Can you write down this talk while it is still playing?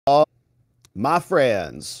My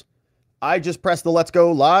friends, I just pressed the Let's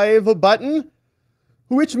Go Live button,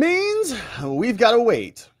 which means we've got to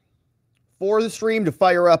wait for the stream to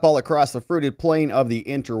fire up all across the fruited plain of the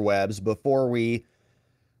interwebs before we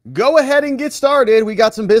go ahead and get started. We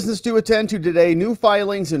got some business to attend to today, new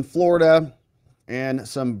filings in Florida, and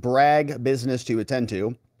some Bragg business to attend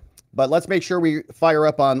to. But let's make sure we fire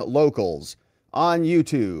up on locals, on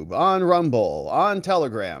YouTube, on Rumble, on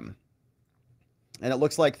Telegram. And it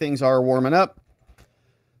looks like things are warming up.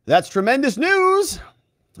 That's tremendous news.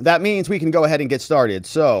 That means we can go ahead and get started.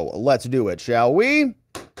 So let's do it, shall we?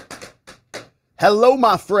 Hello,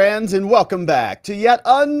 my friends, and welcome back to yet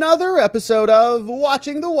another episode of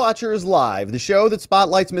Watching the Watchers Live, the show that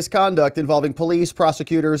spotlights misconduct involving police,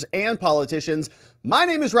 prosecutors, and politicians. My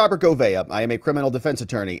name is Robert Govea. I am a criminal defense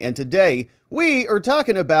attorney, and today we are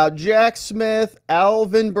talking about Jack Smith,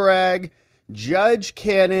 Alvin Bragg, Judge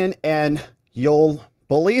Cannon, and you'll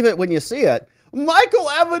believe it when you see it, Michael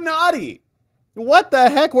Avenatti. What the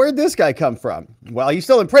heck? Where'd this guy come from? Well, he's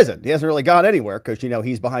still in prison. He hasn't really gone anywhere because, you know,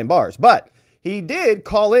 he's behind bars. But he did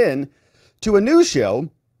call in to a news show,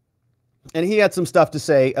 and he had some stuff to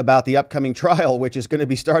say about the upcoming trial, which is going to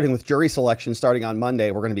be starting with jury selection starting on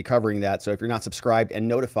Monday. We're going to be covering that. So if you're not subscribed and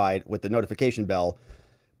notified with the notification bell,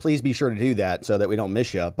 please be sure to do that so that we don't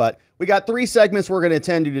miss you. But we got 3 segments we're going to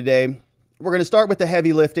attend to today. We're going to start with the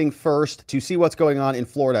heavy lifting first to see what's going on in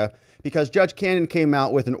Florida, because Judge Cannon came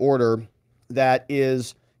out with an order that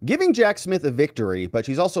is giving Jack Smith a victory, but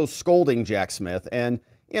she's also scolding Jack Smith. And,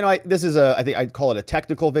 you know, I think I'd call it a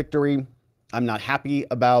technical victory. I'm not happy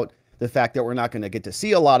about the fact that we're not going to get to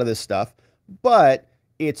see a lot of this stuff, but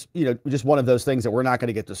it's, you know, just one of those things that we're not going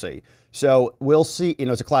to get to see. So we'll see. You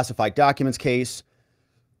know, it's a classified documents case.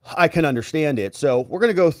 I can understand it. So we're going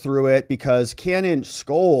to go through it because Cannon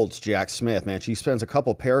scolds Jack Smith, man. She spends a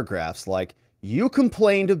couple paragraphs like, you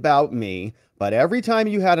complained about me, but every time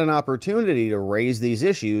you had an opportunity to raise these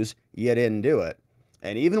issues, you didn't do it.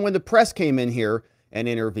 And even when the press came in here and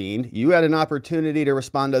intervened, you had an opportunity to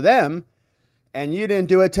respond to them, and you didn't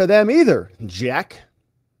do it to them either, Jack.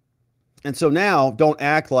 And so now don't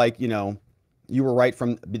act like, you know, you were right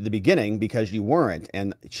from the beginning, because you weren't.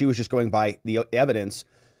 And she was just going by the evidence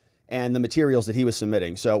and the materials that he was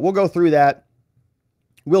submitting. So we'll go through that.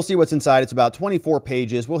 We'll see what's inside. It's about 24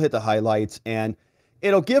 pages. We'll hit the highlights, and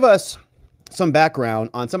it'll give us some background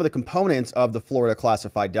on some of the components of the Florida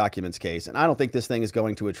classified documents case. And I don't think this thing is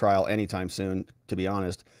going to a trial anytime soon, to be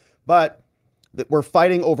honest. But we're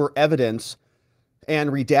fighting over evidence and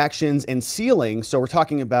redactions and sealing. So we're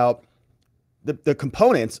talking about the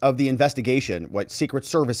components of the investigation, what Secret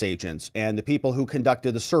Service agents and the people who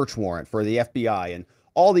conducted the search warrant for the FBI and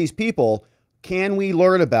all these people. Can we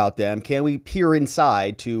learn about them? Can we peer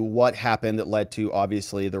inside to what happened that led to,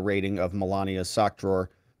 obviously, the raiding of Melania's sock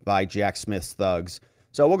drawer by Jack Smith's thugs?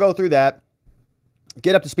 So we'll go through that,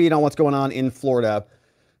 get up to speed on what's going on in Florida,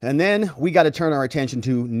 and then we got to turn our attention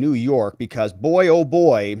to New York, because boy, oh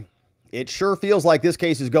boy, it sure feels like this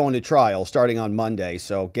case is going to trial starting on Monday.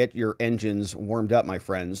 So get your engines warmed up, my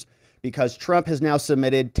friends, because Trump has now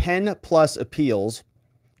submitted 10+ appeals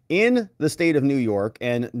in the state of New York,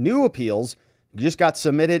 and new appeals just got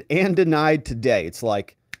submitted and denied today. It's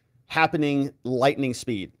like happening lightning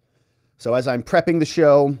speed. So as I'm prepping the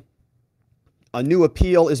show, a new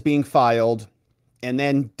appeal is being filed and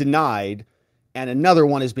then denied, and another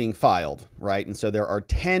one is being filed, right? And so there are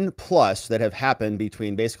 10+ that have happened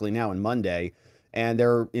between basically now and Monday. And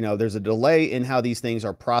there's a delay in how these things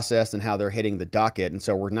are processed and how they're hitting the docket. And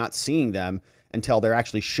so we're not seeing them until they're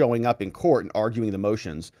actually showing up in court and arguing the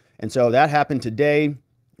motions. And so that happened today.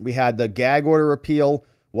 We had the gag order appeal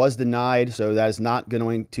was denied. So that is not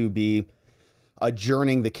going to be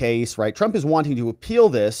adjourning the case, right? Trump is wanting to appeal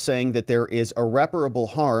this, saying that there is irreparable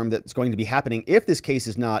harm that's going to be happening if this case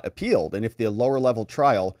is not appealed, and if the lower level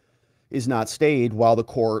trial is not stayed while the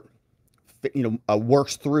court,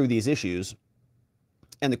 works through these issues.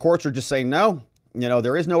 And the courts are just saying, no,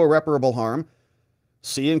 there is no irreparable harm.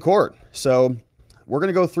 See you in court. So we're going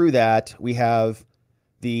to go through that. We have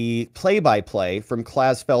the play-by-play from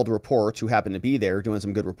Klasfeld Reports, who happened to be there doing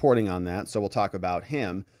some good reporting on that. So we'll talk about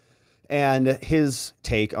him and his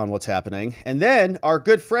take on what's happening. And then our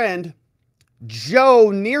good friend, Joe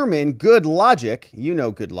Neerman, Good Logic. You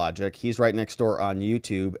know Good Logic. He's right next door on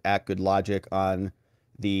YouTube at Good Logic on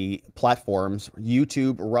the platforms,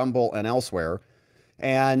 YouTube, Rumble, and elsewhere.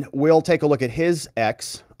 And we'll take a look at his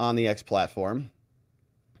X on the X platform.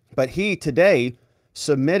 But he today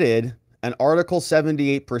submitted an Article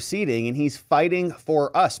 78 proceeding, and he's fighting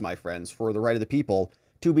for us, my friends, for the right of the people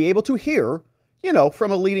to be able to hear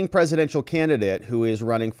from a leading presidential candidate who is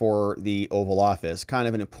running for the Oval Office, kind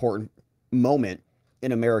of an important moment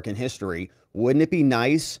in American history. Wouldn't it be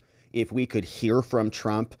nice if we could hear from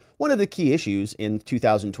Trump? One of the key issues in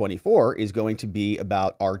 2024 is going to be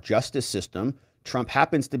about our justice system. Trump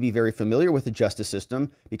happens to be very familiar with the justice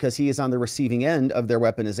system because he is on the receiving end of their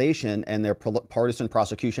weaponization and their partisan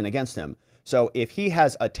prosecution against him. So if he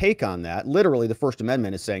has a take on that, literally the First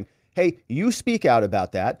Amendment is saying, hey, you speak out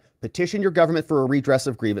about that, petition your government for a redress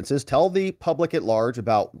of grievances, tell the public at large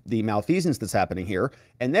about the malfeasance that's happening here,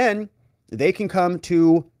 and then they can come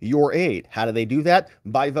to your aid. How do they do that?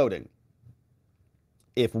 By voting.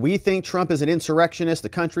 If we think Trump is an insurrectionist, the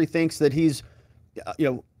country thinks that he's,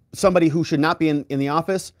 somebody who should not be in the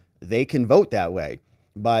office, they can vote that way.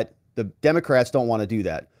 But the Democrats don't want to do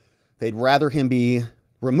that. They'd rather him be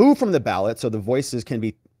removed from the ballot so the voices can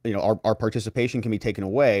be, our participation can be taken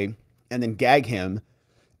away, and then gag him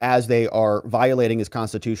as they are violating his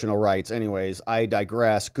constitutional rights. Anyways, I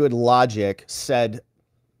digress. Good Logic said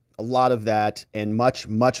a lot of that and much,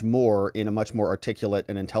 much more in a much more articulate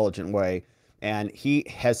and intelligent way. And he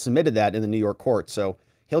has submitted that in the New York court. So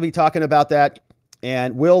he'll be talking about that.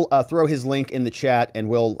 And we'll throw his link in the chat, and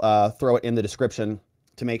we'll throw it in the description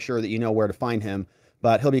to make sure that you know where to find him.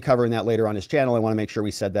 But he'll be covering that later on his channel. I want to make sure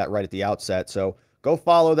we said that right at the outset. So go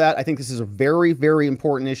follow that. I think this is a very, very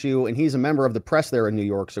important issue. And he's a member of the press there in New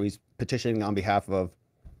York, so he's petitioning on behalf of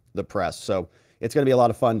the press. So it's going to be a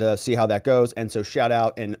lot of fun to see how that goes. And so shout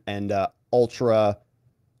out and ultra,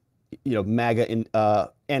 MAGA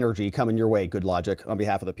energy coming your way, Good Logic, on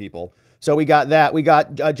behalf of the people. So we got that. We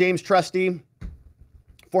got James Trusty,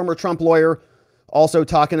 former Trump lawyer, also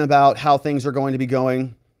talking about how things are going to be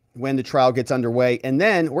going when the trial gets underway. And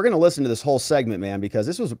then we're going to listen to this whole segment, man, because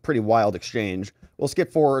this was a pretty wild exchange. We'll skip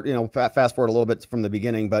forward, fast forward a little bit from the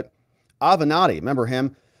beginning. But Avenatti, remember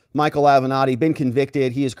him? Michael Avenatti, been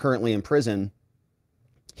convicted. He is currently in prison.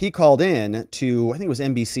 He called in to, I think it was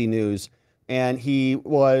NBC News, and he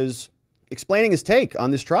was explaining his take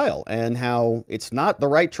on this trial and how it's not the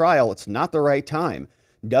right trial. It's not the right time.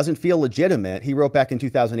 Doesn't feel legitimate. He wrote back in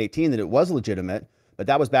 2018 that it was legitimate, but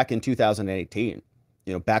that was back in 2018,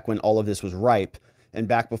 back when all of this was ripe, and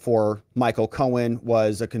back before Michael Cohen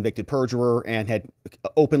was a convicted perjurer and had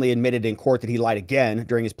openly admitted in court that he lied again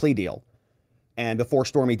during his plea deal, and before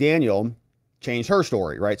Stormy Daniel changed her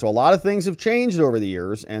story, right? So a lot of things have changed over the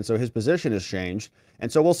years, and so his position has changed.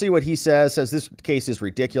 And so we'll see what he says this case is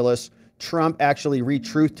ridiculous. Trump actually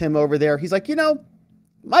retruthed him over there. He's like,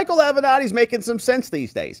 Michael Avenatti's making some sense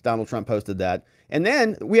these days. Donald Trump posted that. And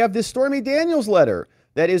then we have this Stormy Daniels letter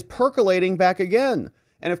that is percolating back again.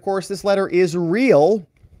 And of course, this letter is real.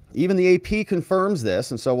 Even the AP confirms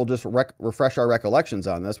this. And so we'll just refresh our recollections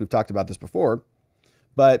on this. We've talked about this before.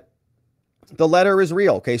 But the letter is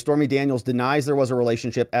real. Okay, Stormy Daniels denies there was a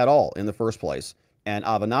relationship at all in the first place. And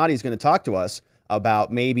Avenatti is going to talk to us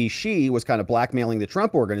about maybe she was kind of blackmailing the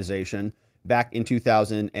Trump organization back in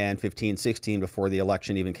 2015-16 before the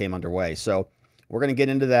election even came underway. So we're going to get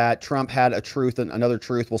into that. Trump had a truth and another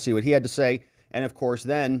truth. We'll see what he had to say. And of course,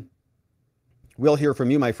 then we'll hear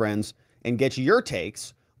from you, my friends, and get your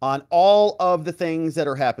takes on all of the things that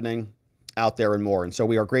are happening out there and more. And so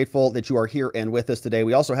we are grateful that you are here and with us today.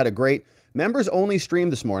 We also had a great members only stream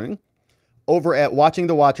this morning over at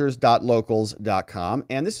watchingthewatchers.locals.com.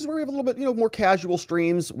 And this is where we have a little bit, more casual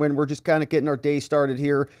streams when we're just kind of getting our day started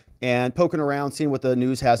here and poking around, seeing what the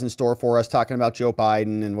news has in store for us, talking about Joe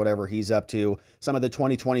Biden and whatever he's up to, some of the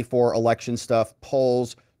 2024 election stuff,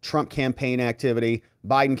 polls, Trump campaign activity,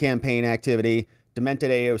 Biden campaign activity,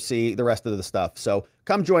 demented AOC, the rest of the stuff. So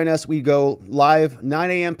come join us. We go live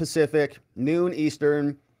 9 a.m. Pacific, noon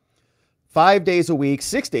Eastern, 5 days a week,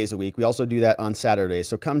 6 days a week. We also do that on Saturdays.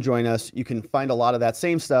 So come join us. You can find a lot of that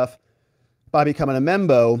same stuff by becoming a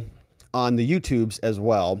member on the YouTubes as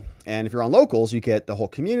well. And if you're on Locals, you get the whole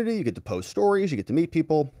community, you get to post stories, you get to meet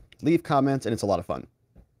people, leave comments, and it's a lot of fun.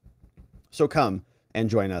 So come and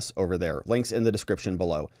join us over there. Links in the description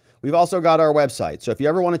below. We've also got our website. So if you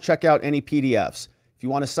ever want to check out any PDFs, if you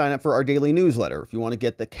want to sign up for our daily newsletter, if you want to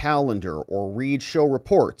get the calendar or read show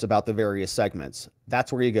reports about the various segments,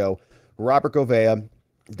 that's where you go.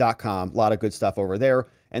 robertgovea.com. A lot of good stuff over there.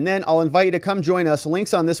 And then I'll invite you to come join us.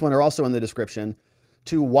 Links on this one are also in the description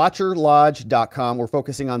to watcherlodge.com. We're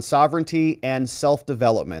focusing on sovereignty and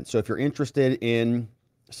self-development. So if you're interested in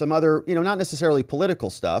some other, not necessarily political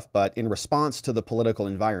stuff, but in response to the political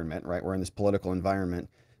environment, right? We're in this political environment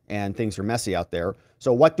and things are messy out there.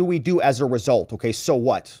 So what do we do as a result? Okay, so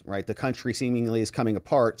what, right? The country seemingly is coming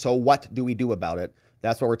apart. So what do we do about it?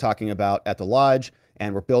 That's what we're talking about at the Lodge.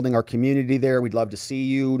 and we're building our community there. We'd love to see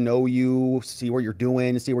you, know you, see where you're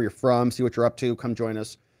doing, see where you're from, see what you're up to. Come join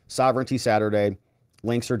us. Sovereignty Saturday.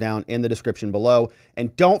 Links are down in the description below.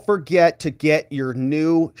 And don't forget to get your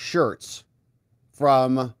new shirts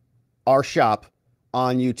from our shop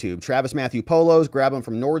on YouTube. Travis Matthew Polos, grab them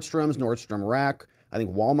from Nordstrom's, Nordstrom Rack. I think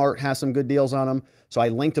Walmart has some good deals on them. So I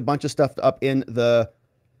linked a bunch of stuff up in the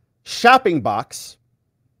shopping box.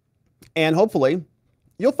 And hopefully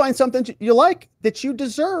you'll find something you like that you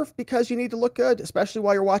deserve because you need to look good, especially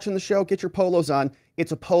while you're watching the show. Get your polos on.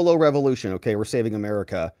 It's a polo revolution, okay? We're saving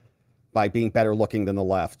America by being better looking than the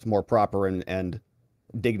left, more proper and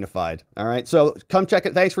dignified. All right, so come check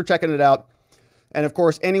it. Thanks for checking it out. And of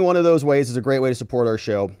course, any one of those ways is a great way to support our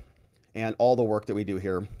show and all the work that we do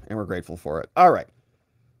here, and we're grateful for it. All right,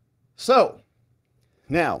 so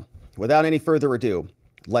now, without any further ado,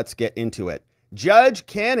 let's get into it. Judge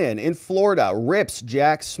Cannon in Florida, RIPS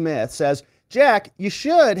Jack Smith, says, Jack, you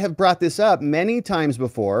should have brought this up many times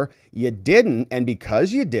before. You didn't, and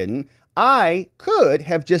because you didn't, I could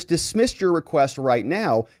have just dismissed your request right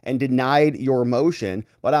now and denied your motion,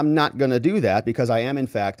 but I'm not going to do that because I am, in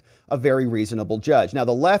fact, a very reasonable judge. Now,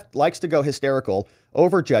 the left likes to go hysterical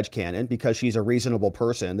over Judge Cannon because she's a reasonable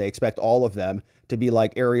person. They expect all of them to be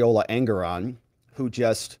like Areola Engeron, who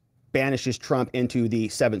just banishes Trump into the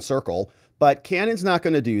seventh circle. But Cannon's not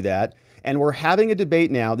going to do that. And we're having a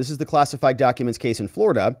debate now. This is the classified documents case in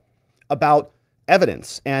Florida about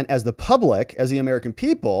evidence. And as the public, as the American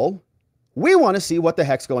people, we want to see what the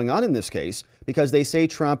heck's going on in this case because they say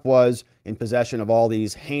Trump was in possession of all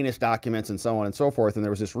these heinous documents and so on and so forth. And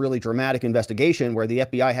there was this really dramatic investigation where the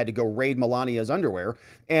FBI had to go raid Melania's underwear.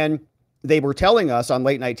 And they were telling us on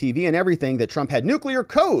late night TV and everything that Trump had nuclear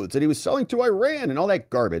codes that he was selling to Iran and all that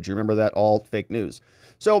garbage. You remember that? All fake news.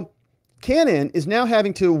 So Cannon is now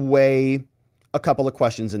having to weigh a couple of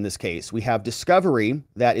questions in this case. We have discovery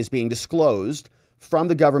that is being disclosed from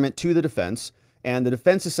the government to the defense. And the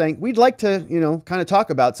defense is saying, we'd like to, kind of talk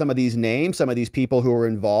about some of these names, some of these people who are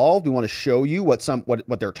involved. We want to show you what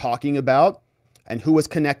they're talking about and who is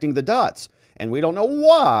connecting the dots. And we don't know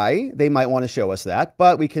why they might want to show us that,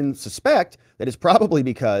 but we can suspect that it's probably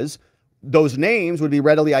because those names would be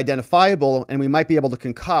readily identifiable and we might be able to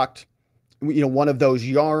concoct, one of those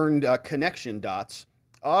yarned connection dots.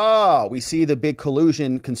 We see the big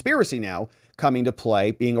collusion conspiracy now coming to play,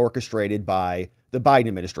 being orchestrated by the Biden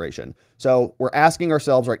administration. So we're asking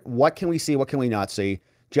ourselves, right, what can we see? What can we not see?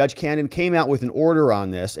 Judge Cannon came out with an order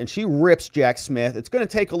on this and she rips Jack Smith. It's going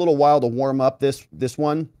to take a little while to warm up this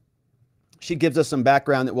one. She gives us some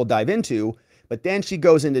background that we'll dive into, but then she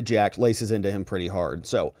goes into Jack, laces into him pretty hard.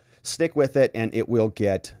 So stick with it and it will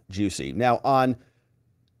get juicy. Now on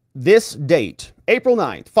this date, April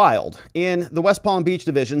 9th, filed in the West Palm Beach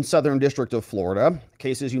Division, Southern District of Florida.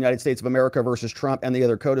 Cases United States of America versus Trump and the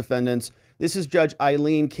other co-defendants. This is Judge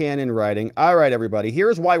Eileen Cannon writing. All right, everybody,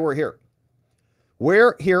 here's why we're here.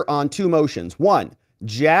 We're here on two motions. One,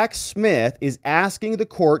 Jack Smith is asking the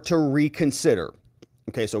court to reconsider.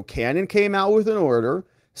 Okay, so Cannon came out with an order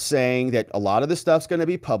saying that a lot of this stuff's going to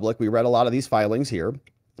be public. We read a lot of these filings here.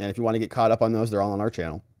 And if you want to get caught up on those, they're all on our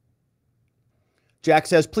channel. Jack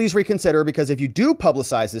says, please reconsider because if you do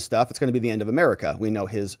publicize this stuff, it's going to be the end of America. We know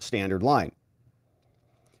his standard line.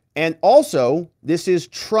 And also, this is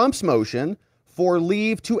Trump's motion for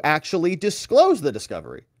leave to actually disclose the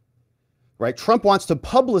discovery, right? Trump wants to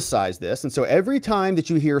publicize this. And so every time that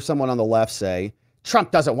you hear someone on the left say,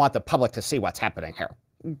 Trump doesn't want the public to see what's happening here,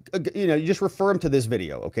 you just refer them to this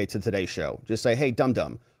video, okay, to today's show. Just say, hey,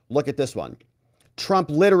 dum-dum, look at this one. Trump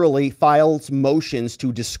literally files motions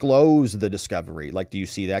to disclose the discovery. Like, do you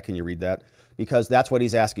see that? Can you read that? Because that's what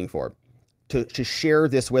he's asking for, to share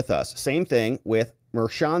this with us. Same thing with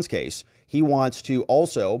Merchan's case. He wants to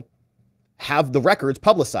also have the records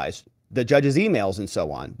publicized, the judge's emails and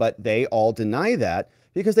so on, but they all deny that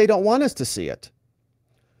because they don't want us to see it.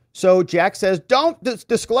 So Jack says, don't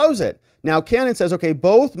disclose it. Now, Cannon says, okay,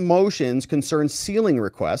 both motions concern sealing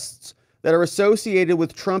requests that are associated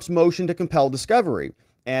with Trump's motion to compel discovery.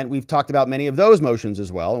 And we've talked about many of those motions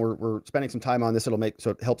as well. We're spending some time on this.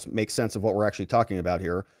 So it helps make sense of what we're actually talking about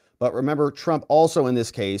here. But remember, Trump also in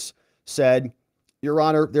this case said, Your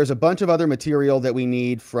Honor, there's a bunch of other material that we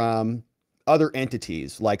need from other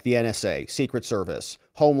entities like the NSA, Secret Service,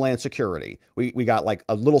 Homeland Security. We got like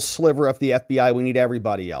a little sliver of the FBI. We need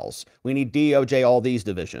everybody else. We need DOJ, all these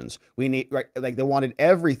divisions. We need, right, like they wanted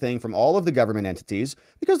everything from all of the government entities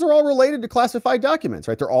because they're all related to classified documents,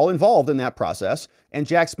 right? They're all involved in that process. And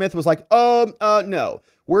Jack Smith was like, no,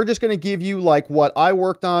 we're just going to give you like what I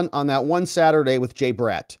worked on that one Saturday with Jay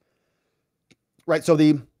Brett, right? So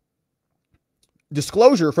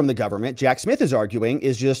disclosure from the government, Jack Smith is arguing,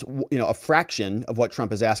 is just, a fraction of what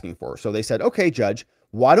Trump is asking for. So they said, okay, judge,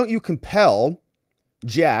 why don't you compel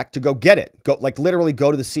Jack to go get it? Go, like, literally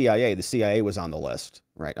go to the CIA. The CIA was on the list,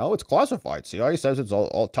 right? Oh, it's classified. CIA says it's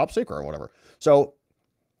all top secret or whatever. So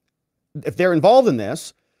if they're involved in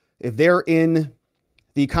this, if they're in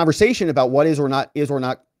the conversation about what is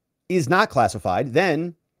not classified,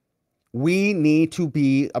 then we need to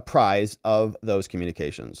be apprised of those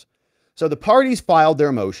communications. So the parties filed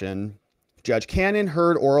their motion. Judge Cannon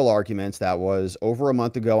heard oral arguments. That was over a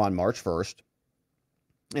month ago on March 1st.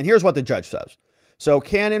 And here's what the judge says. So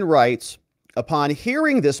Cannon writes, upon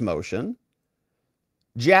hearing this motion,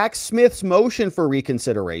 Jack Smith's motion for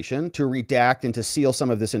reconsideration to redact and to seal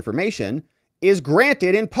some of this information is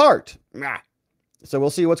granted in part. So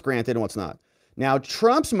we'll see what's granted and what's not. Now,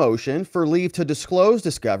 Trump's motion for leave to disclose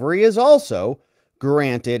discovery is also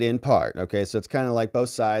granted in part. Okay, so it's kind of like both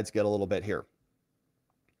sides get a little bit here.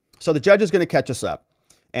 So the judge is going to catch us up.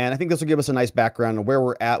 And I think this will give us a nice background on where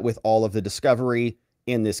we're at with all of the discovery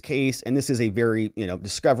in this case. And this is a very,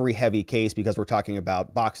 discovery heavy case because we're talking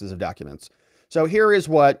about boxes of documents. So here is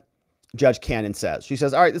what Judge Cannon says. She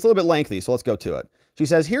says, all right, it's a little bit lengthy, so let's go to it. She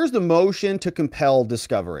says, here's the motion to compel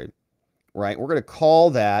discovery, right? We're going to call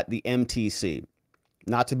that the MTC,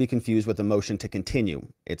 not to be confused with the motion to continue.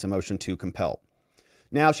 It's a motion to compel.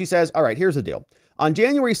 Now, she says, all right, here's the deal. On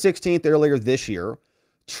January 16th, earlier this year,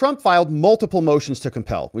 Trump filed multiple motions to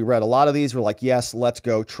compel. We read a lot of these. We're like, yes, let's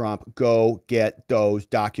go, Trump. Go get those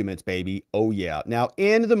documents, baby. Oh, yeah. Now,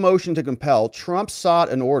 in the motion to compel, Trump sought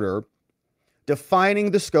an order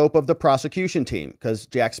defining the scope of the prosecution team, because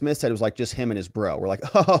Jack Smith said it was like just him and his bro. We're like,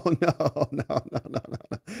 oh,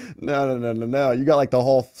 no. You got like the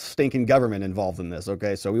whole stinking government involved in this.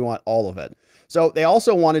 Okay, so we want all of it. So they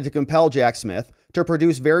also wanted to compel Jack Smith to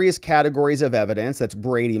produce various categories of evidence. That's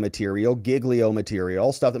Brady material, Giglio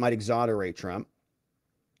material, stuff that might exonerate Trump.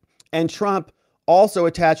 And Trump also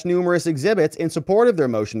attached numerous exhibits in support of their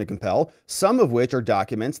motion to compel, some of which are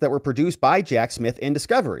documents that were produced by Jack Smith in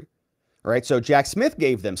discovery. All right, so Jack Smith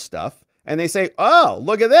gave them stuff, and they say, oh,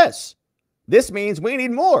 look at this. This means we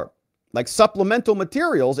need more, like supplemental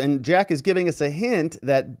materials, and Jack is giving us a hint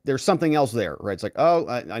that there's something else there, right? It's like, oh,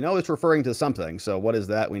 I know it's referring to something, so what is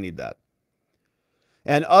that? We need that.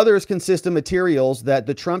 And others consist of materials that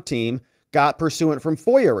the Trump team got pursuant from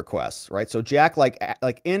FOIA requests, right? So Jack like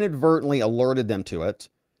inadvertently alerted them to it,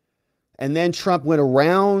 and then Trump went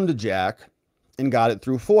around Jack and got it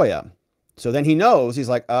through FOIA. So then he knows, he's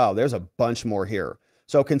like, oh, there's a bunch more here.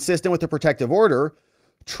 So consistent with the protective order,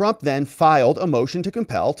 Trump then filed a motion to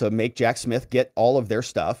compel to make Jack Smith get all of their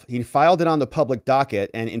stuff. He filed it on the public docket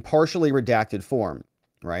and in partially redacted form,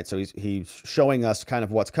 right? So he's showing us kind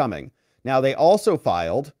of what's coming. Now, they also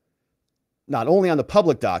filed, not only on the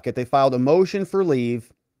public docket, they filed a motion for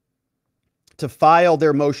leave to file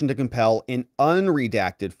their motion to compel in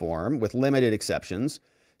unredacted form with limited exceptions,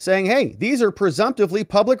 saying, hey, these are presumptively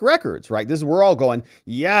public records, right? This is, we're all going,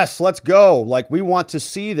 yes, let's go. Like, we want to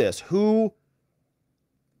see this.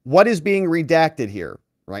 What is being redacted here,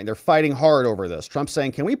 right? They're fighting hard over this. Trump's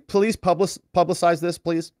saying, can we please publicize this,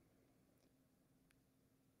 please?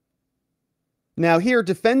 Now here,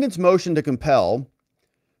 defendant's motion to compel,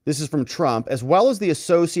 this is from Trump, as well as the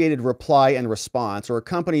associated reply and response are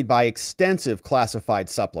accompanied by extensive classified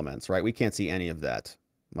supplements, right? We can't see any of that,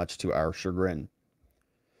 much to our chagrin.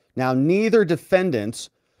 Now, neither defendants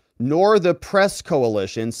nor the press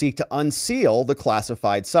coalition seek to unseal the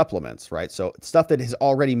classified supplements, right? So stuff that is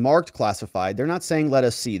already marked classified, they're not saying, let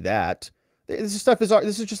us see that. This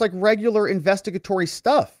is just like regular investigatory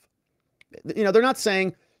stuff. They're not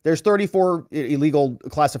saying there's 34 illegal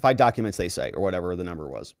classified documents, they say, or whatever the number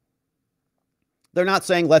was. They're not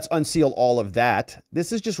saying, let's unseal all of that.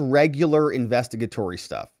 This is just regular investigatory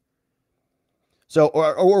stuff. So,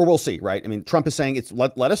 or we'll see, right? I mean, Trump is saying,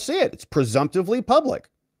 let us see it. It's presumptively public.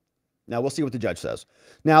 Now, we'll see what the judge says.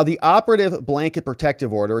 Now, the operative blanket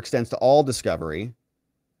protective order extends to all discovery.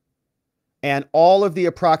 And all of the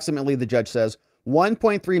approximately, the judge says,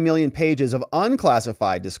 1.3 million pages of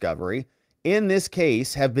unclassified discovery in this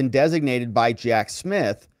case have been designated by Jack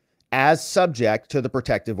Smith as subject to the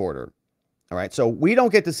protective order. All right, so we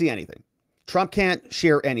don't get to see anything. Trump can't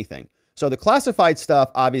share anything. So the classified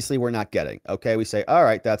stuff, obviously, we're not getting. Okay, we say, all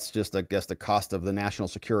right, that's just, I guess, the cost of the national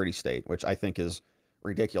security state, which I think is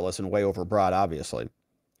ridiculous and way overbroad, obviously.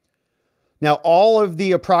 Now, all of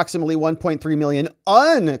the approximately 1.3 million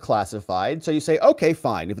unclassified. So you say, okay,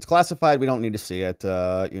 fine. If it's classified, we don't need to see it.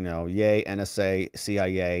 Yay, NSA,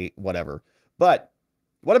 CIA, whatever. But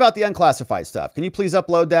what about the unclassified stuff? Can you please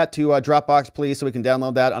upload that to Dropbox, please, so we can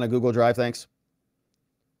download that on a Google Drive? Thanks.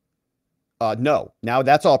 No. Now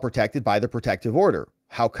that's all protected by the protective order.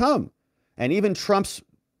 How come? And even Trump's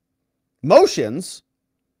motions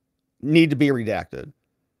need to be redacted.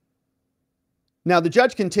 Now, the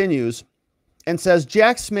judge continues and says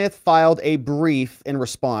Jack Smith filed a brief in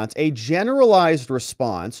response, a generalized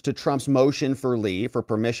response to Trump's motion for leave, for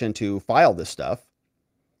permission to file this stuff.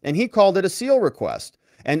 And he called it a seal request.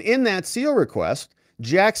 And in that seal request,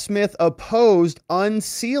 Jack Smith opposed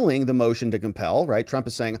unsealing the motion to compel, right? Trump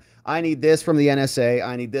is saying, I need this from the NSA.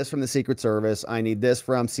 I need this from the Secret Service. I need this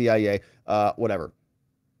from CIA, whatever.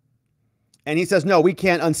 And he says, no, we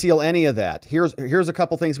can't unseal any of that. Here's a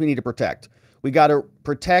couple things we need to protect. We got to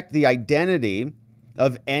protect the identity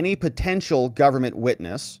of any potential government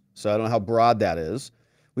witness. So I don't know how broad that is.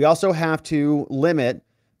 We also have to limit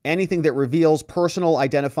anything that reveals personal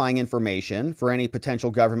identifying information for any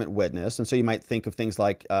potential government witness. And so you might think of things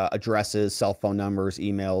like addresses, cell phone numbers,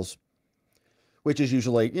 emails, which is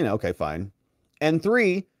usually, okay, fine. And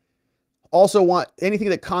 3, also want anything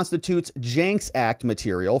that constitutes Jenks Act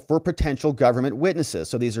material for potential government witnesses.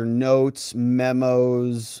 So these are notes,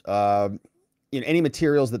 memos, any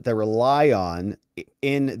materials that they rely on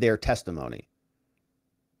in their testimony.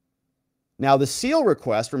 Now, the seal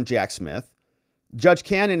request from Jack Smith, Judge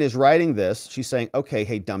Cannon is writing this. She's saying, okay,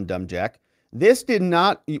 hey, dumb Jack, this did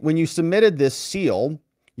not, when you submitted this seal,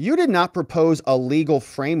 you did not propose a legal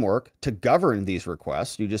framework to govern these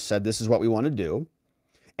requests. You just said, this is what we want to do.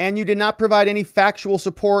 And you did not provide any factual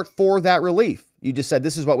support for that relief. You just said,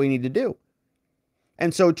 this is what we need to do.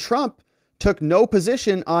 And so Trump took no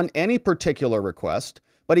position on any particular request,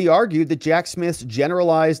 but he argued that Jack Smith's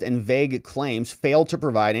generalized and vague claims failed to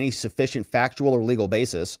provide any sufficient factual or legal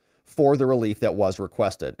basis for the relief that was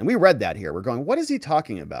requested. And we read that here. We're going, what is he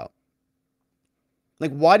talking about?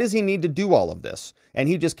 Like, why does he need to do all of this? And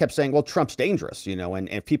he just kept saying, well, Trump's dangerous, and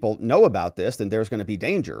if people know about this, then there's going to be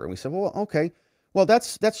danger. And we said, well, okay, well,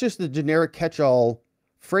 that's just the generic catch-all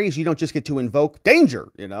phrase. You don't just get to invoke danger,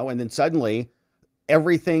 and then suddenly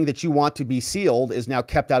everything that you want to be sealed is now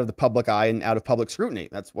kept out of the public eye and out of public scrutiny.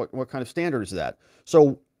 That's what kind of standard is that?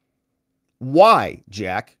 So why,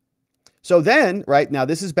 Jack? So then, right now,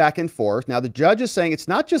 this is back and forth. Now, the judge is saying it's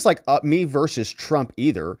not just like me versus Trump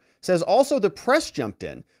either. Says also the press jumped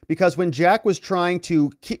in because when Jack was trying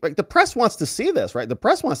to keep, the press wants to see this, right? The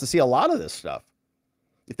press wants to see a lot of this stuff.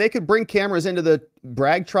 If they could bring cameras into the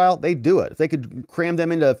Bragg trial, they'd do it. If they could cram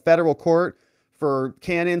them into federal court for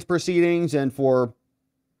Cannon's proceedings and for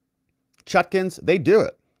Chutkin's, they do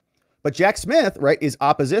it. But Jack Smith, right, is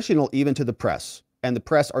oppositional even to the press. And the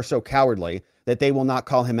press are so cowardly that they will not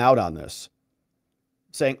call him out on this.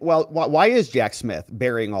 Saying, well, why is Jack Smith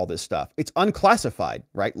burying all this stuff? It's unclassified,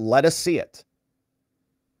 right? Let us see it.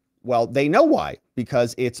 Well, they know why,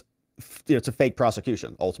 because it's a fake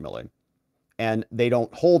prosecution, ultimately. And they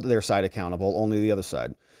don't hold their side accountable, only the other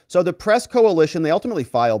side. So the press coalition, they ultimately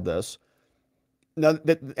filed this. Now,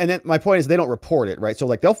 and then my point is they don't report it, right? So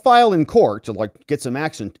like they'll file in court to like get some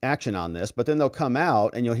action on this, but then they'll come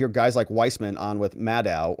out and you'll hear guys like Weissman on with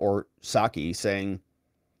Maddow or Psaki saying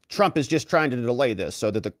Trump is just trying to delay this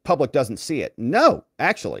so that the public doesn't see it. No,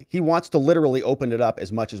 actually, he wants to literally open it up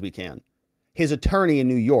as much as we can. His attorney in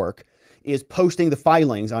New York is posting the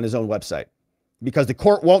filings on his own website because the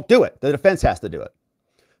court won't do it. The defense has to do it.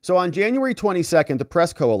 So on January 22nd, the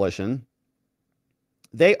press coalition,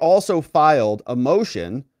 they also filed a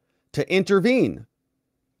motion to intervene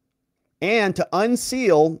and to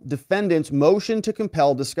unseal defendant's motion to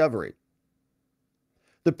compel discovery.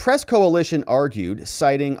 The press coalition argued,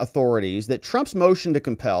 citing authorities, that Trump's motion to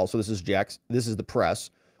compel, so this is the press,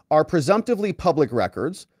 are presumptively public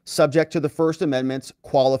records subject to the First Amendment's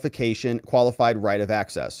qualified right of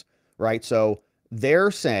access, right? So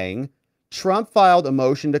they're saying Trump filed a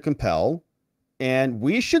motion to compel and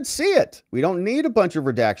we should see it. We don't need a bunch of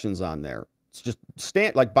redactions on there. It's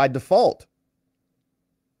just like by default.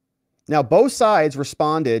 Now, both sides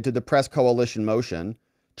responded to the press coalition motion.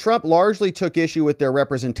 Trump largely took issue with their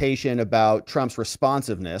representation about Trump's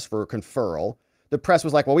responsiveness for conferral. The press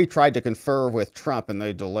was like, well, we tried to confer with Trump and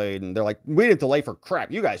they delayed. And they're like, we didn't delay for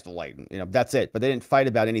crap. You guys delayed. That's it. But they didn't fight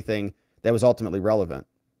about anything that was ultimately relevant.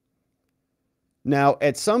 Now,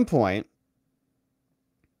 at some point,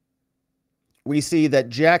 we see that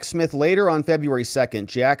Jack Smith, later on February 2nd,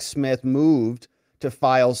 Jack Smith moved to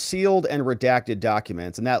file sealed and redacted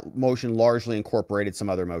documents. And that motion largely incorporated some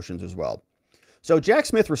other motions as well. So Jack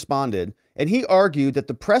Smith responded, and he argued that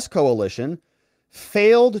the press coalition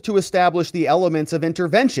failed to establish the elements of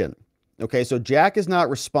intervention. Okay, so Jack is not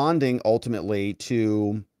responding ultimately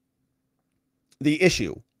to the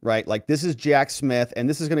issue, right? Like this is Jack Smith, and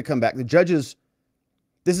this is going to come back. The judges,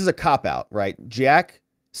 this is a cop-out, right? Jack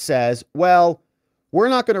says, well, we're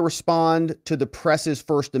not going to respond to the press's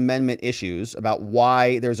First Amendment issues about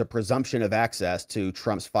why there's a presumption of access to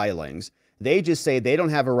Trump's filings. They just say they don't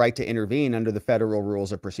have a right to intervene under the federal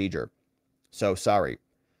rules of procedure. So sorry.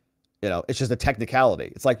 It's just a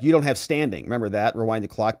technicality. It's like you don't have standing. Remember that? Rewind the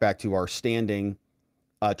clock back to our standing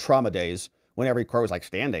trauma days when every court was like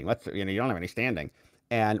standing. You don't have any standing.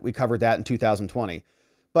 And we covered that in 2020.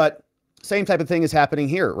 But same type of thing is happening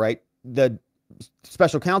here, right? The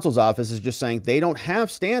special counsel's office is just saying they don't have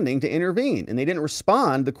standing to intervene, and they didn't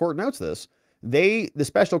respond. The court notes this. The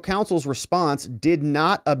special counsel's response did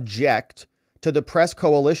not object to the press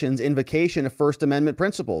coalition's invocation of First Amendment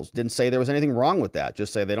principles. Didn't say there was anything wrong with that.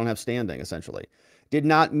 Just say they don't have standing, essentially. Did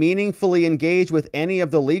not meaningfully engage with any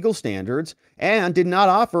of the legal standards, and did not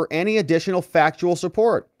offer any additional factual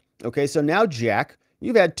support. Okay, so now, Jack,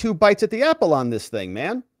 you've had 2 bites at the apple on this thing,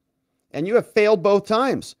 man. And you have failed both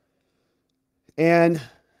times. And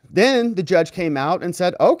then the judge came out and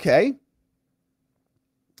said, okay,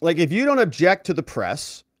 like if you don't object to the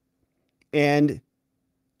press and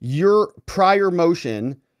your prior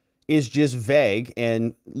motion is just vague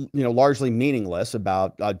and, largely meaningless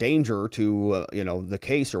about danger to, the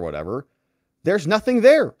case or whatever, there's nothing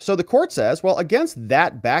there. So the court says, well, against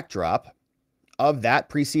that backdrop of that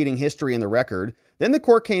preceding history in the record, then the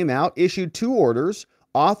court came out, issued 2 orders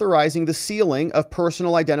authorizing the sealing of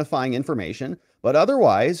personal identifying information, but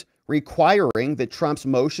otherwise requiring that Trump's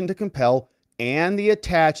motion to compel and the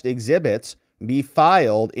attached exhibits be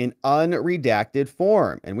filed in unredacted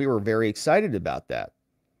form. And we were very excited about that.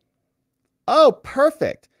 Oh,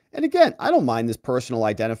 perfect. And again, I don't mind this personal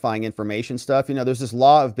identifying information stuff. There's this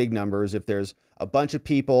law of big numbers. If there's a bunch of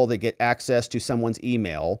people that get access to someone's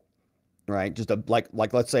email, right? Just like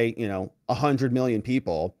let's say, 100 million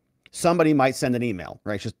people, somebody might send an email,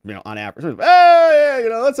 right? Just, on average, hey,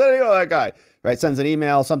 let's send an email to that guy, right? Sends an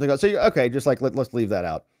email, something else. So, okay, just like, let's leave that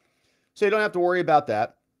out. So you don't have to worry about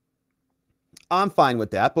that. I'm fine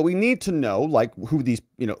with that, but we need to know, like, who these,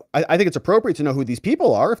 I think it's appropriate to know who these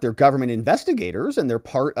people are. If they're government investigators and they're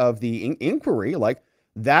part of the inquiry, like,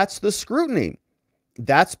 that's the scrutiny.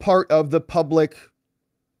 That's part of the public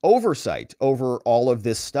oversight over all of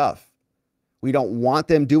this stuff. We don't want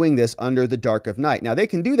them doing this under the dark of night. Now, they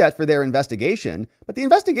can do that for their investigation, but the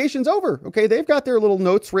investigation's over. Okay, they've got their little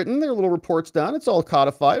notes written, their little reports done. It's all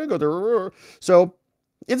codified. So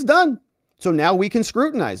it's done. So now we can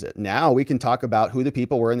scrutinize it. Now we can talk about who the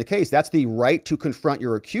people were in the case. That's the right to confront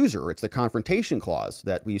your accuser. It's the confrontation clause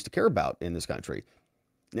that we used to care about in this country.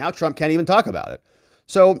 Now Trump can't even talk about it.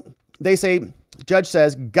 So they say, judge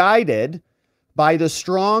says, guided by the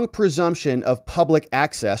strong presumption of public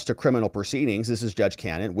access to criminal proceedings, this is Judge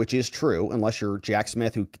Cannon, which is true, unless you're Jack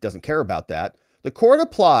Smith, who doesn't care about that, the court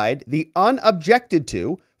applied the unobjected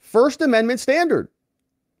to First Amendment standard,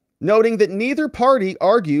 noting that neither party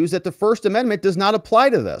argues that the First Amendment does not apply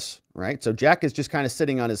to this, right? So Jack is just kind of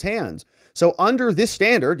sitting on his hands. So under this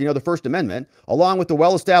standard, the First Amendment, along with the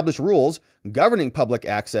well-established rules governing public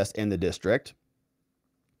access in the district,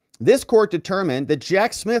 this court determined that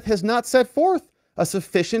Jack Smith has not set forth a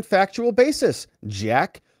sufficient factual basis,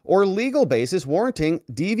 or legal basis warranting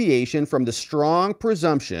deviation from the strong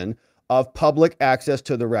presumption of public access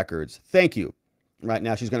to the records. Thank you. Right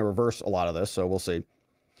now, she's going to reverse a lot of this, so we'll see.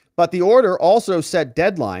 But the order also set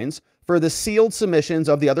deadlines for the sealed submissions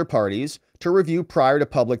of the other parties to review prior to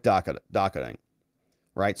public docketing.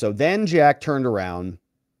 Right? So then Jack turned around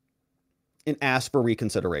and asked for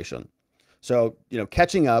reconsideration. So,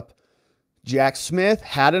 catching up, Jack Smith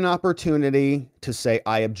had an opportunity to say,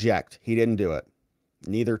 I object. He didn't do it.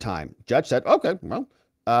 Neither time. Judge said, okay, well,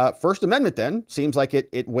 First Amendment then seems like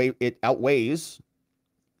it outweighs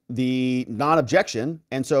the non-objection,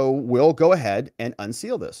 and so we'll go ahead and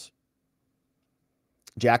unseal this.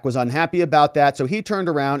 Jack was unhappy about that, so he turned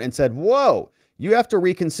around and said, whoa, you have to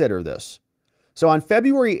reconsider this. So on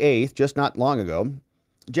February 8th, just not long ago,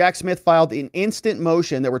 Jack Smith filed an instant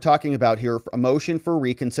motion that we're talking about here, a motion for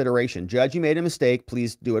reconsideration. Judge, you made a mistake.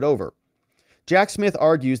 Please do it over. Jack Smith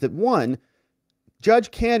argues that, one,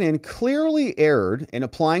 Judge Cannon clearly erred in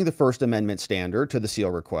applying the First Amendment standard to the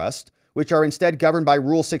seal request, which are instead governed by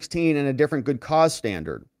Rule 16 and a different good cause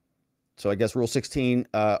standard. So I guess Rule 16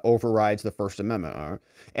 overrides the First Amendment.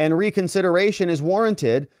 And reconsideration is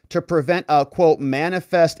warranted to prevent a, quote,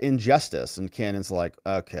 manifest injustice. And Cannon's like,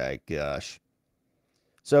 okay, gosh.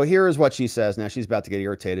 So here is what she says. Now she's about to get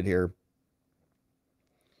irritated here.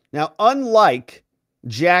 Now, unlike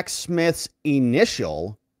Jack Smith's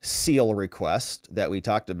initial seal request that we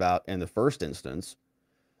talked about in the first instance,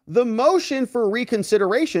 the motion for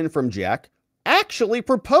reconsideration from Jack actually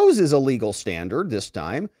proposes a legal standard this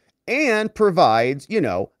time and provides,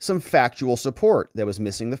 some factual support that was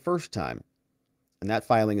missing the first time. And that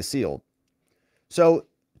filing is sealed. So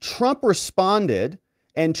Trump responded,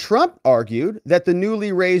 and Trump argued that the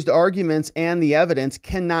newly raised arguments and the evidence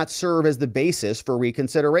cannot serve as the basis for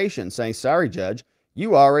reconsideration, saying, sorry, Judge,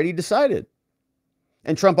 you already decided.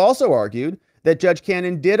 And Trump also argued that Judge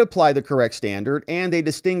Cannon did apply the correct standard and they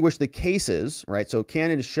distinguished the cases, right? So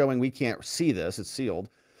Cannon is showing we can't see this, it's sealed,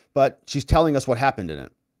 but she's telling us what happened in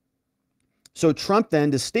it. So Trump then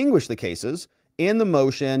distinguished the cases in the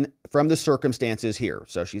motion from the circumstances here.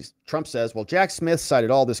 So Trump says, well, Jack Smith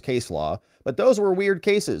cited all this case law, but those were weird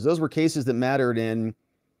cases. Those were cases that mattered in,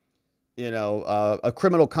 a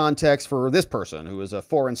criminal context for this person who was a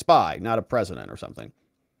foreign spy, not a president or something.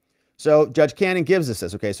 So Judge Cannon gives us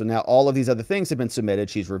this. Okay, so now all of these other things have been submitted.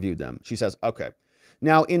 She's reviewed them. She says, okay,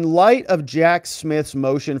 now in light of Jack Smith's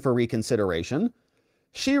motion for reconsideration,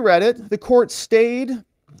 she read it. The court stayed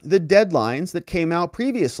the deadlines that came out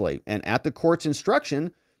previously. And at the court's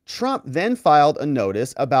instruction, Trump then filed a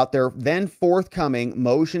notice about their then forthcoming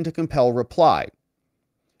motion to compel reply.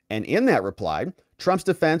 And in that reply, Trump's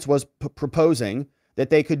defense was proposing that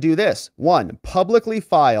they could do this. One, publicly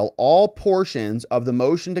file all portions of the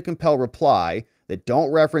motion to compel reply that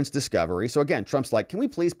don't reference discovery. So again, Trump's like, can we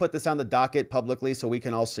please put this on the docket publicly so we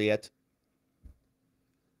can all see it?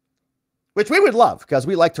 Which we would love because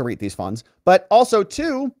we like to read these funds. But also,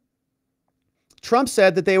 two, Trump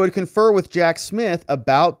said that they would confer with Jack Smith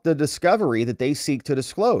about the discovery that they seek to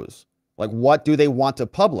disclose. Like, what do they want to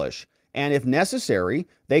publish? And if necessary,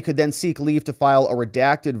 they could then seek leave to file a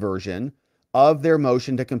redacted version of their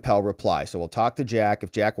motion to compel reply. So we'll talk to Jack.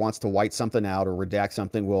 If Jack wants to white something out or redact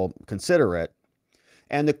something, we'll consider it.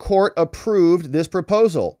 And the court approved this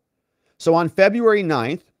proposal. So on February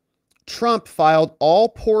 9th, Trump filed all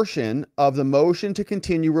portion of the motion to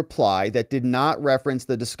continue reply that did not reference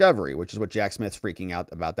the discovery, which is what Jack Smith's freaking out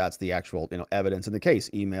about. That's the actual, evidence in the case,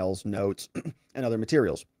 emails, notes, and other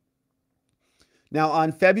materials. Now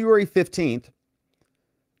on February 15th,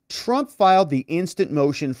 Trump filed the instant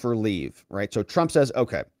motion for leave, right? So Trump says,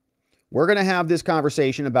 okay, we're going to have this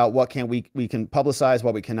conversation about what we can publicize,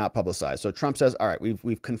 what we cannot publicize. So Trump says, all right,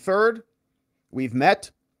 we've conferred, we've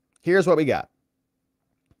met, here's what we got.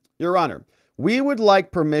 Your Honor, we would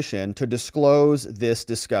like permission to disclose this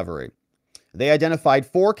discovery. They identified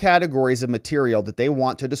 4 categories of material that they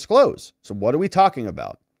want to disclose. So what are we talking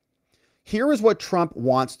about? Here is what Trump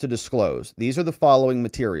wants to disclose. These are the following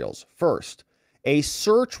materials. First, a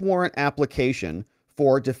search warrant application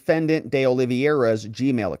for defendant De Oliveira's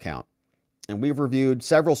Gmail account. And we've reviewed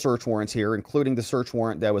several search warrants here, including the search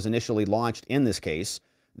warrant that was initially launched in this case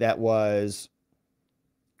that was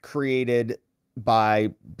created by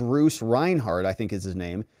Bruce Reinhardt, I think is his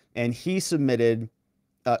name. And he submitted,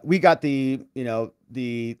 we got the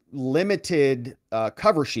limited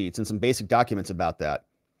cover sheets and some basic documents about that.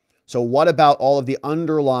 So what about all of the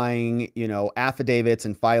underlying, affidavits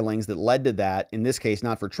and filings that led to that, in this case,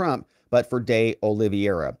 not for Trump, but for De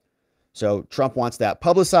Oliveira. So Trump wants that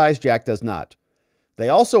publicized, Jack does not. They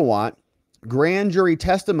also want grand jury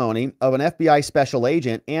testimony of an FBI special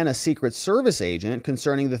agent and a Secret Service agent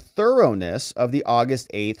concerning the thoroughness of the August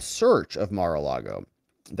 8th search of Mar-a-Lago.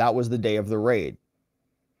 That was the day of the raid.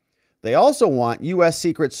 They also want U.S.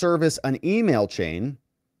 Secret Service an email chain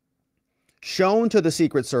shown to the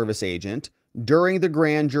Secret Service agent during the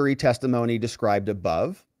grand jury testimony described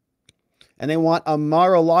above. And they want a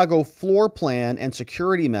Mar-a-Lago floor plan and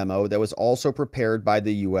security memo that was also prepared by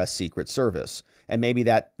the U.S. Secret Service. And maybe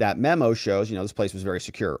that memo shows, this place was very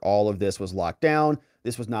secure. All of this was locked down.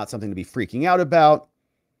 This was not something to be freaking out about.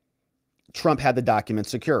 Trump had the documents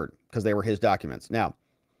secured because they were his documents. Now,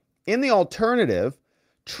 in the alternative,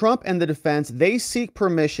 Trump and the defense, they seek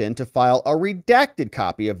permission to file a redacted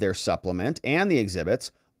copy of their supplement and the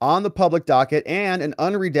exhibits on the public docket and an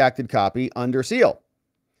unredacted copy under seal.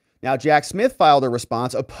 Now, Jack Smith filed a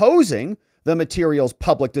response opposing the material's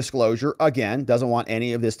public disclosure. Again, doesn't want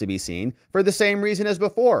any of this to be seen for the same reason as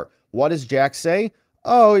before. What does Jack say?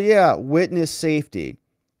 Oh, yeah, witness safety,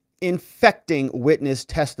 infecting witness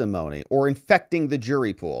testimony or infecting the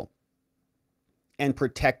jury pool, and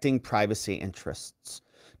protecting privacy interests.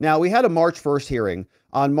 Now, we had a March 1st hearing.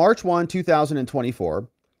 On March 1, 2024,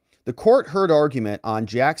 the court heard argument on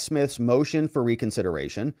Jack Smith's motion for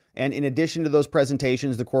reconsideration. And in addition to those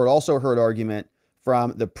presentations, the court also heard argument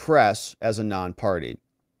from the press as a non-party.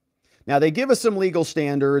 Now, they give us some legal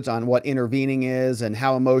standards on what intervening is and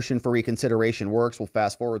how a motion for reconsideration works. We'll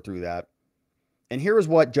fast forward through that. And here is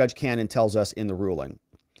what Judge Cannon tells us in the ruling.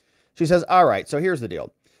 She says, all right, so here's the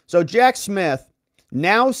deal. So Jack Smith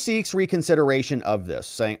now seeks reconsideration of this,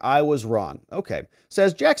 saying, I was wrong. Okay.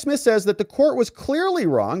 Says Jack Smith says that the court was clearly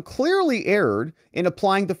wrong, clearly erred in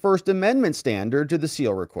applying the First Amendment standard to the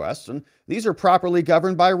seal requests. And these are properly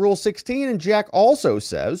governed by Rule 16. And Jack also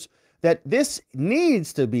says that this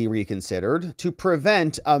needs to be reconsidered to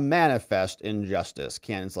prevent a manifest injustice.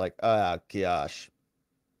 Cannon's like, gosh.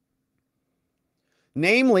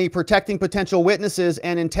 Namely, protecting potential witnesses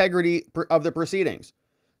and integrity of the proceedings.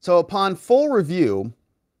 So upon full review,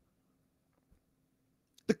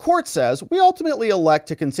 the court says we ultimately elect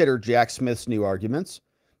to consider Jack Smith's new arguments,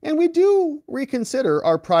 and we do reconsider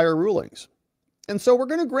our prior rulings. And so we're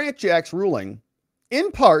going to grant Jack's ruling,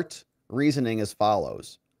 in part, reasoning as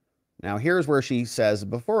follows. Now, here's where she says,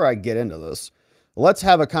 before I get into this, let's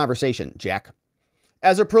have a conversation, Jack.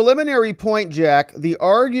 As a preliminary point, Jack, the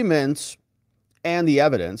arguments and the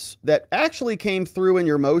evidence that actually came through in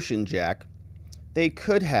your motion, Jack, they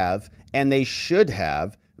could have and they should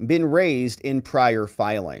have been raised in prior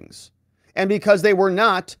filings. And because they were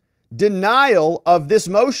not, denial of this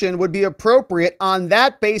motion would be appropriate on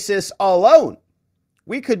that basis alone.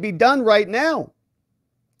 We could be done right now.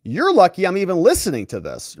 You're lucky I'm even listening to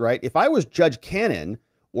this, right? If I was Judge Cannon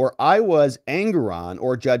or I was Angeron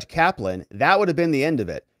or Judge Kaplan, that would have been the end of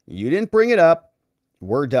it. You didn't bring it up.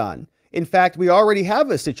 We're done. In fact, we already have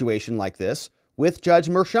a situation like this with Judge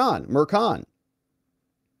Merchan.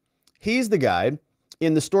 He's the guy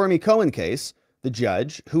in the Stormy-Cohen case, the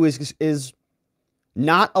judge who is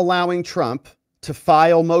not allowing Trump to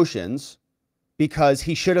file motions because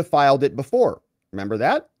he should have filed it before. Remember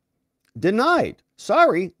that? Denied.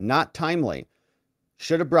 Sorry, not timely.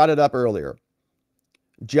 Should have brought it up earlier.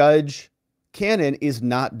 Judge Cannon is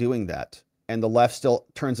not doing that. And the left still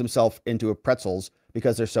turns himself into a pretzels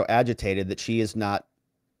because they're so agitated that she is not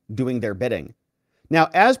doing their bidding. Now,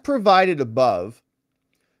 as provided above,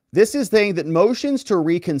 this is saying that motions to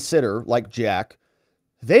reconsider, like Jack,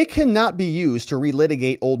 they cannot be used to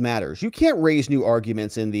relitigate old matters. You can't raise new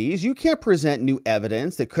arguments in these. You can't present new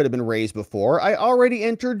evidence that could have been raised before. I already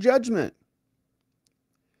entered judgment.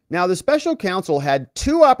 Now, the special counsel had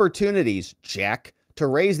two opportunities, Jack, to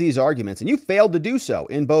raise these arguments, and you failed to do so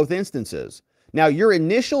in both instances. Now, your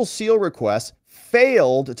initial seal request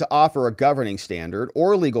failed to offer a governing standard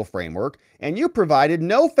or legal framework, and you provided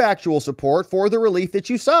no factual support for the relief that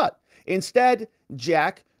you sought. Instead,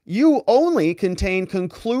 Jack, you only contain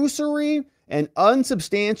conclusory and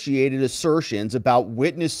unsubstantiated assertions about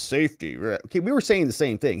witness safety. Okay, we were saying the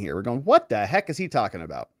same thing here. We're going, what the heck is he talking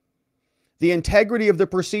about? The integrity of the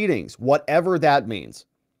proceedings, whatever that means,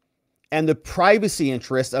 and the privacy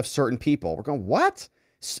interests of certain people. We're going, what?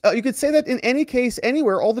 You could say that in any case,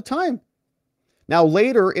 anywhere, all the time. Now,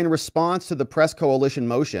 later, in response to the press coalition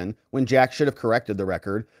motion, when Jack should have corrected the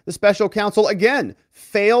record, the special counsel again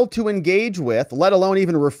failed to engage with, let alone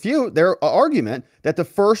even refute, their argument that the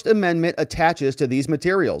First Amendment attaches to these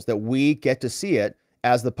materials, that we get to see it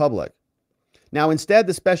as the public. Now, instead,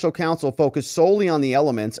 the special counsel focused solely on the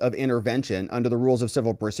elements of intervention under the rules of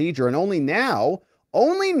civil procedure, and only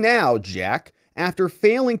now, Jack, after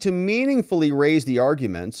failing to meaningfully raise the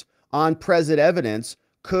arguments on present evidence,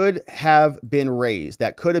 could have been raised.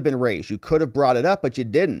 That could have been raised. You could have brought it up, but you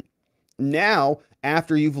didn't. Now,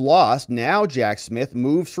 after you've lost, now Jack Smith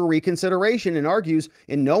moves for reconsideration and argues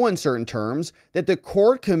in no uncertain terms that the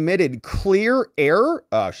court committed clear error.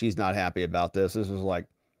 Oh, she's not happy about this. This is like,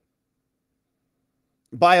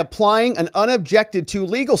 by applying an unobjected to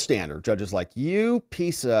legal standard. Judge is like, you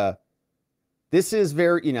piece of, this is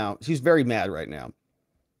very, she's very mad right now.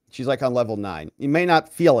 She's like on level 9. You may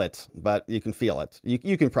not feel it, but you can feel it.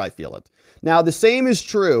 You can probably feel it. Now, the same is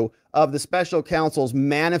true of the special counsel's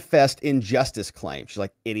manifest injustice claim. She's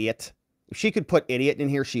like, idiot. If she could put idiot in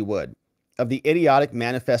here, she would. Of the idiotic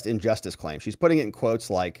manifest injustice claim. She's putting it in quotes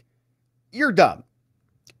like, you're dumb.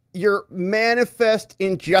 Your manifest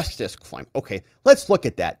injustice claim. Okay, let's look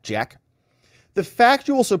at that, Jack. The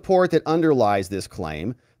factual support that underlies this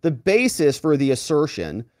claim, the basis for the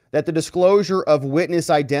assertion that the disclosure of witness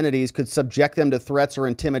identities could subject them to threats or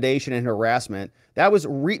intimidation and harassment, that was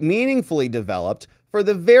meaningfully developed for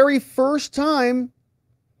the very first time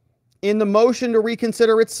in the motion to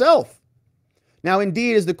reconsider itself. Now,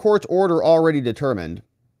 indeed, as the court's order already determined,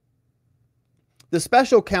 the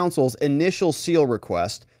special counsel's initial seal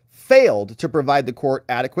request failed to provide the court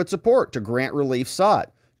adequate support to grant relief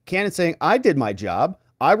sought. Cannon saying, I did my job.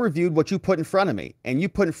 I reviewed what you put in front of me, and you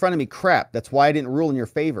put in front of me crap. That's why I didn't rule in your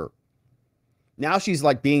favor. Now she's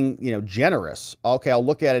like being, generous. Okay, I'll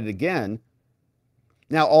look at it again.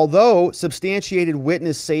 Now, although substantiated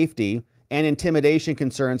witness safety and intimidation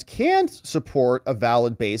concerns can support a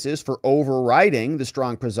valid basis for overriding the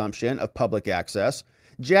strong presumption of public access,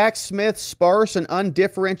 Jack Smith's sparse and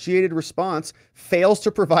undifferentiated response fails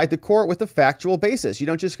to provide the court with a factual basis. You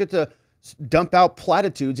don't just get to dump out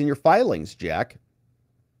platitudes in your filings, Jack.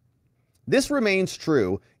 This remains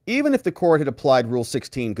true even if the court had applied Rule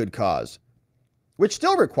 16 good cause, which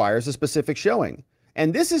still requires a specific showing.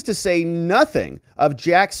 And this is to say nothing of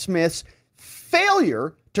Jack Smith's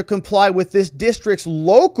failure to comply with this district's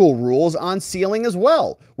local rules on sealing as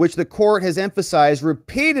well, which the court has emphasized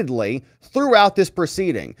repeatedly throughout this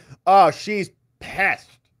proceeding. Oh, she's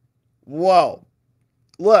pissed. Whoa.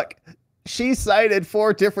 Look, she cited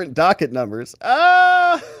 4 different docket numbers.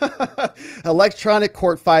 Electronic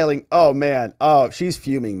court filing. Oh, man. Oh, she's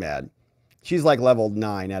fuming mad. She's like level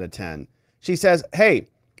 9 out of 10. She says, hey,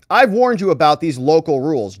 I've warned you about these local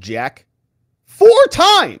rules, Jack. 4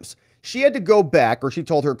 times. She had to go back, or she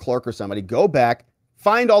told her clerk or somebody, go back,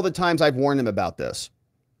 find all the times I've warned them about this.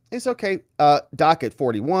 It's okay. Docket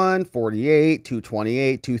 41, 48,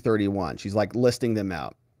 228, 231. She's like listing them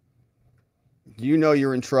out. You know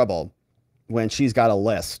you're in trouble when she's got a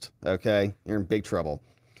list, okay? You're in big trouble.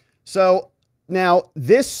 So now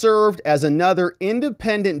this served as another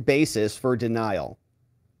independent basis for denial.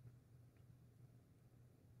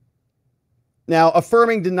 Now,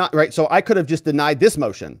 affirming right? So I could have just denied this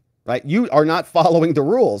motion. Right? You are not following the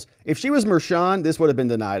rules. If she was Mershon, this would have been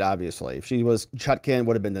denied, obviously. If she was Chutkin,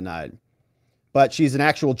 would have been denied. But she's an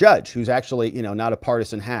actual judge who's actually, not a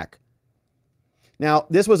partisan hack. Now,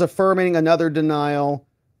 this was affirming another denial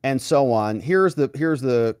and so on. Here's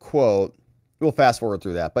the quote. We'll fast forward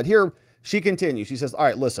through that. But here she continues. She says, all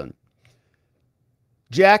right, listen.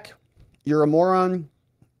 Jack, you're a moron.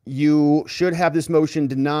 You should have this motion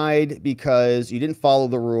denied because you didn't follow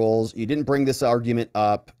the rules. You didn't bring this argument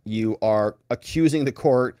up. You are accusing the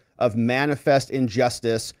court of manifest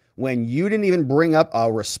injustice when you didn't even bring up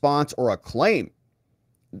a response or a claim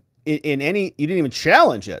you didn't even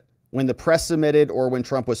challenge it when the press submitted or when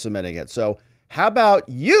Trump was submitting it. So how about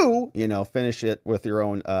you, finish it with your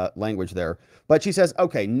own language there. But she says,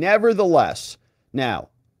 okay, nevertheless, now,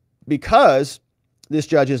 because this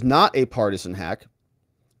judge is not a partisan hack,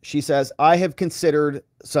 she says, I have considered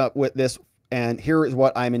with this, and here is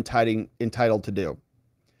what I'm entitled to do.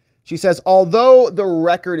 She says, although the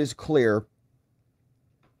record is clear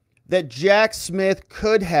that Jack Smith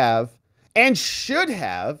could have and should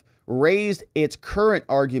have raised its current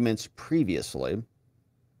arguments previously,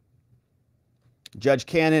 Judge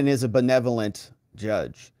Cannon is a benevolent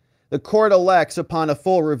judge. The court elects, upon a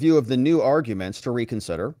full review of the new arguments, to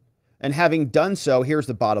reconsider. And having done so, here's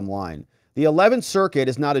the bottom line. The 11th Circuit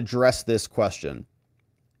has not addressed this question,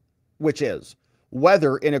 which is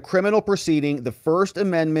whether in a criminal proceeding, the First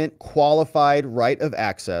Amendment qualified right of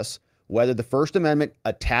access, whether the First Amendment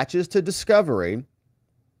attaches to discovery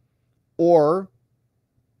or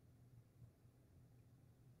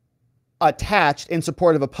attached in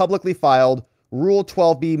support of a publicly filed Rule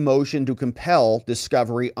 12b motion to compel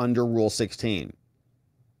discovery under Rule 16.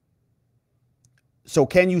 So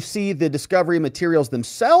can you see the discovery materials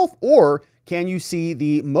themselves, or can you see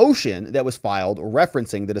the motion that was filed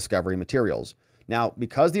referencing the discovery materials? Now,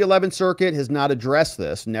 because the 11th Circuit has not addressed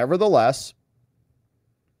this, nevertheless,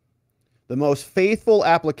 the most faithful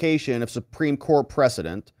application of Supreme Court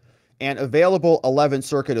precedent and available 11th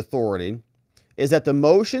Circuit authority is that the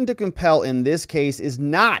motion to compel in this case is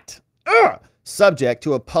not subject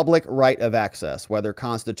to a public right of access, whether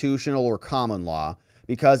constitutional or common law,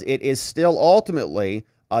 because it is still ultimately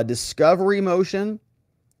a discovery motion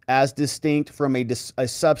as distinct from a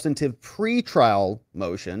substantive pretrial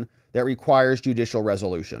motion that requires judicial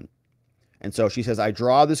resolution. And so she says, I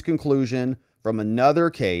draw this conclusion from another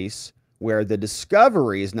case where the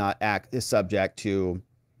discovery is not is subject to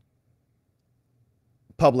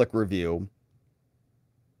public review,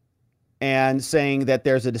 and saying that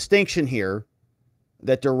there's a distinction here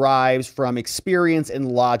that derives from experience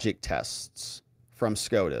and logic tests from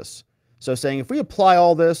SCOTUS. So saying if we apply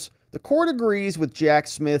all this, the court agrees with Jack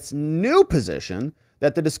Smith's new position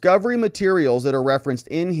that the discovery materials that are referenced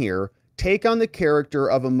in here take on the character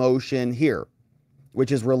of a motion here,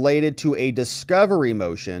 which is related to a discovery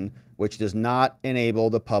motion, which does not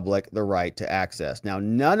enable the public the right to access. Now,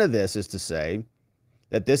 none of this is to say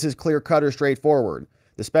that this is clear-cut or straightforward.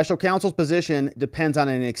 The special counsel's position depends on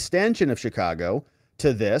an extension of Chicago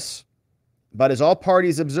to this, but as all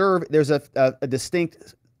parties observe, there's a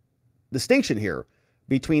distinct distinction here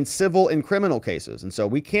between civil and criminal cases. And so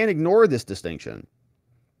we can't ignore this distinction.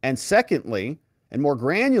 And secondly, and more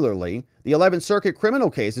granularly, the 11th Circuit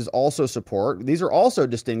criminal cases also support, these are also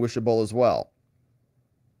distinguishable as well.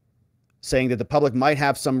 saying that the public might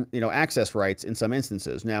have some, access rights in some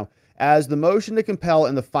instances. Now, as the motion to compel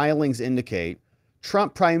and the filings indicate,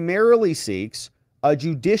 Trump primarily seeks a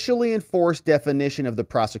judicially enforced definition of the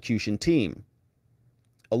prosecution team,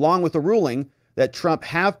 along with the ruling that Trump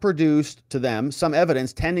have produced to them some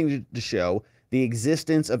evidence tending to show the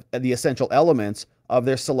existence of the essential elements of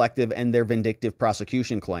their selective and their vindictive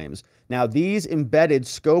prosecution claims. Now, these embedded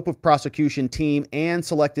scope of prosecution team and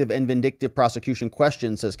selective and vindictive prosecution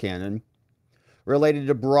questions, says Cannon, related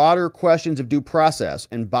to broader questions of due process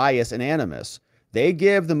and bias and animus. They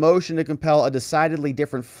give the motion to compel a decidedly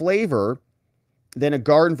different flavor than a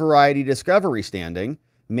garden variety discovery standing,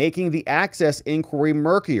 making the access inquiry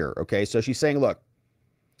murkier. Okay, so she's saying, look,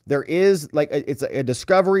 there is it's a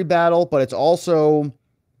discovery battle, but it's also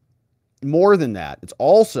more than that. It's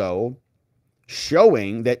also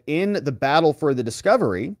showing that in the battle for the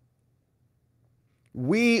discovery,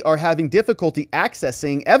 we are having difficulty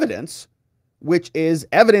accessing evidence, which is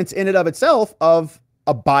evidence in and of itself of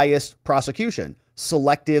a biased prosecution,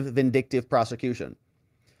 selective, vindictive prosecution.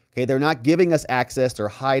 Okay, they're not giving us access, they're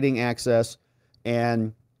hiding access,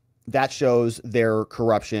 and that shows their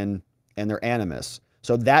corruption and their animus.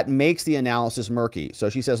 So that makes the analysis murky. So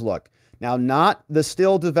she says, look, now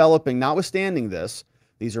notwithstanding this,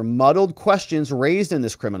 these are muddled questions raised in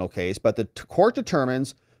this criminal case, but the court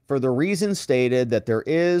determines for the reasons stated that there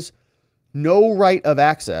is no right of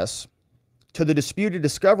access to the disputed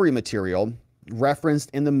discovery material referenced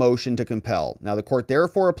in the motion to compel. Now, the court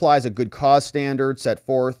therefore applies a good cause standard set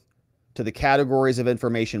forth to the categories of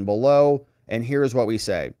information below, and here's what we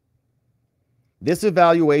say. This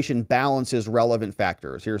evaluation balances relevant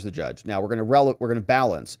factors. Here's the judge. Now, we're going to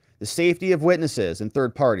balance the safety of witnesses and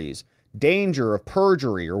third parties, danger of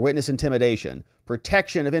perjury or witness intimidation,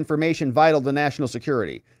 protection of information vital to national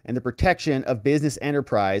security, and the protection of business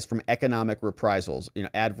enterprise from economic reprisals,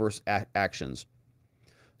 adverse actions.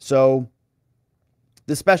 So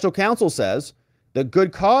the special counsel says the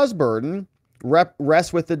good cause burden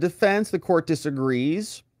rests with the defense. The court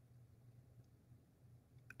disagrees,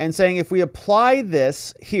 and saying if we apply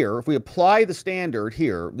this here, if we apply the standard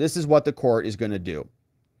here, this is what the court is going to do.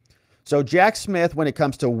 So Jack Smith, when it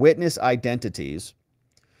comes to witness identities,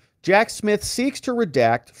 Jack Smith seeks to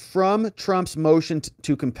redact from Trump's motion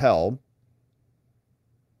to compel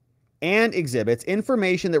and exhibits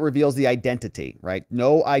information that reveals the identity, right?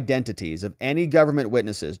 No identities of any government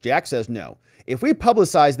witnesses. Jack says no. If we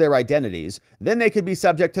publicize their identities, then they could be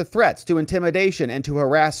subject to threats, to intimidation, and to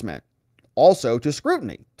harassment. Also to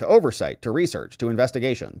scrutiny, to oversight, to research, to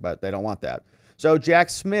investigation, but they don't want that. So Jack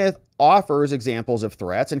Smith offers examples of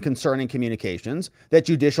threats and concerning communications that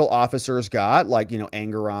judicial officers got, like,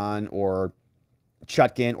 Engeron or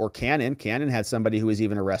Chutkin or Cannon. Cannon had somebody who was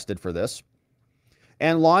even arrested for this.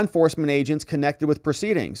 And law enforcement agents connected with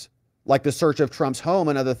proceedings, like the search of Trump's home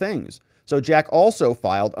and other things. So Jack also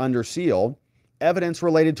filed under seal evidence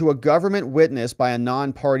related to a government witness by a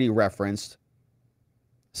non-party referenced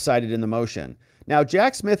cited in the motion. Now,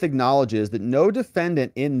 Jack Smith acknowledges that no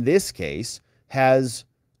defendant in this case has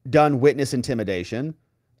done witness intimidation,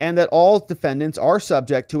 and that all defendants are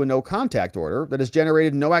subject to a no contact order that has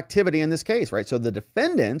generated no activity in this case, right? So the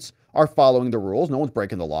defendants are following the rules. No one's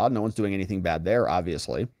breaking the law. No one's doing anything bad there,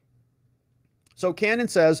 obviously. So Cannon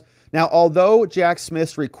says, now, although Jack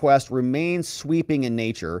Smith's request remains sweeping in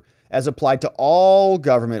nature, as applied to all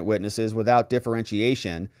government witnesses without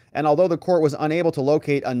differentiation, and although the court was unable to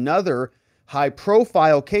locate another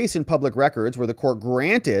high-profile case in public records where the court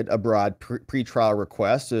granted a broad pretrial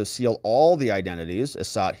request to seal all the identities as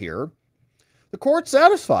sought here, the court's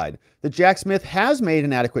satisfied that Jack Smith has made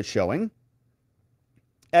an adequate showing,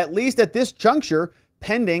 at least at this juncture,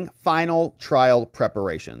 pending final trial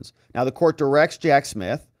preparations. Now, the court directs Jack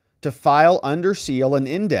Smith to file under seal an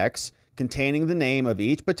index containing the name of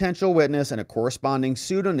each potential witness and a corresponding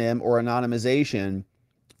pseudonym or anonymization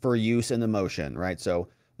for use in the motion, right? So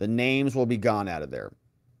the names will be gone out of there,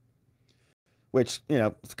 which,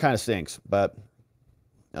 kind of stinks, but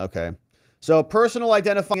okay. So personal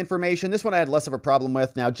identifying information, this one I had less of a problem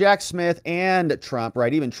with. Now, Jack Smith and Trump,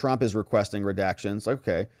 right? Even Trump is requesting redactions.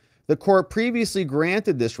 Okay. The court previously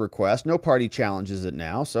granted this request. No party challenges it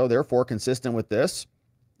now. So therefore, consistent with this,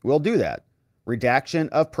 we'll do that. Redaction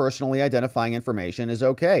of personally identifying information is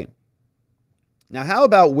okay. Now, how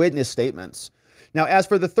about witness statements? Now, as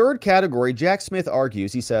for the third category, Jack Smith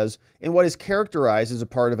argues, he says, in what is characterized as a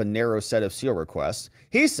part of a narrow set of seal requests,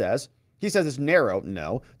 he says it's narrow.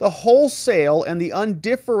 No, the wholesale and the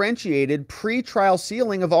undifferentiated pretrial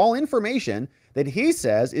sealing of all information that he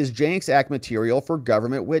says is Jenks Act material for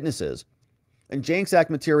government witnesses. And Jenks Act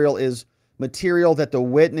material is material that the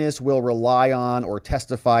witness will rely on or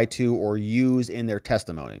testify to or use in their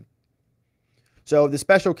testimony. So the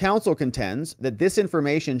special counsel contends that this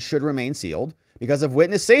information should remain sealed because of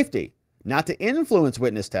witness safety, not to influence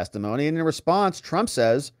witness testimony. And in response, Trump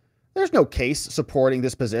says there's no case supporting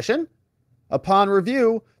this position. Upon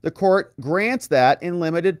review, the court grants that in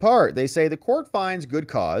limited part. They say the court finds good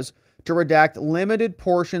cause to redact limited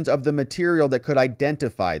portions of the material that could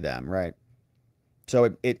identify them, right? So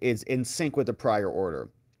it is in sync with the prior order.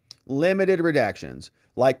 Limited redactions,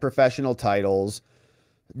 like professional titles,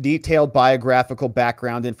 detailed biographical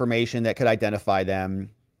background information that could identify them,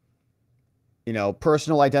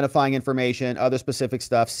 personal identifying information, other specific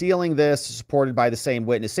stuff. Sealing this is supported by the same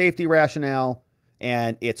witness safety rationale,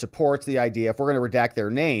 and it supports the idea if we're going to redact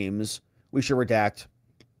their names, we should redact,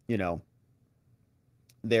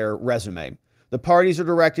 their resume. The parties are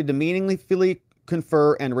directed to meaningfully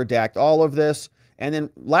confer and redact all of this. And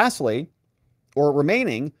then lastly, or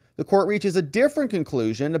remaining, the court reaches a different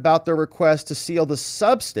conclusion about the request to seal the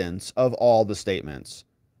substance of all the statements.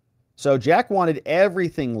 So Jack wanted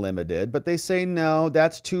everything limited, but they say, no,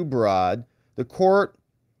 that's too broad. The court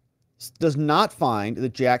does not find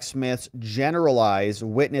that Jack Smith's generalized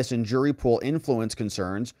witness and jury pool influence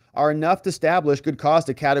concerns are enough to establish good cause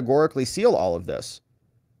to categorically seal all of this.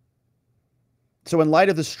 So in light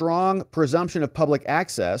of the strong presumption of public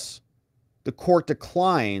access, the court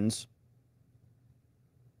declines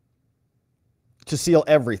to seal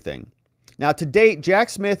everything. Now, to date, Jack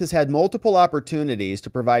Smith has had multiple opportunities to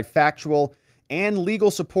provide factual and legal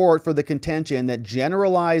support for the contention that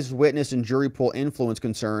generalized witness and jury pool influence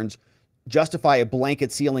concerns justify a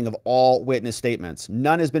blanket sealing of all witness statements.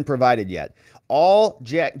 None has been provided yet. All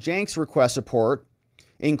Jank's request support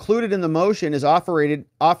included in the motion is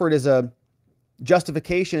offered as a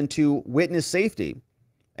justification to witness safety.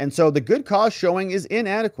 And so the good cause showing is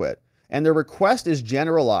inadequate. And the request is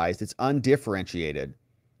generalized. It's undifferentiated.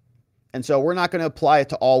 And so we're not going to apply it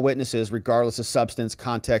to all witnesses regardless of substance,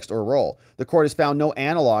 context, or role. The court has found no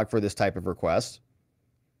analog for this type of request,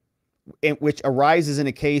 which arises in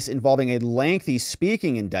a case involving a lengthy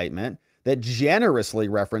speaking indictment that generously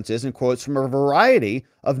references and quotes from a variety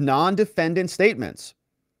of non-defendant statements.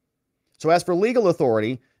 So as for legal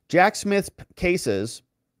authority, Jack Smith's cases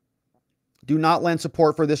do not lend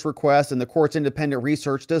support for this request, and the court's independent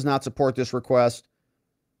research does not support this request.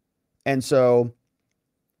 And so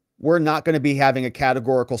we're not going to be having a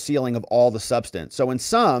categorical sealing of all the substance. So in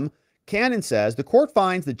sum, Cannon says the court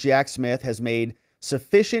finds that Jack Smith has made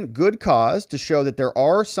sufficient good cause to show that there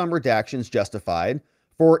are some redactions justified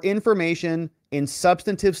for information in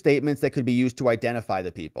substantive statements that could be used to identify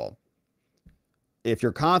the people. If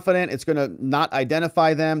you're confident it's going to not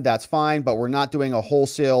identify them, that's fine, but we're not doing a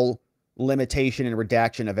wholesale limitation and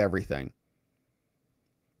redaction of everything.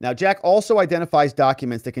 Now, Jack also identifies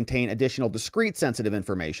documents that contain additional discrete sensitive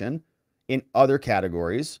information in other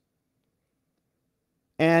categories.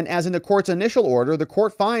 And as in the court's initial order, the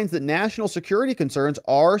court finds that national security concerns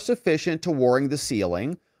are sufficient to warrant the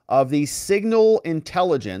sealing of the signal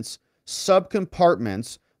intelligence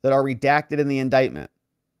subcompartments that are redacted in the indictment.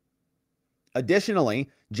 Additionally,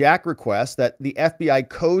 Jack requests that the FBI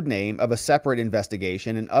code name of a separate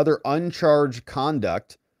investigation and other uncharged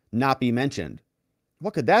conduct not be mentioned.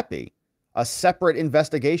 What could that be? A separate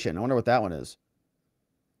investigation. I wonder what that one is.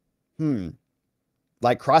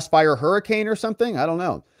 Like Crossfire Hurricane or something? I don't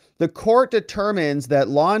know. The court determines that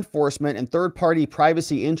law enforcement and third-party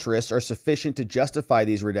privacy interests are sufficient to justify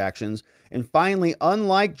these redactions. And finally,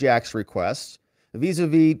 unlike Jack's requests,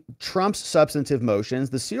 vis-a-vis Trump's substantive motions,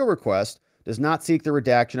 the seal request does not seek the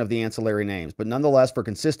redaction of the ancillary names. But nonetheless, for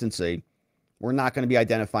consistency, we're not going to be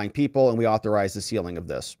identifying people, and we authorize the sealing of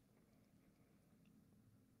this.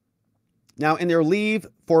 Now, in their leave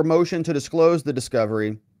for motion to disclose the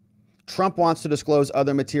discovery, Trump wants to disclose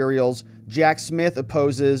other materials. Jack Smith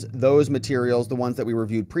opposes those materials, the ones that we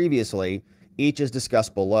reviewed previously. Each is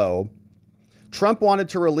discussed below. Trump wanted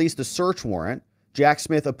to release the search warrant. Jack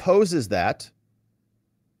Smith opposes that.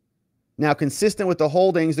 Now, consistent with the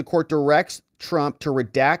holdings, the court directs Trump to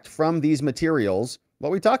redact from these materials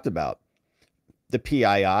what we talked about. The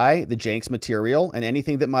PII, the Jenks material, and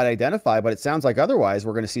anything that might identify, but it sounds like otherwise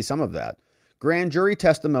we're going to see some of that. Grand jury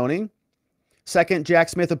testimony. Second, Jack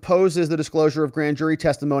Smith opposes the disclosure of grand jury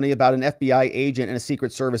testimony about an FBI agent and a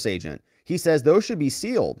Secret Service agent. He says those should be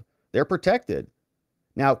sealed. They're protected.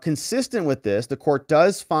 Now, consistent with this, the court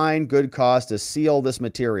does find good cause to seal this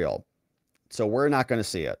material. So we're not going to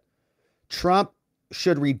see it. Trump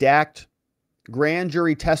should redact grand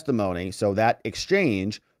jury testimony, so that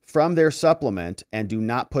exchange, from their supplement and do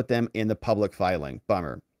not put them in the public filing.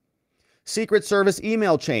 Bummer. Secret Service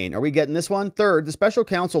email chain. Are we getting this one? Third, the special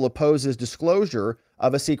counsel opposes disclosure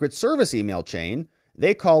of a Secret Service email chain.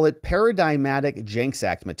 They call it paradigmatic Jenks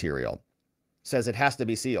Act material. Says it has to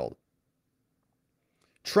be sealed.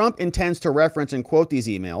 Trump intends to reference and quote these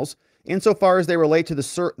emails insofar as they relate to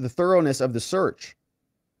the thoroughness of the search.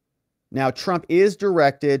 Now, Trump is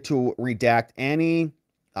directed to redact any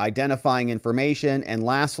identifying information. And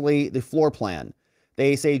lastly, the floor plan.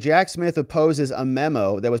 They say Jack Smith opposes a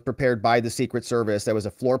memo that was prepared by the Secret Service that was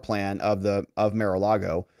a floor plan of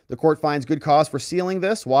Mar-a-Lago. The court finds good cause for sealing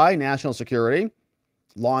this. Why? National security,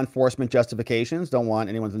 law enforcement justifications. Don't want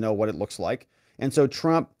anyone to know what it looks like. And so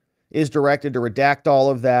Trump is directed to redact all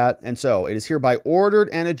of that. And so it is hereby ordered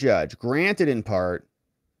and adjudged, granted in part,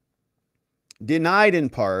 denied in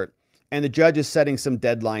part, and the judge is setting some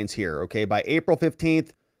deadlines here. Okay, by April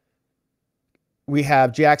 15th, we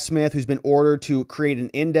have Jack Smith, who's been ordered to create an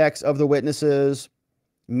index of the witnesses,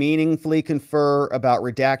 meaningfully confer about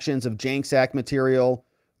redactions of Jenks Act material,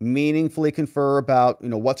 meaningfully confer about,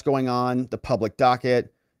 what's going on, the public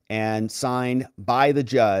docket, and signed by the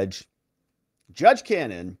judge, Judge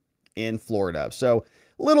Cannon, in Florida. So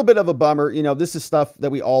a little bit of a bummer. This is stuff that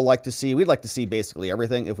we all like to see. We'd like to see basically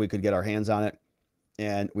everything if we could get our hands on it,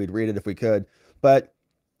 and we'd read it if we could. But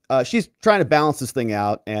she's trying to balance this thing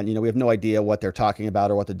out, and, we have no idea what they're talking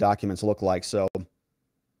about or what the documents look like. So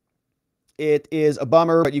it is a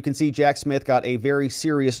bummer, but you can see Jack Smith got a very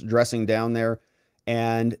serious dressing down there,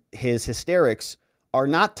 and his hysterics are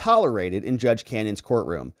not tolerated in Judge Cannon's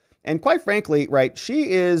courtroom. And quite frankly, right,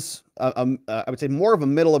 she is, I would say, more of a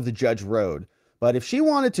middle of the judge road. But if she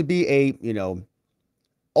wanted to be a,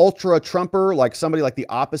 ultra Trumper, like somebody like the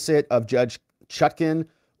opposite of Judge Chutkan,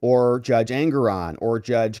 or Judge Engoron, or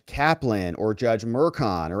Judge Kaplan, or Judge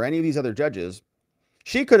Merchan, or any of these other judges,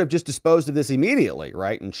 she could have just disposed of this immediately,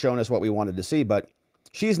 right, and shown us what we wanted to see, but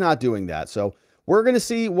she's not doing that. So we're going to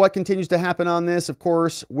see what continues to happen on this. Of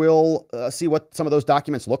course, we'll see what some of those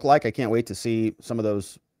documents look like. I can't wait to see some of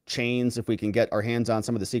those chains, if we can get our hands on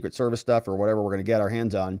some of the Secret Service stuff or whatever we're going to get our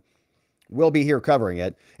hands on. We'll be here covering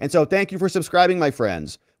it. And so thank you for subscribing, my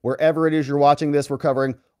friends. Wherever it is you're watching this, we're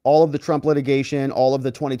covering all of the Trump litigation, all of the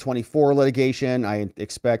 2024 litigation. I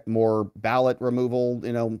expect more ballot removal,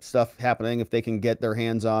 stuff happening if they can get their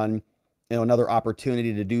hands on, another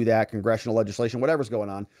opportunity to do that, congressional legislation, whatever's going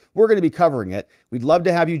on. We're going to be covering it. We'd love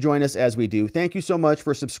to have you join us as we do. Thank you so much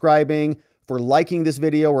for subscribing, for liking this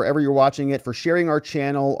video wherever you're watching it, for sharing our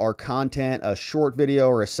channel, our content, a short video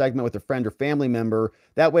or a segment with a friend or family member.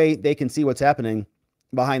 That way they can see what's happening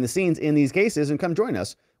behind the scenes in these cases and come join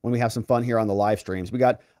us when we have some fun here on the live streams. We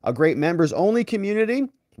got a great members only community,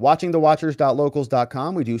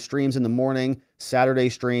 watchingthewatchers.locals.com. We do streams in the morning, Saturday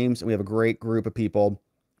streams, and we have a great group of people.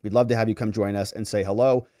 We'd love to have you come join us and say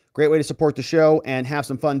hello. Great way to support the show and have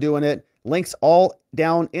some fun doing it. Links all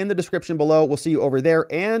down in the description below. We'll see you over there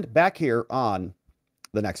and back here on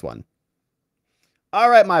the next one. All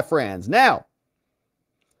right, my friends. Now,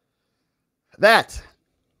 that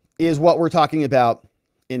is what we're talking about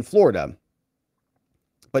in Florida.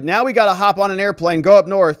 But now we got to hop on an airplane, go up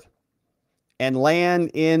north, and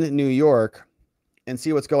land in New York and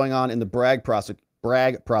see what's going on in the Bragg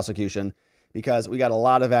prosecution, because we got a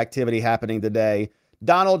lot of activity happening today.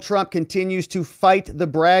 Donald Trump continues to fight the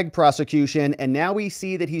Bragg prosecution, and now we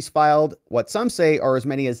see that he's filed what some say are as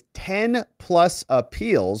many as 10 plus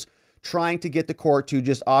appeals, trying to get the court to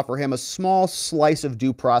just offer him a small slice of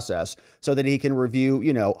due process so that he can review,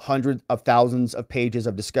 hundreds of thousands of pages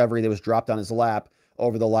of discovery that was dropped on his lap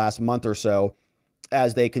over the last month or so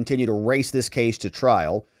as they continue to race this case to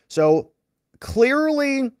trial. So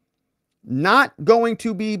clearly not going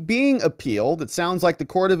to be being appealed. It sounds like the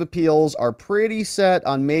Court of Appeals are pretty set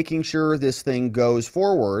on making sure this thing goes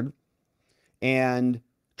forward and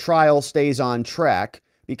trial stays on track,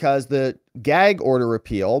 because the gag order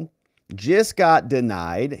appeal just got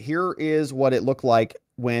denied. Here is what it looked like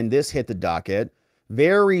when this hit the docket.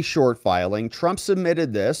 Very short filing. Trump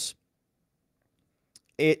submitted this.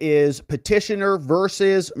 It is petitioner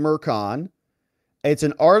versus Merchan. It's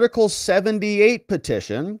an Article 78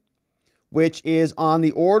 petition, which is on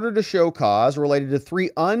the order to show cause related to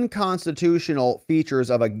 3 unconstitutional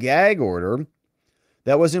features of a gag order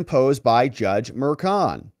that was imposed by Judge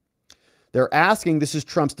Merchan. They're asking, this is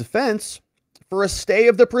Trump's defense, for a stay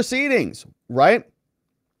of the proceedings, right?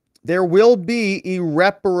 There will be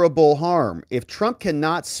irreparable harm. If Trump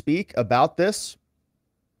cannot speak about this,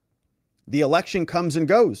 the election comes and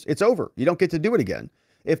goes. It's over. You don't get to do it again.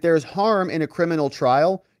 If there's harm in a criminal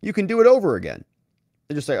trial, you can do it over again.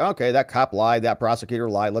 They just say, okay, that cop lied, that prosecutor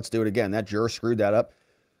lied, let's do it again. That juror screwed that up,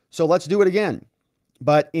 so let's do it again.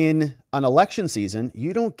 But in an election season,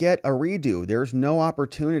 you don't get a redo. There's no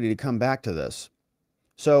opportunity to come back to this.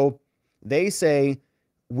 So they say,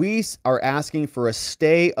 we are asking for a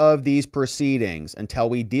stay of these proceedings until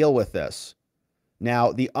we deal with this.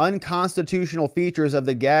 Now, the unconstitutional features of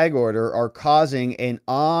the gag order are causing an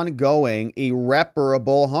ongoing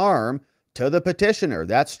irreparable harm to the petitioner.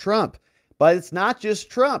 That's Trump. But it's not just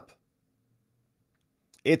Trump.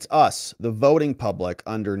 It's us, the voting public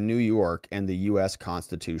under New York and the U.S.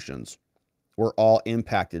 constitutions. We're all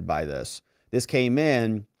impacted by this. This came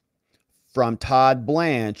in from Todd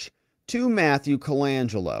Blanche to Matthew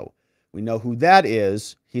Colangelo. We know who that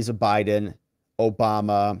is. He's a Biden,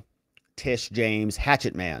 Obama, Tish James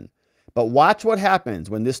hatchet man. But watch what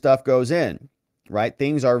happens when this stuff goes in, right?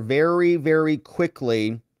 Things are very, very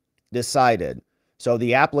quickly decided. So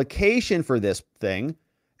the application for this thing,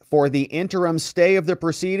 for the interim stay of the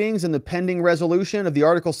proceedings and the pending resolution of the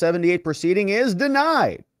Article 78 proceeding, is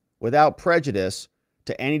denied without prejudice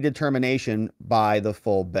to any determination by the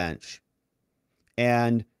full bench.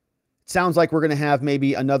 And it sounds like we're going to have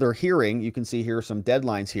maybe another hearing. You can see here some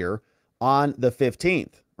deadlines here on the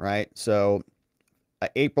 15th, right? So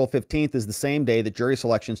April 15th is the same day that jury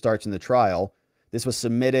selection starts in the trial. This was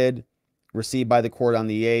submitted, received by the court on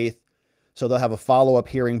the 8th. So they'll have a follow-up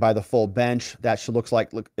hearing by the full bench. That should looks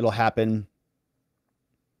like it'll happen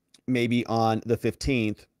maybe on the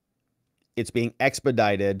 15th. It's being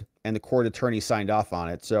expedited, and the court attorney signed off on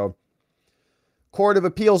it. So Court of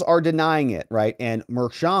Appeals are denying it, right? And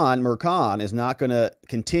Merchan is not going to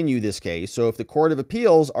continue this case. So if the Court of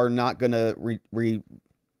Appeals are not going to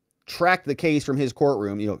retract the case from his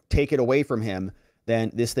courtroom, take it away from him, then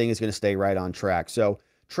this thing is going to stay right on track. So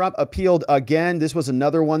Trump appealed again. This was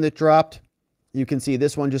another one that dropped. You can see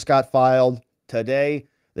this one just got filed today.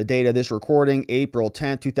 The date of this recording, April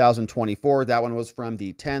 10th, 2024. That one was from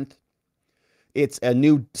the 10th. It's a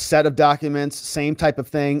new set of documents, same type of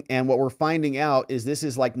thing. And what we're finding out is this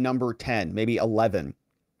is like number 10, maybe 11,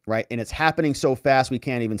 right? And it's happening so fast we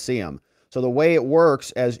can't even see them. So the way it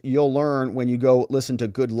works, as you'll learn when you go listen to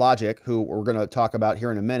Good Logic, who we're going to talk about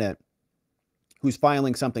here in a minute, who's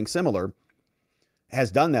filing something similar, has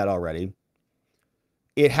done that already.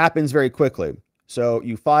 It happens very quickly. So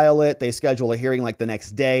you file it, they schedule a hearing like the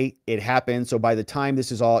next day, it happens. So by the time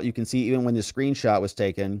this is all, you can see even when the screenshot was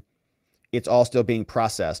taken, it's all still being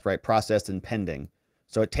processed, right? Processed and pending.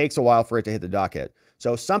 So it takes a while for it to hit the docket.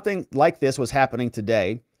 So something like this was happening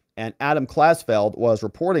today, and Adam Klasfeld was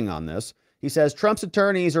reporting on this. He says Trump's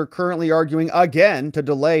attorneys are currently arguing again to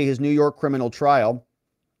delay his New York criminal trial.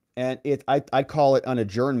 And I'd call it an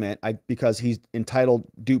adjournment because he's entitled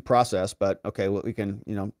due process. But okay, well, we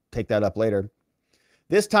can take that up later.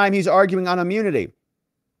 This time he's arguing on immunity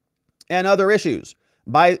and other issues.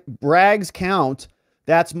 By Bragg's count,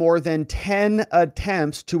 that's more than 10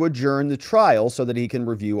 attempts to adjourn the trial so that he can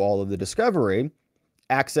review all of the discovery,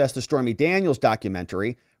 access to Stormy Daniels'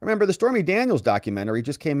 documentary. Remember, the Stormy Daniels documentary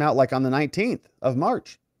just came out like on the 19th of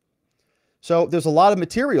March. So there's a lot of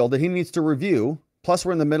material that he needs to review. Plus,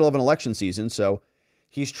 we're in the middle of an election season, so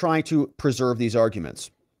he's trying to preserve these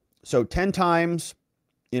arguments. So 10 times,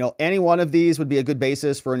 any one of these would be a good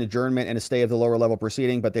basis for an adjournment and a stay of the lower level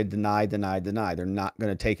proceeding, but they deny. They're not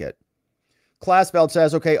going to take it. Klasfeld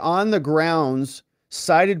says, okay, on the grounds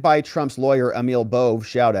cited by Trump's lawyer, Emil Bove,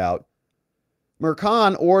 shout out,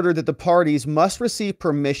 Merchan ordered that the parties must receive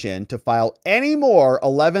permission to file any more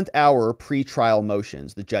 11th hour pretrial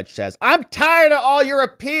motions. The judge says, I'm tired of all your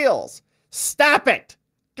appeals. Stop it.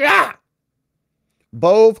 Gah!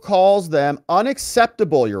 Bove calls them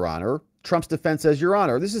unacceptable, Your Honor. Trump's defense says, Your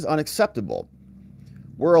Honor, this is unacceptable.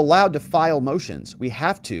 We're allowed to file motions. We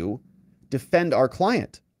have to defend our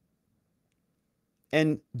client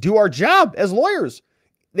and do our job as lawyers.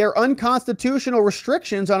 They're unconstitutional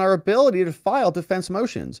restrictions on our ability to file defense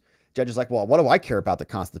motions. Judge is like, well, what do I care about the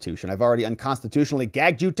Constitution? I've already unconstitutionally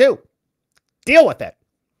gagged you too. Deal with it.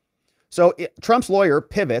 So Trump's lawyer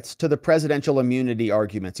pivots to the presidential immunity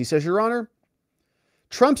arguments. He says, Your Honor,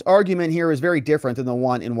 Trump's argument here is very different than the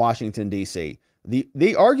one in Washington, D.C.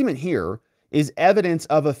 The argument here is evidence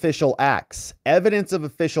of official acts. Evidence of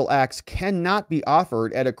official acts cannot be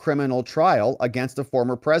offered at a criminal trial against a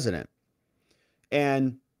former president.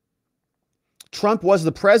 And Trump was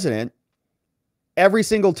the president every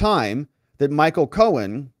single time that Michael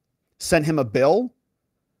Cohen sent him a bill.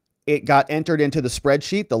 It got entered into the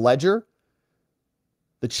spreadsheet, the ledger,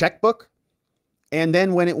 the checkbook. And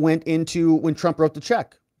then when Trump wrote the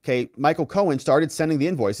check, okay, Michael Cohen started sending the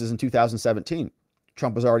invoices in 2017.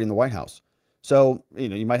 Trump was already in the White House. So,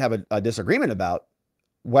 you might have a disagreement about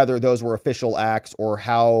whether those were official acts or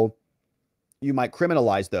how you might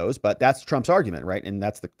criminalize those, but that's Trump's argument, right? And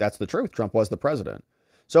that's the truth. Trump was the president.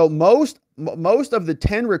 So most of the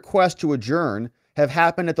 10 requests to adjourn have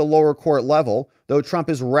happened at the lower court level, though Trump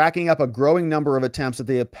is racking up a growing number of attempts at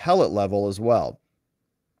the appellate level as well.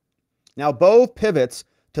 Now, both pivots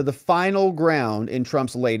to the final ground in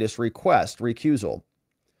Trump's latest request, recusal.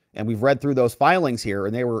 And we've read through those filings here,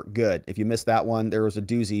 and they were good. If you missed that one, there was a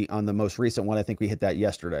doozy on the most recent one. I think we hit that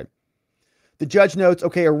yesterday. The judge notes,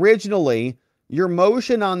 okay, originally, your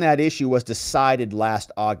motion on that issue was decided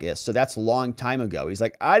last August. So that's a long time ago. He's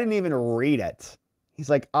like, I didn't even read it. He's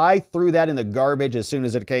like, I threw that in the garbage as soon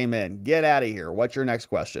as it came in. Get out of here. What's your next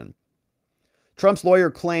question? Trump's lawyer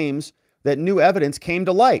claims that new evidence came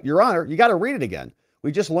to light. Your Honor, you got to read it again.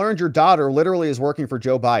 We just learned your daughter literally is working for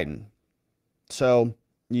Joe Biden. So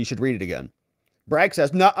you should read it again. Bragg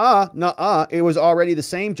says, nuh-uh. It was already the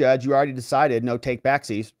same, Judge. You already decided. No take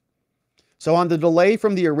backsies. So on the delay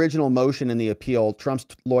from the original motion in the appeal, Trump's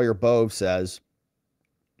lawyer Bove says,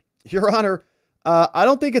 Your Honor, I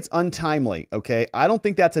don't think it's untimely, okay? I don't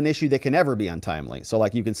think that's an issue that can ever be untimely. So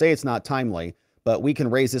like you can say it's not timely, but we can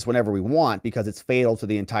raise this whenever we want because it's fatal to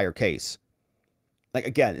the entire case. Like,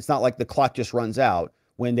 again, it's not like the clock just runs out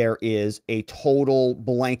when there is a total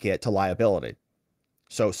blanket to liability.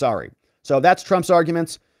 So sorry. So that's Trump's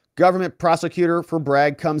arguments. Government prosecutor for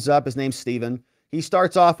Bragg comes up. His name's Stephen. He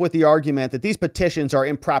starts off with the argument that these petitions are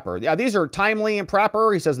improper. Yeah, these are timely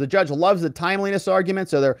improper. He says the judge loves the timeliness argument,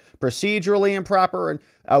 so they're procedurally improper.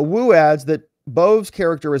 And Wu adds that Bove's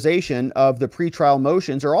characterization of the pretrial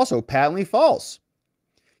motions are also patently false.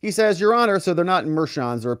 He says, Your Honor, so they're not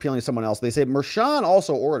Merchan's, they're appealing to someone else. They say Merchan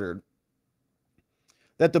also ordered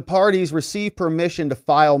that the parties receive permission to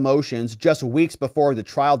file motions just weeks before the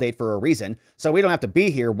trial date for a reason, so we don't have to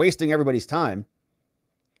be here wasting everybody's time.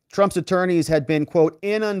 Trump's attorneys had been, quote,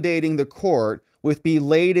 inundating the court with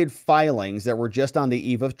belated filings that were just on the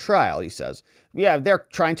eve of trial, he says. Yeah, they're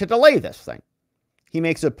trying to delay this thing. He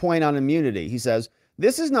makes a point on immunity. He says,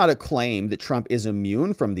 this is not a claim that Trump is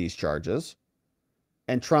immune from these charges.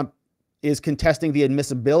 And Trump is contesting the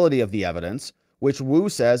admissibility of the evidence, which Wu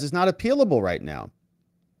says is not appealable right now.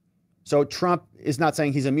 So Trump is not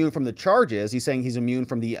saying he's immune from the charges. He's saying he's immune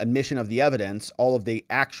from the admission of the evidence. All of the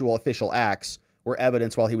actual official acts were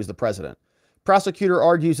evidence while he was the president. Prosecutor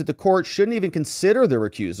argues that the court shouldn't even consider the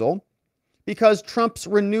recusal because Trump's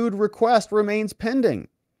renewed request remains pending.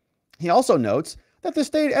 He also notes that the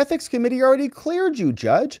state ethics committee already cleared you,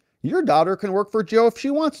 Judge. Your daughter can work for Joe if she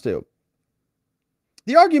wants to.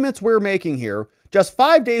 The arguments we're making here, just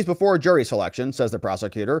 5 days before jury selection, says the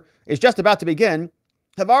prosecutor, is just about to begin,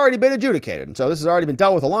 have already been adjudicated. And so this has already been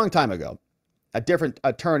dealt with a long time ago. A different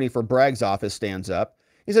attorney for Bragg's office stands up.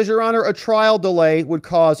 He says, Your Honor, a trial delay would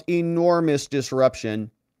cause enormous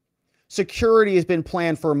disruption. Security has been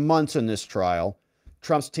planned for months in this trial.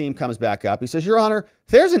 Trump's team comes back up. He says, Your Honor,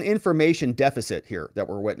 there's an information deficit here that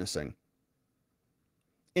we're witnessing.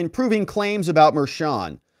 In proving claims about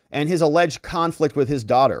Merchan and his alleged conflict with his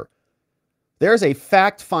daughter, there's a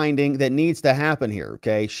fact finding that needs to happen here,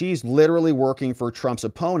 okay? She's literally working for Trump's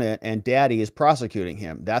opponent and daddy is prosecuting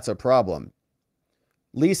him. That's a problem.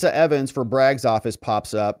 Lisa Evans for Bragg's office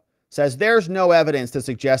pops up, says there's no evidence to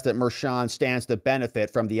suggest that Merchan stands to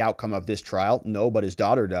benefit from the outcome of this trial. No, but his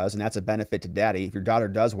daughter does, and that's a benefit to daddy. If your daughter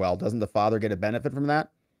does well, doesn't the father get a benefit from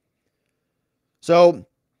that? So,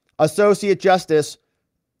 Associate Justice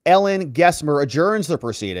Ellen Gessmer adjourns the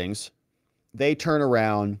proceedings. They turn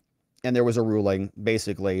around, and there was a ruling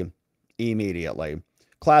basically immediately.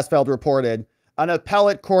 Klasfeld reported, an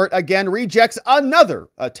appellate court again rejects another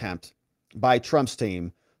attempt by Trump's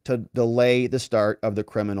team to delay the start of the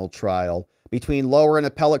criminal trial. Between lower and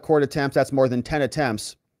appellate court attempts, that's more than 10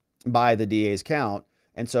 attempts by the DA's count.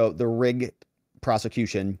 And so the rigged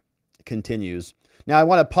prosecution continues. Now, I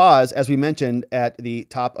want to pause, as we mentioned at the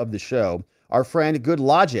top of the show. Our friend Good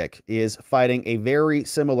Logic is fighting a very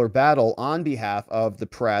similar battle on behalf of the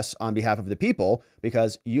press, on behalf of the people,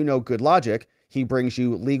 because you know Good Logic. He brings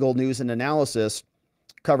you legal news and analysis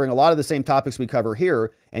covering a lot of the same topics we cover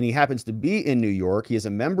here, and he happens to be in New York. He is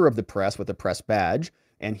a member of the press with a press badge,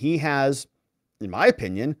 and he has, in my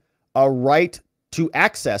opinion, a right to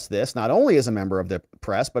access this, not only as a member of the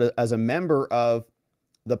press, but as a member of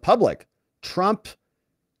the public. Trump,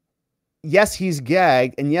 yes, he's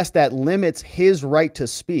gagged, and yes, that limits his right to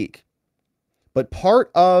speak. But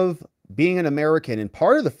part of being an American and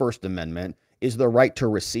part of the First Amendment is the right to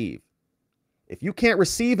receive. If you can't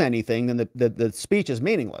receive anything, then the speech is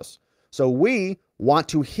meaningless. So we want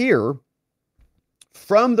to hear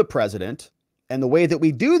from the president, and the way that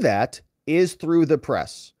we do that is through the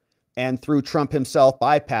press and through Trump himself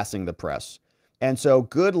bypassing the press. And so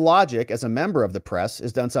Good Logic, as a member of the press,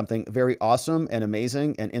 has done something very awesome and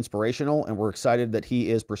amazing and inspirational. And we're excited that he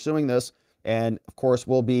is pursuing this. And of course,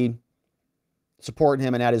 we'll be supporting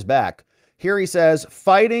him and at his back. Here he says,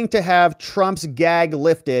 fighting to have Trump's gag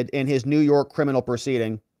lifted in his New York criminal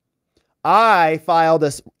proceeding. I filed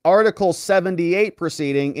an Article 78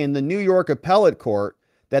 proceeding in the New York Appellate Court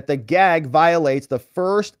that the gag violates the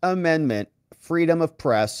First Amendment, freedom of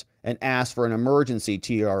press, and asked for an emergency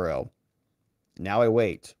TRO. Now I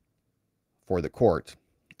wait for the court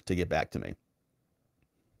to get back to me.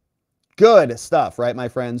 Good stuff, right, my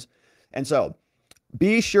friends? And so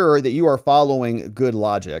be sure that you are following Good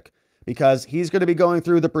Logic, because he's going to be going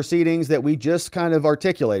through the proceedings that we just kind of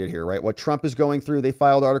articulated here, right? What Trump is going through, they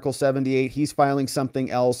filed Article 78. He's filing something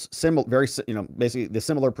else, similar, basically the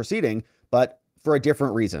similar proceeding, but for a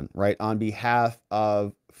different reason, right? On behalf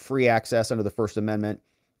of free access under the First Amendment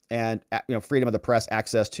and, freedom of the press,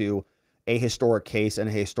 access to a historic case and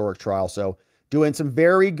a historic trial. So doing some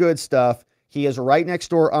very good stuff. He is right next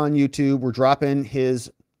door on YouTube. We're dropping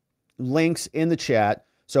his links in the chat.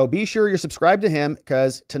 So be sure you're subscribed to him,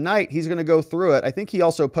 because tonight he's going to go through it. I think he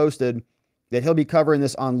also posted that he'll be covering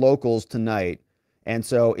this on Locals tonight. And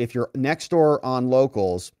so if you're next door on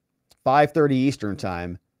Locals, 5:30 Eastern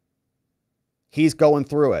time, he's going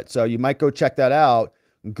through it. So you might go check that out.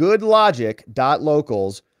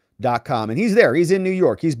 goodlogic.locals.com. And he's there. He's in New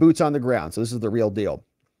York. He's boots on the ground. So this is the real deal.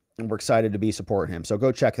 And we're excited to be supporting him. So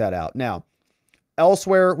go check that out. Now,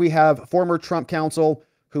 elsewhere, we have former Trump counsel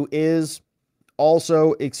who is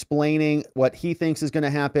also explaining what he thinks is going to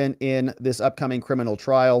happen in this upcoming criminal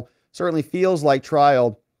trial. Certainly feels like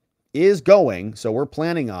trial is going, so we're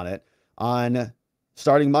planning on it. On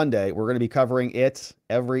starting Monday, we're going to be covering it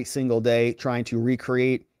every single day, trying to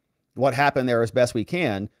recreate what happened there as best we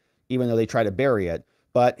can, even though they try to bury it.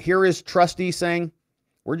 But here is Trusty saying,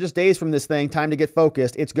 we're just days from this thing, time to get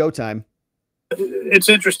focused. It's go time. It's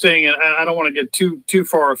interesting, and I don't want to get too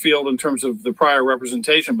far afield in terms of the prior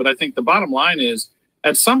representation, but I think the bottom line is,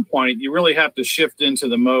 at some point, you really have to shift into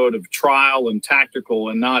the mode of trial and tactical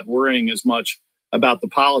and not worrying as much about the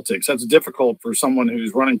politics. That's difficult for someone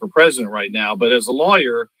who's running for president right now. But as a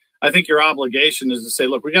lawyer, I think your obligation is to say,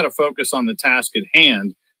 look, we got to focus on the task at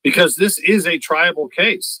hand, because this is a triable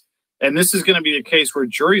case. And this is going to be a case where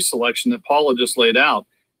jury selection that Paula just laid out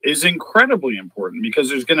is incredibly important, because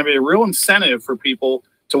there's going to be a real incentive for people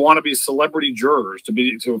to want to be celebrity jurors,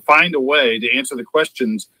 to find a way to answer the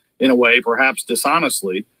questions in a way, perhaps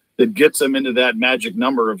dishonestly, that gets them into that magic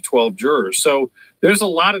number of 12 jurors. So there's a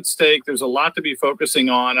lot at stake. There's a lot to be focusing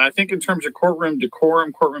on. I think in terms of courtroom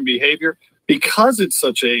decorum, courtroom behavior, because it's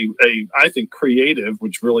such a I think, creative,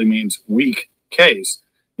 which really means weak case,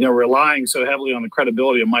 relying so heavily on the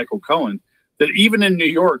credibility of Michael Cohen, that even in New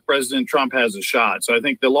York, President Trump has a shot. So I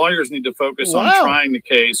think the lawyers need to focus on trying the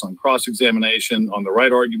case, on cross-examination, on the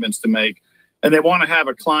right arguments to make. And they want to have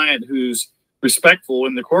a client who's respectful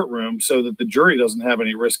in the courtroom, so that the jury doesn't have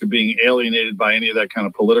any risk of being alienated by any of that kind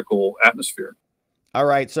of political atmosphere. All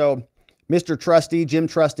right. So Mr. Trusty, Jim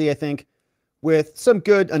Trusty, I think, with some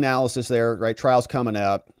good analysis there, right? Trial's coming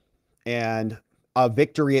up, and a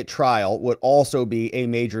victory at trial would also be a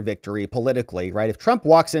major victory politically, right? If Trump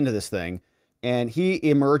walks into this thing and he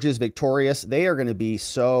emerges victorious, they are going to be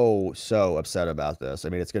so upset about this. I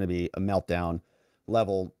mean, it's going to be a meltdown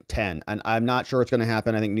level 10. And I'm not sure it's going to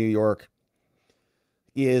happen. I think New York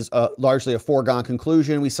is largely a foregone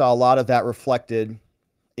conclusion. We saw a lot of that reflected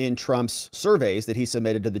in Trump's surveys that he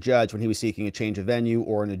submitted to the judge when he was seeking a change of venue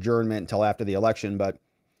or an adjournment until after the election. But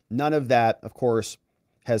none of that, of course,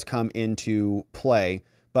 has come into play.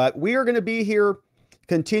 But we are going to be here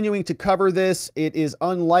continuing to cover this. It is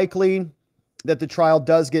unlikely that the trial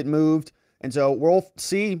does get moved. And so we'll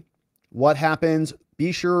see what happens.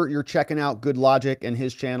 Be sure you're checking out Good Logic and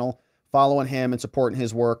his channel, following him and supporting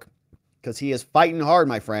his work, because he is fighting hard,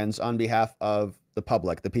 my friends, on behalf of the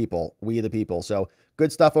public, the people, we the people. So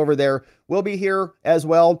good stuff over there. We'll be here as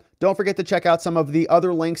well. Don't forget to check out some of the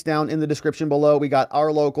other links down in the description below. We got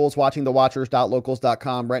our locals,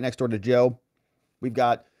 watchingthewatchers.locals.com, right next door to Joe. We've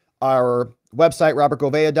got our website,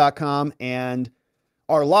 robertgovea.com, and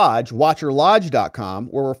our lodge, watcherlodge.com,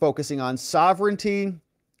 where we're focusing on sovereignty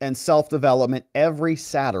and self-development every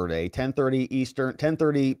Saturday, 10:30 Eastern,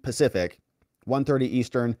 10:30 Pacific, 1:30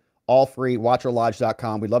 Eastern, all free,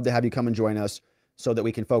 watcherlodge.com. We'd love to have you come and join us so that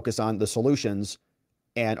we can focus on the solutions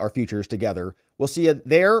and our futures together. We'll see you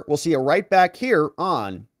there. We'll see you right back here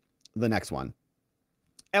on the next one.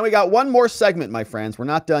 And we got one more segment, my friends. We're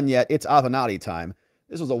not done yet. It's Avenatti time.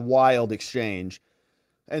 This was a wild exchange.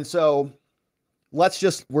 And so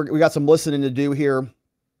we got some listening to do here,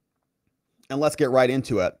 and let's get right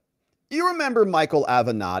into it. You remember Michael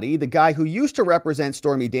Avenatti, the guy who used to represent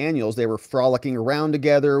Stormy Daniels. They were frolicking around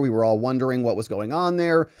together. We were all wondering what was going on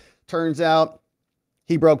there. Turns out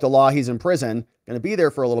he broke the law. He's in prison, going to be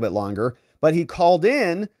there for a little bit longer. But he called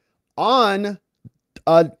in on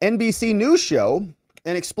an NBC News show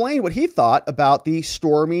and explained what he thought about the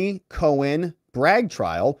Stormy-Cohen Bragg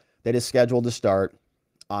trial that is scheduled to start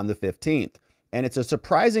on the 15th. And it's a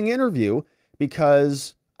surprising interview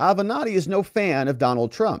because Avenatti is no fan of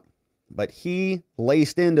Donald Trump, but he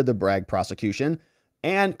laced into the Bragg prosecution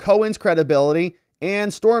and Cohen's credibility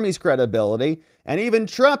and Stormy's credibility. And even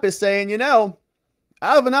Trump is saying, you know,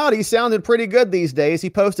 Avenatti sounded pretty good these days. He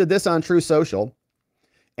posted this on True Social.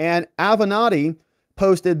 And Avenatti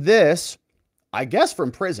posted this, I guess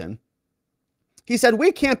from prison. He said,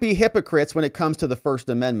 we can't be hypocrites when it comes to the First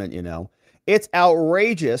Amendment, you know. It's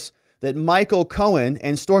outrageous that Michael Cohen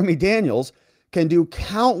and Stormy Daniels can do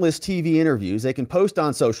countless TV interviews. They can post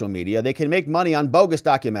on social media. They can make money on bogus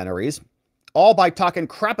documentaries, all by talking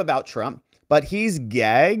crap about Trump. But he's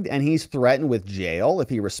gagged and he's threatened with jail if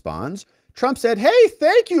he responds. Trump said, hey,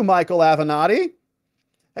 thank you, Michael Avenatti.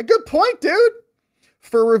 A good point, dude.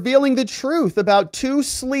 For revealing the truth about two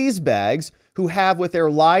sleazebags who have, with their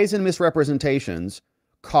lies and misrepresentations,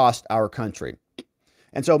 cost our country.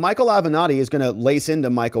 And so Michael Avenatti is going to lace into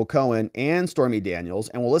Michael Cohen and Stormy Daniels,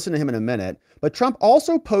 and we'll listen to him in a minute. But Trump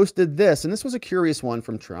also posted this, and this was a curious one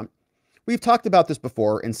from Trump. We've talked about this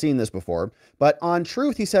before and seen this before, but on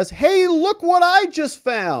Truth, he says, hey, look what I just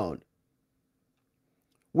found.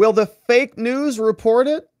 Will the fake news report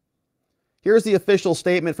it? Here's the official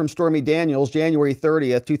statement from Stormy Daniels, January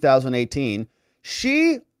 30th, 2018.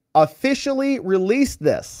 She officially released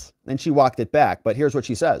this, and she walked it back. But here's what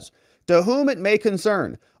she says. To whom it may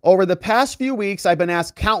concern, over the past few weeks, I've been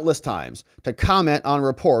asked countless times to comment on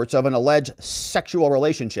reports of an alleged sexual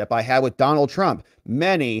relationship I had with Donald Trump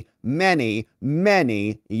many, many,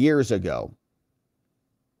 many years ago.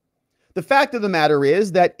 The fact of the matter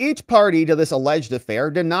is that each party to this alleged affair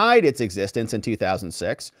denied its existence in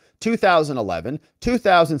 2006, 2011,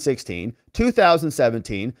 2016,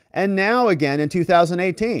 2017, and now again in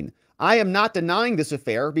 2018. I am not denying this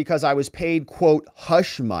affair because I was paid, quote,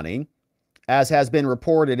 hush money, as has been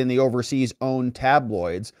reported in the overseas owned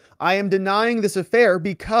tabloids. I am denying this affair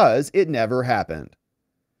because it never happened.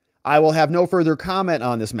 I will have no further comment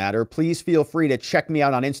on this matter. Please feel free to check me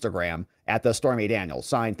out on Instagram at the Stormy Daniels.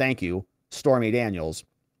 Signed, thank you, Stormy Daniels.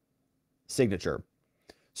 Signature.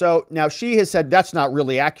 So now she has said that's not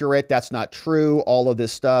really accurate. That's not true. All of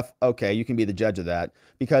this stuff. Okay, you can be the judge of that.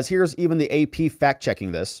 Because here's even the AP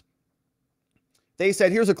fact-checking this. They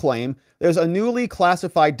said, here's a claim. There's a newly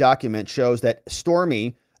classified document shows that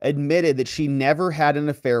Stormy admitted that she never had an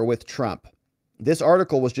affair with Trump. This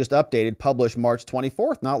article was just updated, published March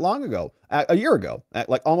 24th, not long ago, a year ago,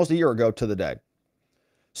 like almost a year ago to the day.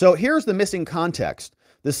 So here's the missing context.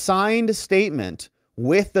 The signed statement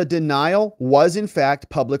with the denial was in fact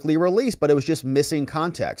publicly released, but it was just missing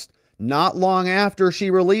context. Not long after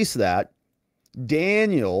she released that,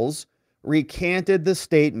 Daniels recanted the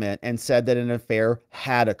statement and said that an affair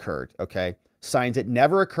had occurred. Okay. Signs it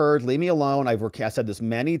never occurred. Leave me alone. I've said this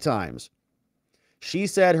many times. She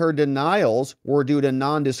said her denials were due to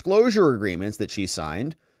non-disclosure agreements that she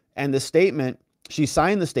signed. And the statement, she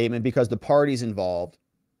signed the statement because the parties involved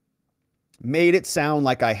made it sound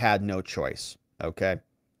like I had no choice. Okay.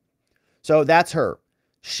 So that's her.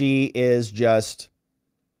 She is just,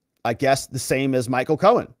 I guess, the same as Michael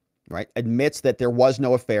Cohen, right? Admits that there was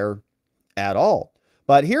no affair at all.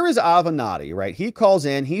 But here is Avenatti, right? He calls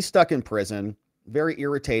in, he's stuck in prison, very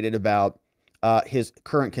irritated about his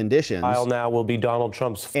current conditions. Trial now will be Donald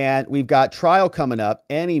Trump's. And we've got trial coming up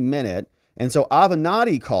any minute. And so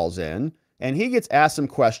Avenatti calls in and he gets asked some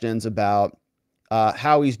questions about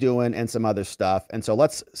how he's doing and some other stuff. And so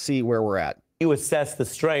let's see where we're at. You assess the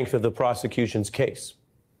strength of the prosecution's case.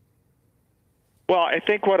 Well, I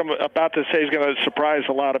think what I'm about to say is going to surprise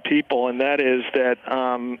a lot of people, and that is that,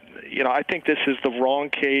 I think this is the wrong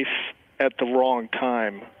case at the wrong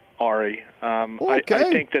time, Ari. Okay.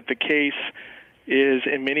 I think that the case is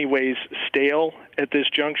in many ways stale at this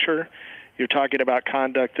juncture. You're talking about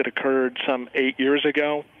conduct that occurred some 8 years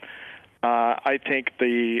ago. I think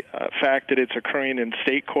the fact that it's occurring in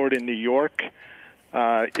state court in New York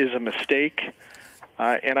is a mistake.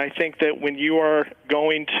 And I think that when you are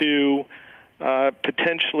going to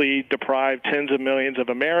potentially deprive tens of millions of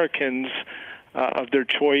Americans of their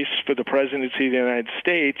choice for the presidency of the United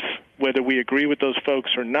States, whether we agree with those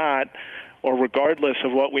folks or not, or regardless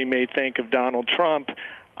of what we may think of Donald Trump,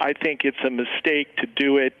 I think it's a mistake to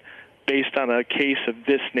do it based on a case of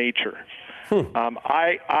this nature.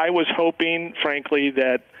 I was hoping, frankly,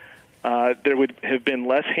 that there would have been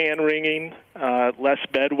less hand-wringing, less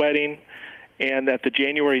bedwetting, and that the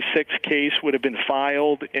January 6th case would have been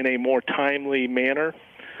filed in a more timely manner.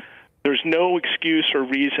 There's no excuse or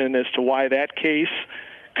reason as to why that case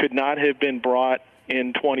could not have been brought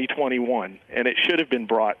in 2021, and it should have been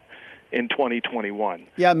brought in 2021.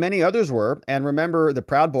 Yeah, many others were. And remember, the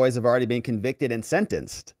Proud Boys have already been convicted and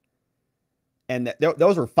sentenced. And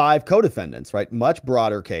those were 5 co-defendants, right? Much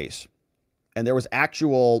broader case. And there was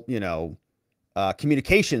actual,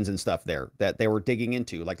 communications and stuff there that they were digging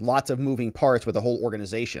into, like lots of moving parts with the whole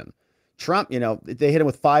organization. Trump, they hit him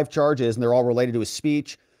with 5 charges, and they're all related to his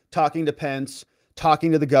speech, talking to Pence,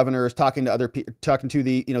 talking to the governors, talking to talking to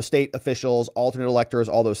the, state officials, alternate electors,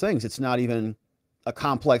 all those things. It's not even a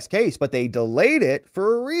complex case, but they delayed it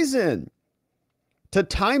for a reason, to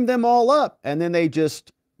time them all up. And then they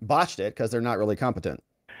just botched it because they're not really competent.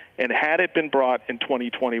 And had it been brought in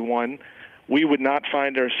 2021, we would not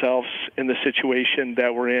find ourselves in the situation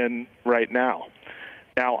that we're in right now.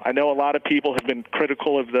 Now, I know a lot of people have been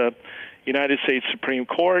critical of the United States Supreme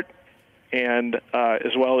Court, and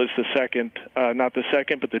as well as the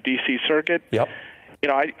the D.C. Circuit. Yep.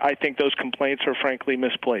 I think those complaints are frankly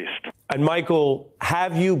misplaced. And Michael,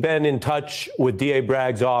 have you been in touch with D.A.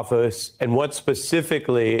 Bragg's office, and what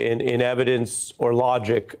specifically in evidence or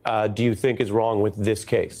logic do you think is wrong with this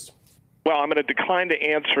case? Well, I'm going to decline to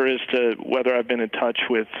answer as to whether I've been in touch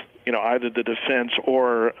with, either the defense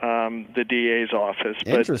or the DA's office.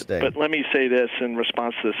 Interesting. But let me say this in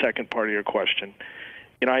response to the second part of your question.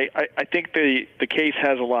 I think the case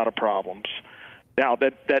has a lot of problems. Now,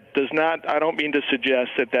 that does not, I don't mean to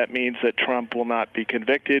suggest that means that Trump will not be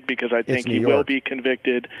convicted, because I think he will be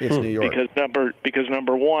convicted. It's New York. Because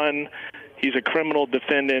number one, he's a criminal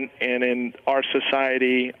defendant, and in our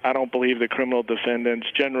society, I don't believe the criminal defendants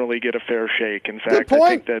generally get a fair shake. In fact, I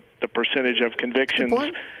think that the percentage of convictions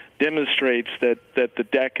demonstrates that the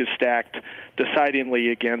deck is stacked decidedly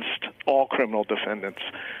against all criminal defendants.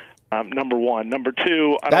 Number one. Number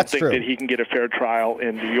two, I don't think that he can get a fair trial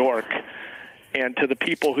in New York. And to the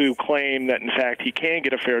people who claim that, in fact, he can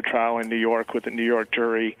get a fair trial in New York with a New York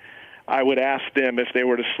jury, I would ask them, if they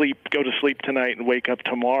were to go to sleep tonight and wake up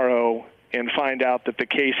tomorrow and find out that the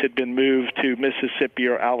case had been moved to Mississippi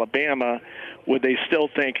or Alabama, would they still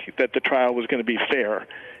think that the trial was going to be fair?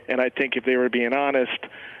 And I think if they were being honest,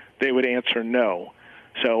 they would answer no.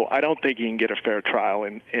 So I don't think he can get a fair trial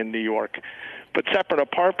in New York. But separate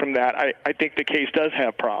apart from that, I think the case does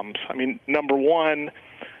have problems. I mean, number one,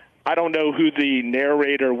 I don't know who the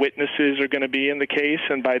narrator witnesses are going to be in the case,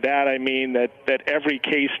 and by that I mean that every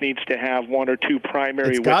case needs to have 1 or 2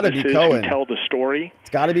 primary witnesses who tell the story.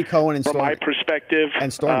 It's got to be Cohen and Stormy. From my perspective,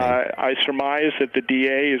 and Stormy. I surmise that the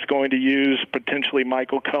DA is going to use potentially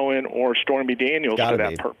Michael Cohen or Stormy Daniels for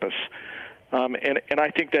that purpose. And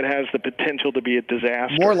I think that has the potential to be a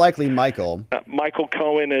disaster. More likely Michael. Michael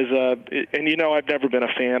Cohen is and I've never been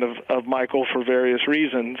a fan of Michael for various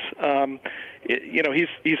reasons.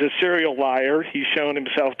 He's a serial liar. He's shown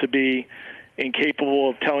himself to be incapable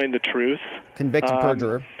of telling the truth. Convicted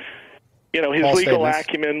perjurer. His legal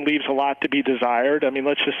acumen leaves a lot to be desired. I mean,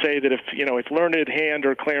 let's just say that if Learned Hand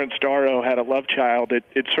or Clarence Darrow had a love child,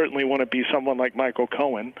 it certainly wouldn't be someone like Michael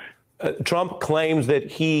Cohen. Trump claims that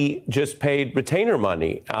he just paid retainer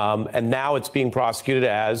money, and now it's being prosecuted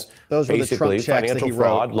as basically financial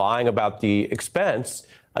fraud, lying about the expense.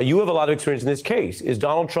 You have a lot of experience in this case. Is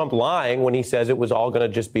Donald Trump lying when he says it was all going to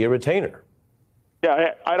just be a retainer?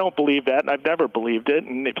 Yeah, I don't believe that, and I've never believed it.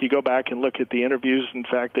 And if you go back and look at the interviews, in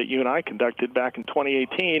fact, that you and I conducted back in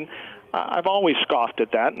 2018, I've always scoffed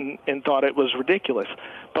at that and thought it was ridiculous.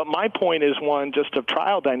 But my point is one just of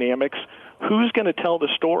trial dynamics. Who's going to tell the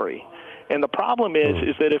story? And the problem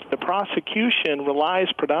is that if the prosecution relies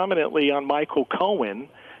predominantly on Michael Cohen,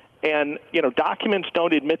 and, documents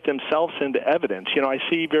don't admit themselves into evidence. I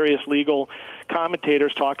see various legal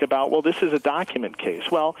commentators talk about, well, this is a document case.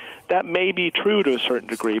 Well, that may be true to a certain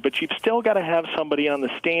degree, but you've still got to have somebody on the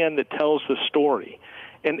stand that tells the story.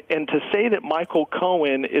 And to say that Michael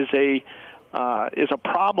Cohen is a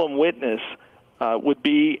problem witness would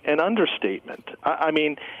be an understatement. I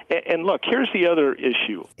mean, and look, here's the other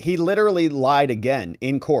issue. He literally lied again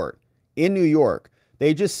in court in New York.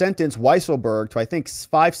 They just sentenced Weisselberg to, I think,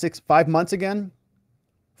 5 months again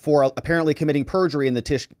for apparently committing perjury in the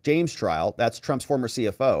Tish James trial. That's Trump's former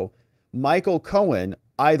CFO. Michael Cohen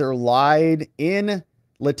either lied in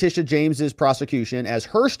Letitia James's prosecution as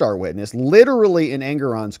her star witness, literally in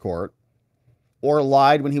Engeron's court, or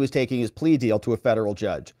lied when he was taking his plea deal to a federal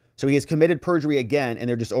judge. So he has committed perjury again, and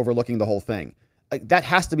they're just overlooking the whole thing. That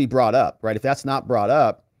has to be brought up, right? If that's not brought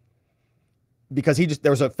up, because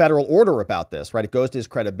there was a federal order about this, right? It goes to his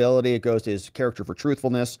credibility. It goes to his character for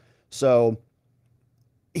truthfulness. So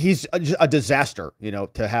he's a disaster, you know,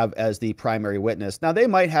 to have as the primary witness. Now, they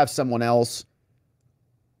might have someone else,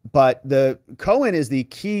 but the Cohen is the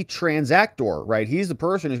key transactor, right? He's the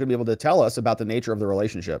person who's going to be able to tell us about the nature of the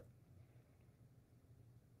relationship.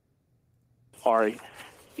 Ari,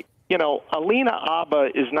 you know, Alina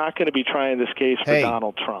Abba is not going to be trying this case for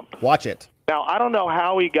Donald Trump. Watch it. Now, I don't know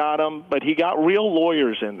how he got them, but he got real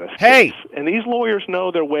lawyers in this case. And these lawyers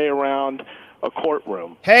know their way around a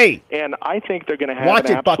courtroom. And I think they're going to have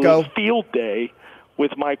an absolute field day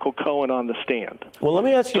with Michael Cohen on the stand. Well, let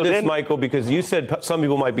me ask you this, Michael, because you said some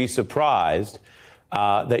people might be surprised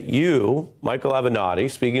that you, Michael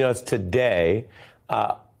Avenatti, speaking to us today,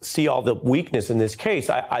 see all the weakness in this case.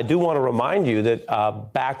 I do want to remind you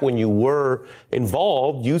that back when you were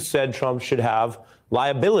involved, you said Trump should have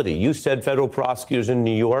liability. You said federal prosecutors in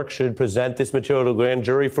New York should present this material to a grand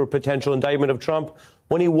jury for potential indictment of Trump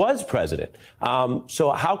when he was president.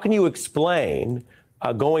 So how can you explain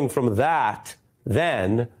going from that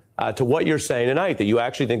then to what you're saying tonight, that you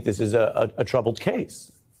actually think this is a troubled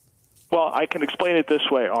case? Well, I can explain it this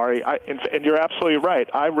way, Ari, and you're absolutely right.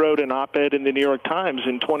 I wrote an op-ed in the New York Times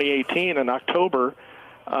in 2018 in October,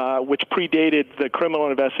 which predated the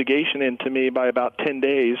criminal investigation into me by about 10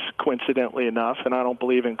 days, coincidentally enough, and I don't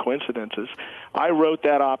believe in coincidences. I wrote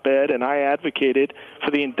that op-ed, and I advocated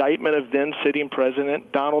for the indictment of then-sitting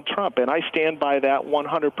President Donald Trump, and I stand by that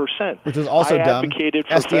 100%. Which was also dumb. I advocated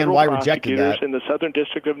for federal prosecutors in the Southern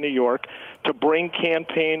District of New York to bring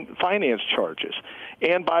campaign finance charges.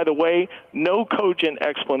 And by the way, no cogent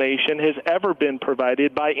explanation has ever been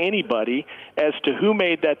provided by anybody as to who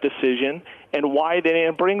made that decision and why they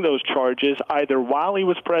didn't bring those charges either while he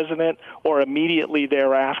was president or immediately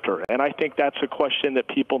thereafter. And I think that's a question that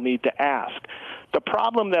people need to ask. The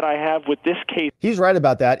problem that I have with this case... He's right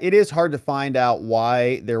about that. It is hard to find out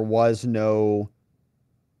why there was no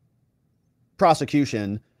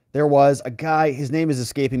prosecution. There was a guy, his name is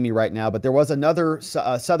escaping me right now, but there was another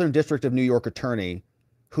Southern District of New York attorney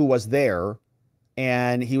who was there,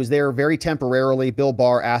 and he was there very temporarily. Bill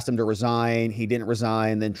Barr asked him to resign. He didn't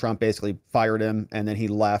resign. Then Trump basically fired him, and then he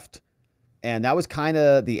left. And that was kind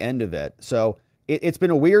of the end of it. So it's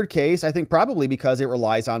been a weird case, I think probably because it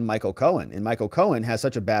relies on Michael Cohen. And Michael Cohen has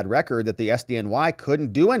such a bad record that the SDNY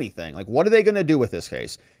couldn't do anything. Like, what are they going to do with this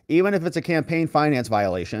case? Even if it's a campaign finance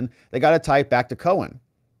violation, they got to tie it back to Cohen.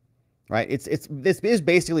 Right? This is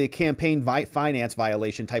basically a campaign finance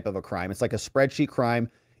violation type of a crime. It's like a spreadsheet crime.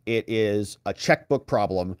 It is a checkbook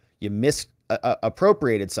problem. You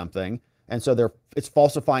misappropriated something, and so it's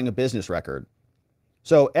falsifying a business record.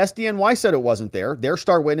 So SDNY said it wasn't there. Their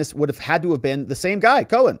star witness would have had to have been the same guy,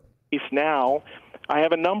 Cohen. Now, I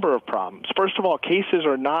have a number of problems. First of all, cases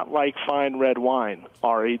are not like fine red wine,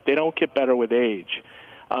 Ari. They don't get better with age.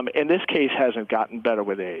 And this case hasn't gotten better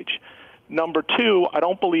with age. Number two, I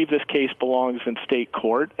don't believe this case belongs in state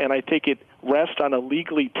court, and I think it rests on a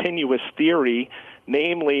legally tenuous theory,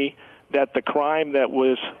 namely that the crime that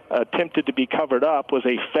was attempted to be covered up was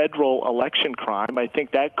a federal election crime. I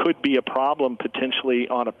think that could be a problem potentially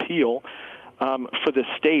on appeal for the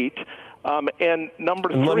state. And number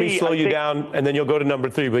three... Let me slow you down, and then you'll go to number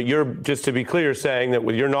three. But you're, just to be clear, saying that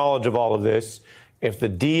with your knowledge of all of this, if the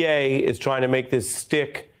DA is trying to make this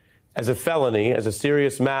stick as a felony, as a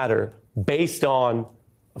serious matter, based on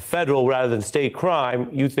a federal rather than state crime,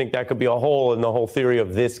 you think that could be a hole in the whole theory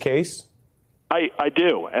of this case? I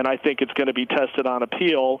do, and I think it's going to be tested on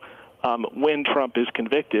appeal when Trump is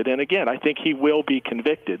convicted. And again, I think he will be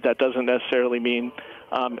convicted. That doesn't necessarily mean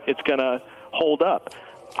it's going to hold up.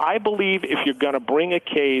 I believe if you're going to bring a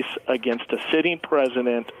case against a sitting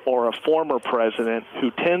president or a former president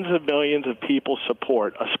who tens of millions of people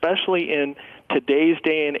support, especially in today's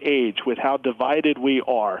day and age with how divided we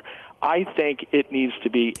are, I think it needs to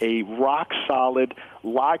be a rock-solid,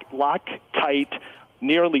 lock-tight,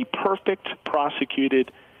 nearly perfect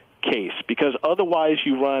prosecuted case, because otherwise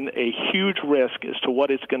you run a huge risk as to what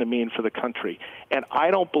it's going to mean for the country. And I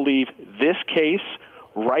don't believe this case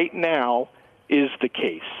right now is the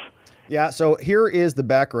case. Yeah, so here is the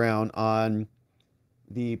background on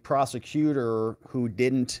the prosecutor who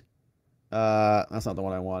didn't, that's not the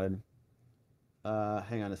one I wanted.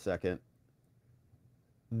 Hang on a second.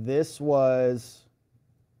 This was,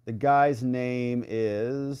 the guy's name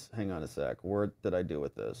is, hang on a sec, where did I do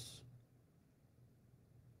with this?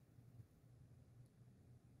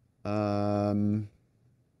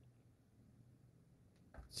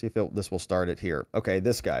 See if this will start it here. Okay,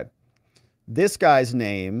 this guy. This guy's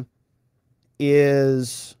name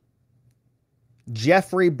is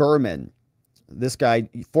Jeffrey Berman. this guy,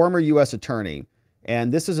 former U.S. attorney,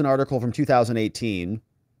 and this is an article from 2019,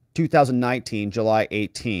 July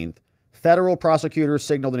 18th. Federal prosecutors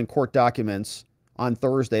signaled in court documents on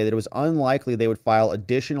Thursday that it was unlikely they would file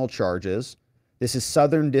additional charges. This is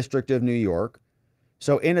Southern District of New York.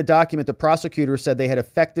 So in a document, the prosecutors said they had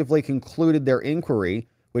effectively concluded their inquiry,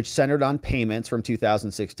 which centered on payments from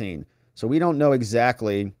 2016. So we don't know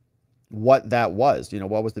exactly what that was,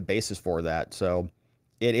 what was the basis for that. So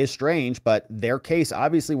it is strange, but their case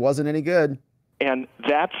obviously wasn't any good. And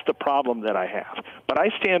that's the problem that I have. But I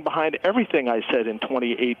stand behind everything I said in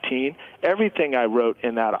 2018, everything I wrote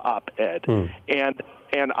in that op-ed. And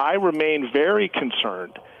I remain very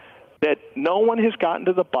concerned that no one has gotten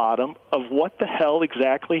to the bottom of what the hell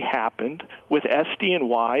exactly happened with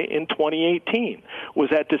SDNY in 2018. Was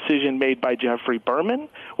that decision made by Jeffrey Berman?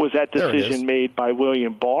 Was that decision made by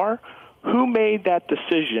William Barr? Who made that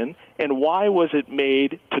decision, and why was it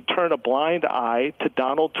made to turn a blind eye to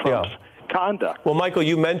Donald Trump's conduct? Well, Michael,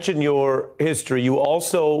 you mentioned your history. You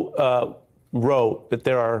also wrote that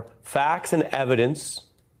there are facts and evidence,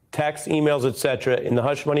 texts, emails, etc., in the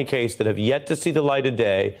hush money case that have yet to see the light of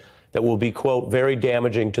day that will be, quote, very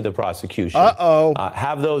damaging to the prosecution.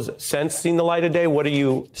 Have those since seen the light of day? What are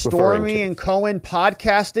you Stormy and Cohen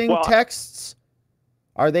podcasting texts?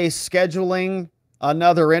 Are they scheduling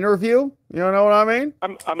another interview? You know what I mean?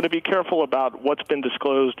 I'm going to be careful about what's been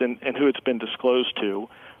disclosed and who it's been disclosed to.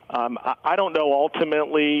 I don't know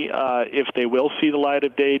ultimately if they will see the light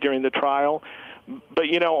of day during the trial. But,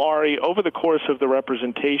 Ari, over the course of the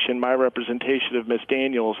representation, my representation of Ms.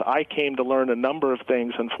 Daniels, I came to learn a number of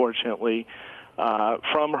things, unfortunately,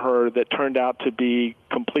 from her that turned out to be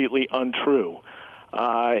completely untrue.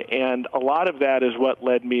 And a lot of that is what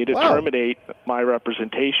led me to terminate my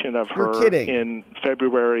representation of her in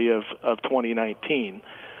February of 2019.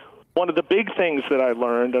 One of the big things that I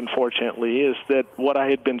learned, unfortunately, is that what I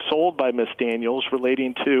had been sold by Ms. Daniels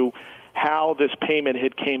relating to how this payment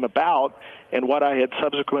had came about and what I had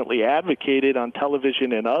subsequently advocated on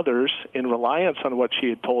television and others in reliance on what she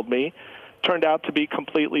had told me turned out to be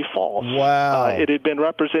completely false. Wow. It had been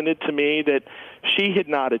represented to me that she had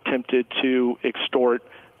not attempted to extort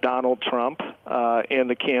Donald Trump and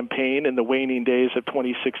the campaign in the waning days of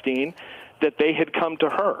 2016, that they had come to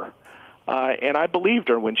her. And I believed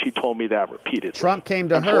her when she told me that repeatedly. Trump came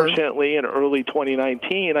to her. Unfortunately, in early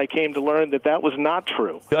 2019, I came to learn that that was not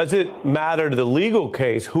true. Does it matter to the legal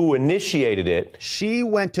case who initiated it? She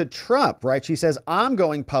went to Trump, right? She says, I'm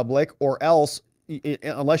going public or else,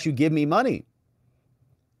 unless you give me money.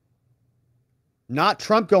 Not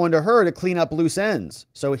Trump going to her to clean up loose ends.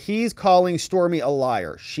 So he's calling Stormy a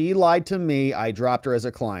liar. She lied to me. I dropped her as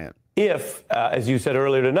a client. If, as you said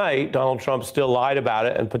earlier tonight, Donald Trump still lied about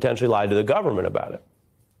it and potentially lied to the government about it.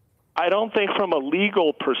 I don't think from a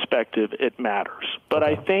legal perspective it matters, but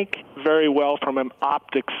I think very well from an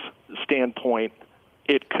optics standpoint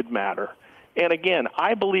it could matter. And again,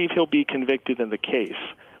 I believe he'll be convicted in the case,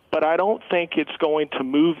 but I don't think it's going to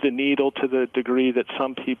move the needle to the degree that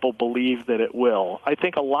some people believe that it will. I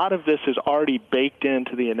think a lot of this is already baked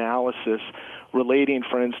into the analysis relating,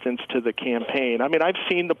 for instance, to the campaign. I mean, I've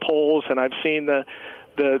seen the polls and I've seen the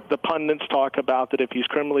pundits talk about that if he's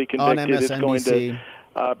criminally convicted,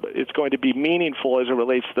 it's going to be meaningful as it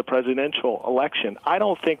relates to the presidential election. I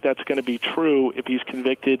don't think that's going to be true if he's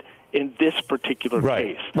convicted in this particular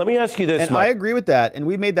case. Let me ask you this, and Mike. I agree with that. And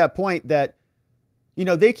we made that point that,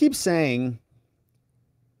 they keep saying,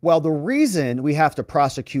 well, the reason we have to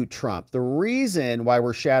prosecute Trump, the reason why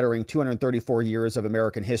we're shattering 234 years of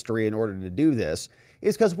American history in order to do this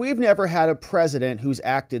is because we've never had a president who's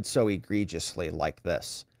acted so egregiously like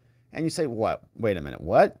this. And you say, what? Wait a minute,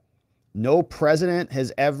 what? No president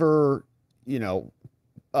has ever,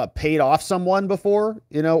 paid off someone before,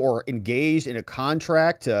 or engaged in a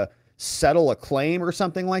contract to settle a claim or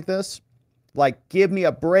something like this? Like, give me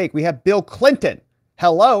a break. We have Bill Clinton.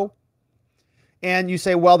 Hello. And you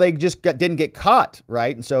say, well, they just didn't get caught,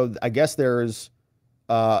 right? And so I guess there's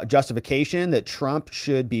justification that Trump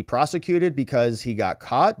should be prosecuted because he got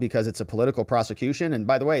caught, because it's a political prosecution. And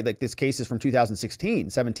by the way, like, this case is from 2016,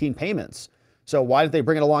 17 payments. So why did they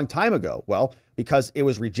bring it a long time ago? Well, because it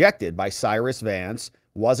was rejected by Cyrus Vance,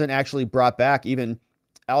 wasn't actually brought back. Even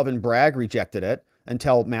Alvin Bragg rejected it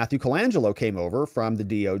until Matthew Colangelo came over from the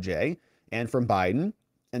DOJ and from Biden.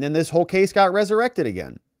 And then this whole case got resurrected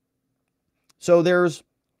again. So there's,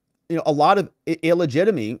 a lot of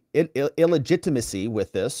illegitimacy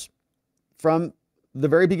with this from the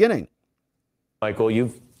very beginning. Michael,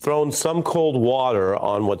 you've thrown some cold water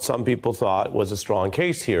on what some people thought was a strong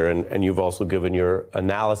case here, and you've also given your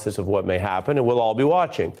analysis of what may happen, and we'll all be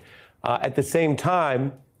watching. At the same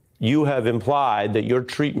time, you have implied that your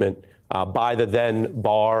treatment by the then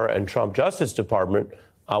Barr and Trump Justice Department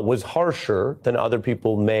was harsher than other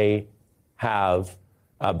people may have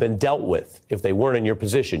been dealt with if they weren't in your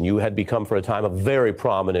position. You had become, for a time, a very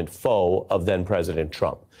prominent foe of then President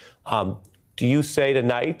Trump. Do you say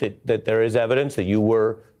tonight that there is evidence that you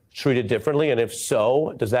were treated differently? And if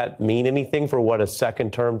so, does that mean anything for what a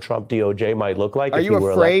second-term Trump DOJ might look like? Are you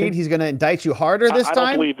afraid he's going to indict you harder this time? I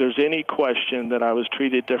don't believe there's any question that I was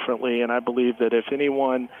treated differently, and I believe that if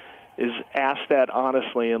anyone is asked that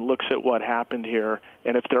honestly and looks at what happened here,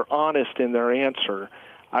 and if they're honest in their answer,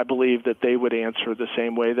 I believe that they would answer the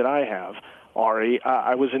same way that I have. Ari,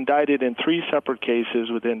 I was indicted in 3 separate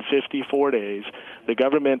cases within 54 days. The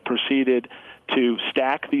government proceeded to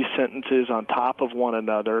stack these sentences on top of one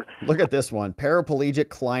another. Look at this one. Paraplegic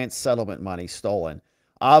client settlement money stolen.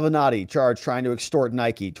 Avenatti charged trying to extort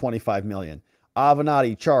Nike, $25 million.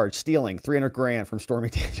 Avenatti charged stealing $300 grand from Stormy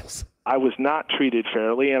Daniels. I was not treated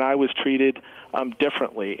fairly, and I was treated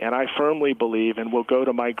differently. And I firmly believe, and will go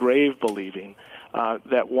to my grave believing,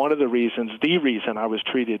 that one of the reasons I was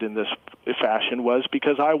treated in this fashion was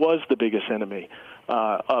because I was the biggest enemy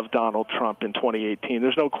of Donald Trump in 2018.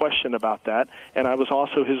 There's no question about that. And I was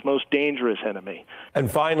also his most dangerous enemy. And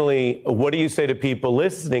finally, what do you say to people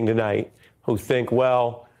listening tonight who think,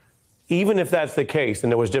 well, even if that's the case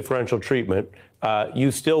and there was differential treatment, you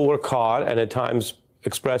still were caught and at times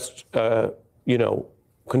expressed,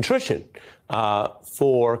 contrition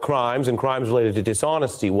for crimes and crimes related to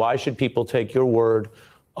dishonesty. Why should people take your word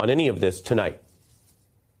on any of this tonight?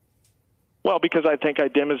 Well, because I think I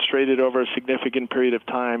demonstrated over a significant period of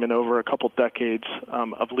time and over a couple decades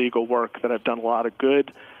of legal work that I've done a lot of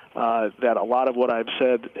good, that a lot of what I've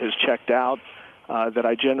said has checked out, that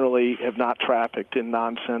I generally have not trafficked in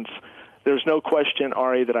nonsense. There's no question,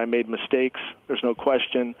 Ari, that I made mistakes. There's no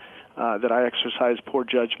question that I exercised poor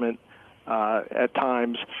judgment at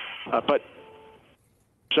times. But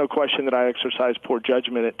there's no question that I exercised poor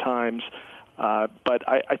judgment at times. But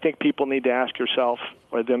I think people need to ask yourself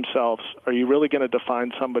or themselves, are you really going to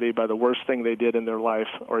define somebody by the worst thing they did in their life,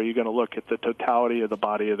 or are you going to look at the totality of the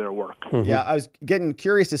body of their work? Mm-hmm. Yeah, I was getting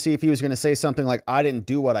curious to see if he was going to say something like, I didn't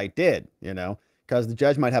do what I did, because the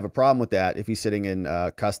judge might have a problem with that if he's sitting in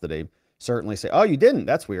custody. Certainly say, oh, you didn't.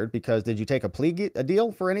 That's weird, because did you take a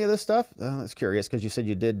deal for any of this stuff? That's curious, because you said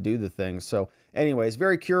you did do the things. So anyways,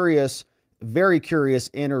 very curious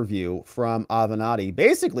interview from Avenatti,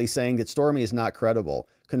 basically saying that Stormy is not credible,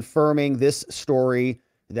 confirming this story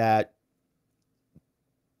that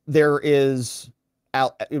there is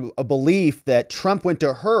a belief that Trump went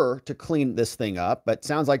to her to clean this thing up, but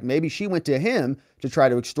sounds like maybe she went to him to try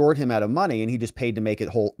to extort him out of money, and he just paid to make the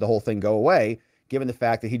whole thing go away, given the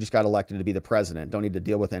fact that he just got elected to be the president. Don't need to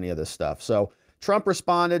deal with any of this stuff. So Trump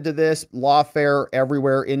responded to this, lawfare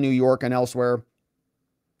everywhere in New York and elsewhere.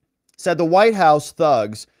 Said the White House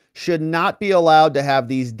thugs should not be allowed to have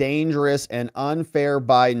these dangerous and unfair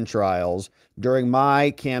Biden trials during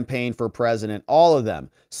my campaign for president. All of them,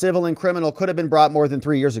 civil and criminal, could have been brought more than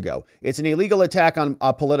 3 years ago. It's an illegal attack on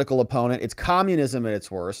a political opponent. It's communism at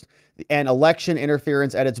its worst and election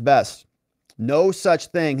interference at its best. No such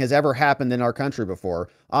thing has ever happened in our country before.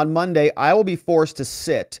 On Monday, I will be forced to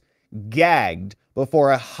sit gagged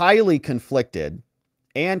before a highly conflicted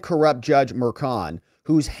and corrupt Judge Merchan,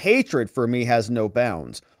 whose hatred for me has no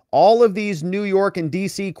bounds. All of these New York and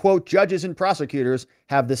D.C., quote, judges and prosecutors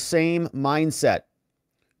have the same mindset.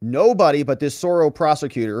 Nobody but this Soros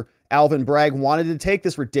prosecutor, Alvin Bragg, wanted to take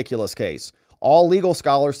this ridiculous case. All legal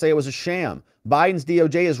scholars say it was a sham. Biden's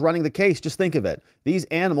DOJ is running the case. Just think of it. These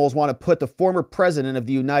animals want to put the former president of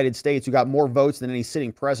the United States, who got more votes than any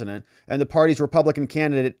sitting president, and the party's Republican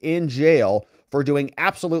candidate in jail for doing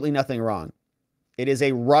absolutely nothing wrong. It is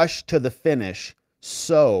a rush to the finish.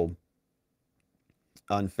 So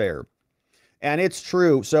unfair. And it's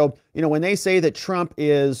true. So, when they say that Trump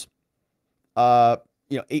is,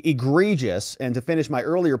 egregious, and to finish my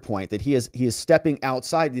earlier point, that he is stepping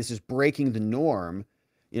outside, this is breaking the norm,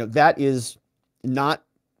 that is not,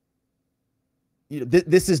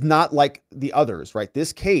 this is not like the others, right?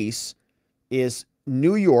 This case is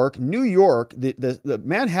New York, the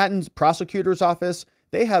Manhattan prosecutor's office,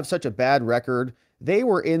 they have such a bad record. They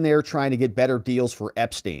were in there trying to get better deals for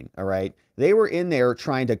Epstein, all right? They were in there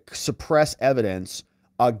trying to suppress evidence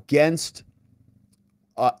against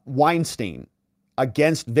Weinstein,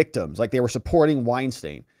 against victims, like they were supporting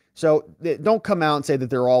Weinstein. So don't come out and say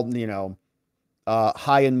that they're all,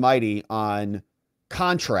 high and mighty on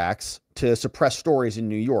contracts to suppress stories in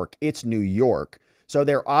New York. It's New York. So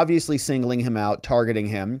they're obviously singling him out, targeting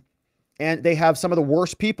him, and they have some of the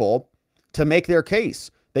worst people to make their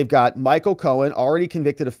case. They've got Michael Cohen, already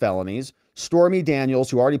convicted of felonies, Stormy Daniels,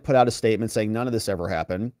 who already put out a statement saying none of this ever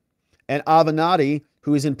happened, and Avenatti,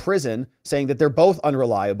 who is in prison, saying that they're both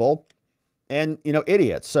unreliable and,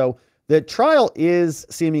 idiots. So the trial is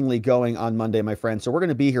seemingly going on Monday, my friends. So we're going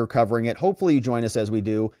to be here covering it. Hopefully you join us as we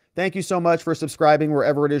do. Thank you so much for subscribing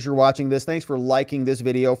wherever it is you're watching this. Thanks for liking this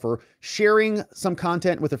video, for sharing some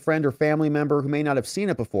content with a friend or family member who may not have seen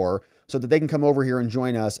it before, so that they can come over here and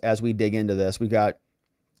join us as we dig into this. We've got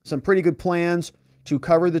some pretty good plans to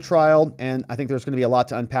cover the trial, and I think there's going to be a lot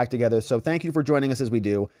to unpack together. So thank you for joining us as we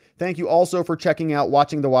do. Thank you also for checking out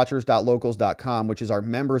watchingthewatchers.locals.com, which is our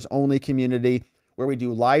members-only community where we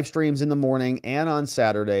do live streams in the morning and on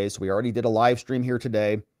Saturdays. We already did a live stream here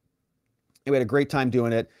today, and we had a great time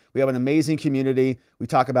doing it. We have an amazing community. We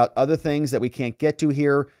talk about other things that we can't get to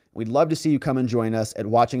here. We'd love to see you come and join us at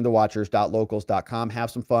watchingthewatchers.locals.com.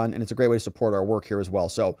 Have some fun, and it's a great way to support our work here as well.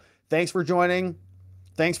 So thanks for joining.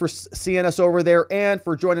 Thanks for seeing us over there and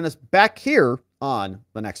for joining us back here on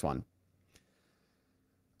the next one.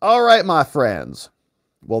 All right, my friends.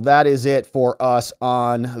 Well, that is it for us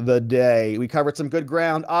on the day. We covered some good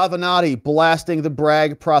ground. Avenatti blasting the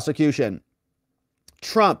Bragg prosecution.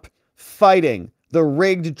 Trump fighting the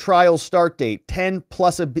rigged trial start date, 10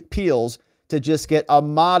 plus appeals to just get a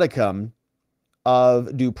modicum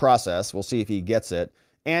of due process. We'll see if he gets it.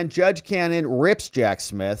 And Judge Cannon rips Jack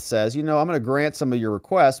Smith, says, I'm going to grant some of your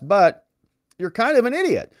requests, but you're kind of an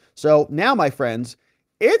idiot. So now, my friends,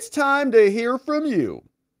 it's time to hear from you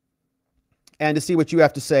and to see what you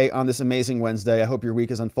have to say on this amazing Wednesday. I hope your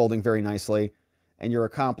week is unfolding very nicely and you're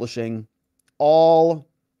accomplishing all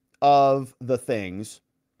of the things.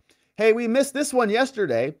 Hey, we missed this one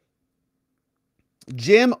yesterday.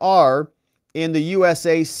 Jim R. in the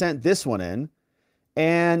USA sent this one in,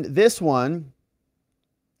 and this one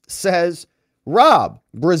says, Rob,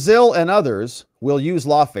 Brazil and others will use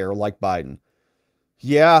lawfare like Biden.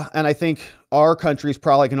 Yeah, and I think our country's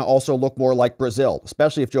probably going to also look more like Brazil,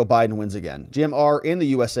 especially if Joe Biden wins again. Jim R. in the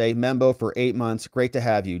USA, membo for 8 months. Great to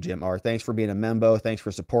have you, Jim R. Thanks for being a membo. Thanks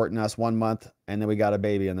for supporting us 1 month, and then we got a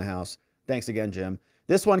baby in the house. Thanks again, Jim.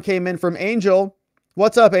 This one came in from Angel.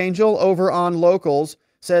 What's up, Angel? Over on Locals.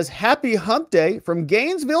 Says, happy hump day from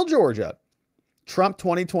Gainesville, Georgia. Trump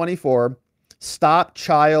 2024. Stop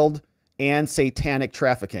child and satanic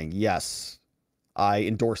trafficking. Yes, I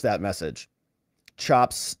endorse that message.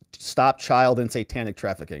 Stop child and satanic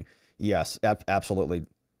trafficking. Yes, absolutely.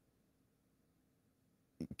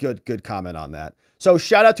 Good comment on that. So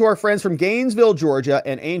shout out to our friends from Gainesville, Georgia,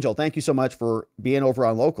 and Angel. Thank you so much for being over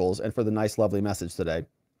on Locals and for the nice, lovely message today.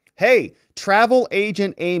 Hey, travel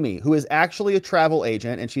agent Amy, who is actually a travel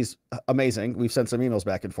agent, and she's amazing. We've sent some emails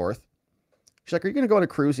back and forth. She's like, are you going to go on a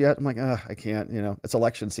cruise yet? I'm like, I can't, it's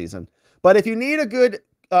election season. But if you need a good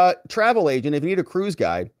travel agent, if you need a cruise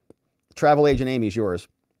guide, travel agent Amy's yours,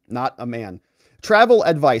 not a man. Travel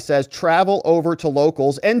advice says, travel over to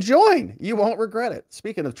Locals and join. You won't regret it.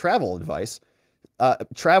 Speaking of travel advice,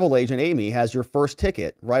 travel agent Amy has your first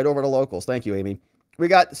ticket right over to Locals. Thank you, Amy. We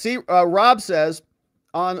got, Rob says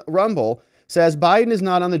on Rumble, says Biden is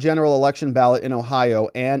not on the general election ballot in Ohio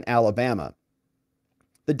and Alabama.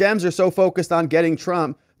 The Dems are so focused on getting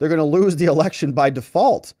Trump, they're going to lose the election by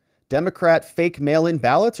default. Democrat fake mail-in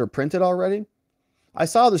ballots are printed already. I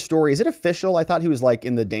saw the story. Is it official? I thought he was like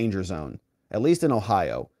in the danger zone, at least in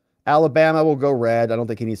Ohio. Alabama will go red. I don't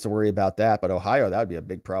think he needs to worry about that, but Ohio, that would be a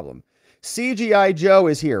big problem. CGI Joe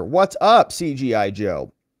is here. What's up, CGI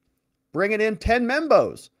Joe? Bringing in 10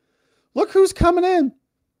 membos. Look who's coming in.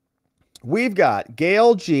 We've got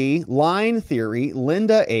Gail G, Line Theory,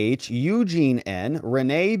 Linda H, Eugene N,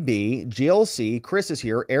 Renee B, Jill C, Chris is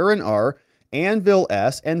here, Aaron R, Anvil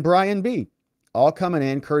S, and Brian B. All coming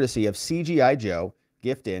in courtesy of CGI Joe,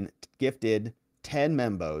 gifted 10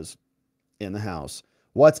 membos in the house.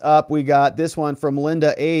 What's up? We got this one from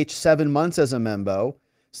Linda H, 7 months as a membo.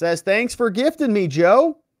 Says, thanks for gifting me,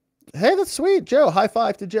 Joe. Hey, that's sweet, Joe. High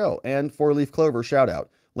five to Joe. And 4-leaf clover, shout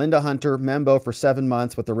out. Linda Hunter, membo for 7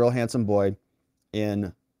 months with the real handsome boy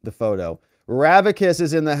in the photo. Ravicus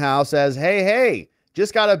is in the house, says, hey,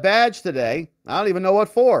 just got a badge today. I don't even know what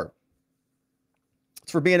for.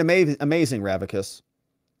 It's for being amazing, Ravicus,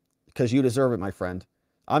 because you deserve it, my friend.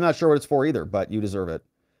 I'm not sure what it's for either, but you deserve it.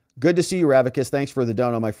 Good to see you, Ravicus. Thanks for the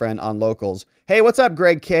dono, my friend, on Locals. Hey, what's up,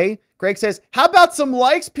 Greg K? Greg says, how about some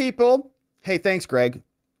likes, people? Hey, thanks, Greg,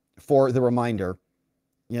 for the reminder.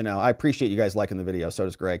 I appreciate you guys liking the video. So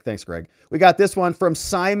does Greg. Thanks, Greg. We got this one from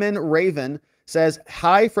Simon Raven. Says,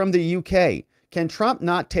 hi from the UK. Can Trump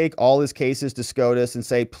not take all his cases to SCOTUS and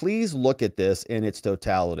say, please look at this in its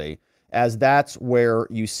totality, as that's where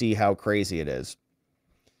you see how crazy it is?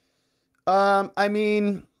 I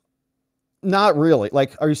mean, not really.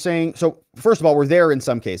 Like, are you saying, so first of all, we're there in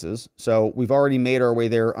some cases. So we've already made our way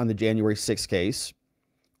there on the January 6th case.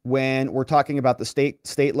 When we're talking about the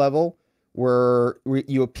state level, where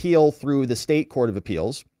you appeal through the state court of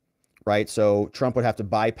appeals, right? So Trump would have to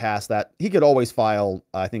bypass that. He could always file,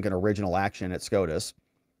 I think, an original action at SCOTUS,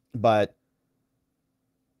 but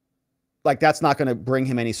like, that's not going to bring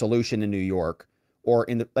him any solution in New York or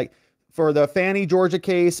in the, like, for the Fannie Georgia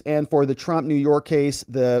case and for the Trump New York case,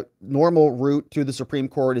 the normal route to the Supreme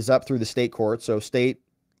Court is up through the state court. So state,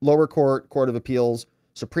 lower court, court of appeals,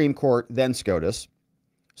 Supreme Court, then SCOTUS.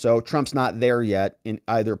 So Trump's not there yet in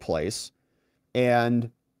either place.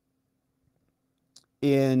 And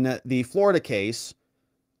in the Florida case,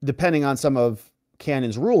 depending on some of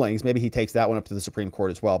Cannon's rulings, maybe he takes that one up to the Supreme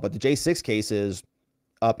Court as well. But the J6 case is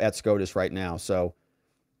up at SCOTUS right now. So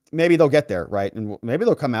maybe they'll get there, right? And maybe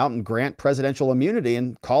they'll come out and grant presidential immunity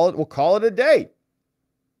and we'll call it a day.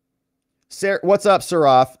 What's up,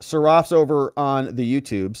 Saraf? Saraf's over on the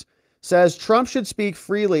YouTubes. Says Trump should speak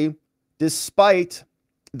freely despite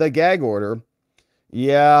the gag order.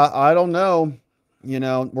 Yeah, I don't know. You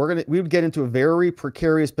know, we would get into a very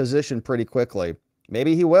precarious position pretty quickly.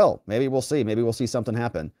 Maybe he will. Maybe we'll see. Maybe we'll see something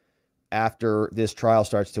happen after this trial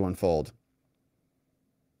starts to unfold.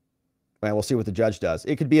 And we'll see what the judge does.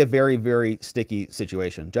 It could be a very, very sticky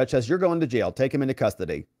situation. Judge says, you're going to jail. Take him into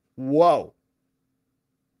custody. Whoa.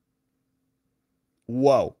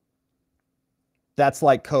 Whoa. That's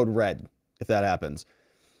like code red if that happens.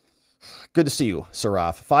 Good to see you,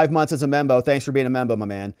 Saraf. 5 months as a membo. Thanks for being a membo, my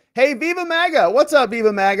man. Hey, Viva MAGA. What's up,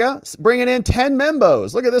 Viva MAGA? Bringing in 10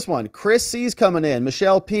 membos. Look at this one. Chris C's coming in.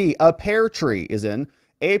 Michelle P. A Pear Tree is in.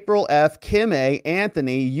 April F. Kim A.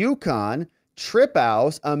 Anthony. Yukon. Trip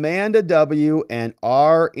House, Amanda W., and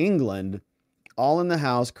R. England, all in the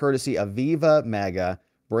house, courtesy of Viva MAGA,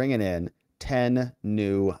 bringing in 10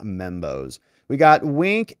 new membos. We got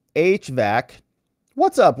Wink HVAC.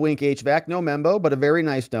 What's up, Wink HVAC? No membo, but a very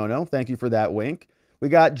nice dono. Thank you for that, Wink. We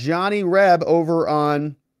got Johnny Reb over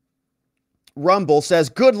on Rumble, says,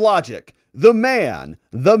 good logic. The man,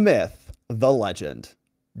 the myth, the legend.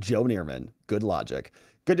 Joe Neerman, good logic.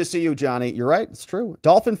 Good to see you, Johnny. You're right. It's true.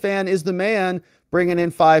 Dolphin Fan is the man, bringing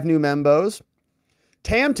in 5 new membos.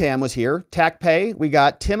 Tam Tam was here. Tac Pay. We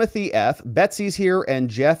got Timothy F. Betsy's here,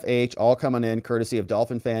 and Jeff H. all coming in, courtesy of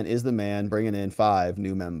Dolphin Fan is the man, bringing in 5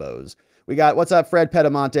 new membos. We got, what's up, Fred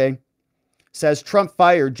Pedamonte? Says Trump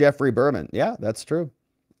fired Jeffrey Berman. Yeah, that's true.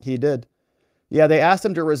 He did. Yeah, they asked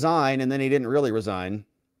him to resign, and then he didn't really resign.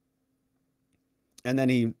 And then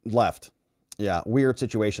he left. Yeah, weird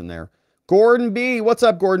situation there. Gordon B. What's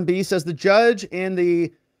up, Gordon B? Says the judge in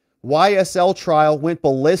the YSL trial went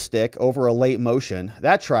ballistic over a late motion.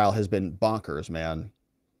 That trial has been bonkers, man.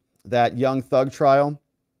 That Young Thug trial,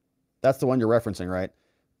 that's the one you're referencing, right?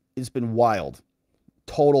 It's been wild.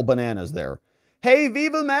 Total bananas there. Hey,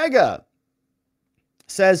 Viva MAGA.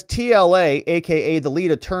 Says TLA, a.k.a. the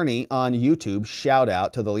lead attorney on YouTube. Shout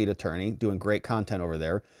out to the lead attorney. Doing great content over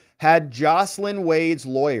there. Had Jocelyn Wade's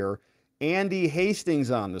lawyer Andy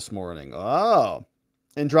Hastings on this morning. Oh,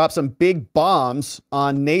 and dropped some big bombs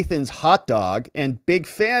on Nathan's hot dog and Big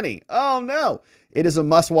Fanny. Oh, no. It is a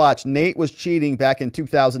must watch. Nate was cheating back in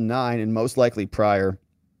 2009 and most likely prior.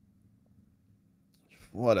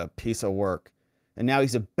 What a piece of work. And now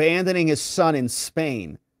he's abandoning his son in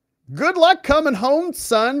Spain. Good luck coming home,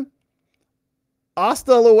 son.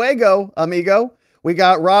 Hasta luego, amigo. We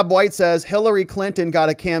got Rob White says Hillary Clinton got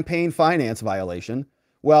a campaign finance violation.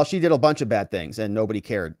 Well, she did a bunch of bad things and nobody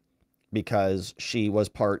cared because she was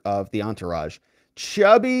part of the entourage.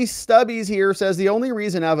 Chubby Stubbies here says the only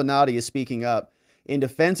reason Avenatti is speaking up in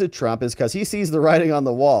defense of Trump is because he sees the writing on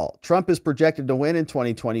the wall. Trump is projected to win in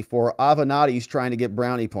 2024. Avenatti's trying to get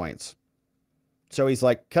brownie points. So he's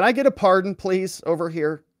like, can I get a pardon, please, over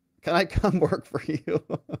here? Can I come work for you?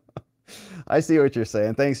 I see what you're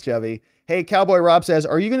saying. Thanks, Chubby. Hey, Cowboy Rob says,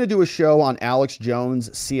 are you going to do a show on Alex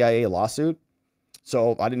Jones' CIA lawsuit?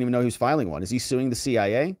 So I didn't even know he was filing one. Is he suing the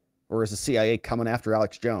CIA? Or is the CIA coming after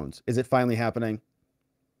Alex Jones? Is it finally happening?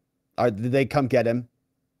 Did they come get him?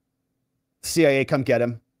 CIA come get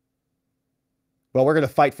him? Well, we're going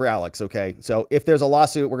to fight for Alex, okay? So if there's a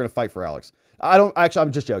lawsuit, we're going to fight for Alex.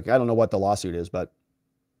 I'm just joking. I don't know what the lawsuit is, but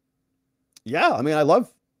yeah, I mean, I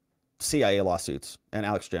love CIA lawsuits and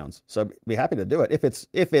Alex Jones. So I'd be happy to do it if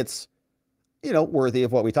it's, you know, worthy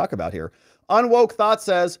of what we talk about here. Unwoke Thought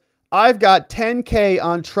says, I've got 10K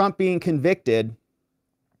on Trump being convicted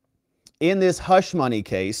in this hush money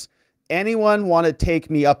case. Anyone want to take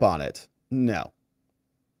me up on it? No.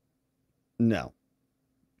 No.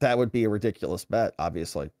 That would be a ridiculous bet,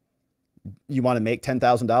 obviously. You want to make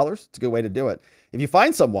 $10,000? It's a good way to do it. If you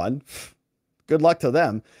find someone, good luck to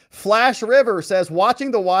them. Flash River says,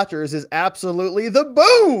 watching the Watchers is absolutely the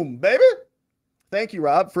boom, baby. Thank you,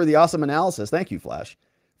 Rob, for the awesome analysis. Thank you, Flash.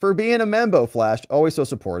 For being a membo, Flash. Always so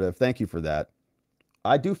supportive. Thank you for that.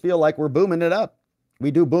 I do feel like we're booming it up.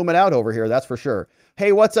 We do boom it out over here, that's for sure.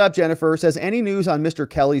 Hey, what's up, Jennifer? Says, any news on Mr.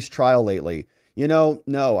 Kelly's trial lately? You know,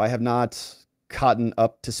 no, I have not gotten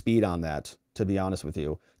up to speed on that, to be honest with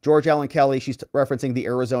you. George Allen Kelly, she's referencing the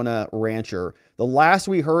Arizona rancher. The last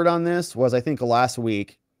we heard on this was, I think, last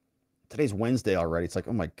week. Today's Wednesday already. It's like,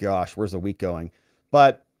 oh my gosh, where's the week going?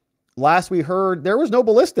 But last we heard, there was no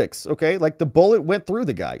ballistics, okay? Like the bullet went through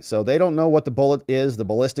the guy. So they don't know what the bullet is, the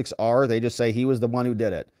ballistics are. They just say he was the one who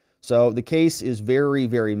did it. So the case is very,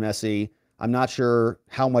 very messy. I'm not sure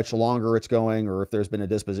how much longer it's going or if there's been a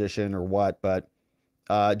disposition or what, but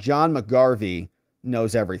John McGarvey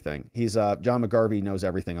knows everything. John McGarvey knows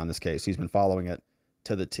everything on this case. He's been following it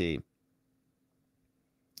to the T.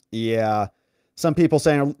 Yeah. Some people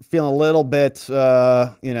saying feeling a little bit,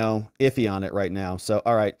 iffy on it right now. So,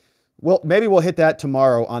 all right. Well, maybe we'll hit that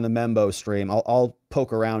tomorrow on the Membo stream. I'll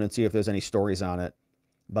poke around and see if there's any stories on it.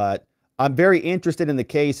 But I'm very interested in the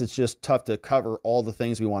case. It's just tough to cover all the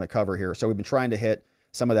things we want to cover here. So we've been trying to hit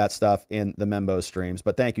some of that stuff in the Membo streams.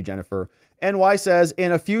 But thank you, Jennifer. NY says,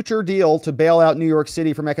 in a future deal to bail out New York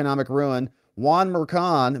City from economic ruin, Juan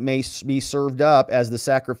Mercan may be served up as the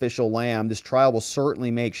sacrificial lamb. This trial will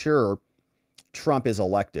certainly make sure Trump is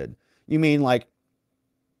elected. You mean like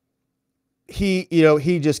he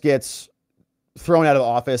just gets thrown out of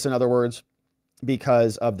office, in other words,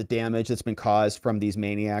 because of the damage that's been caused from these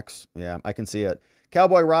maniacs? Yeah, I can see it.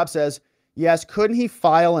 Cowboy Rob says, yes, couldn't he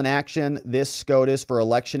file an action, this SCOTUS, for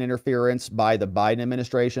election interference by the Biden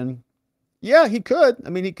administration? Yeah, he could. I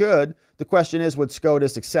mean, he could. The question is, would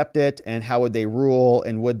SCOTUS accept it, and how would they rule,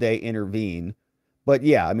 and would they intervene? But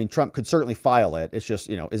yeah, I mean, Trump could certainly file it. It's just,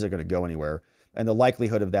 is it going to go anywhere? And the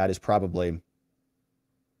likelihood of that is probably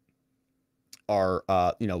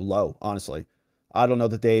low, honestly. I don't know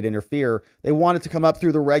that they'd interfere. They want it to come up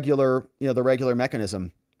through the regular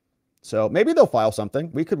mechanism. So maybe they'll file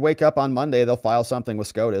something. We could wake up on Monday, they'll file something with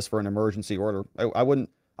SCOTUS for an emergency order. I wouldn't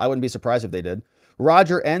be surprised if they did.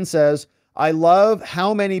 Roger N says, I love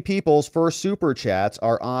how many people's first super chats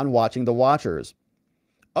are on Watching the Watchers.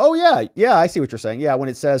 Oh yeah. Yeah, I see what you're saying. Yeah, when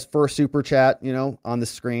it says first super chat, on the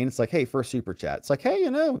screen, it's like, hey, first super chat. It's like, hey,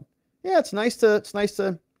 yeah, it's nice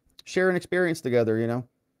to share an experience together,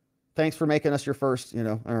 Thanks for making us your first,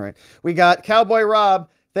 All right. We got Cowboy Rob.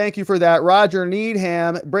 Thank you for that. Roger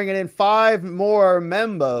Needham bringing in 5 more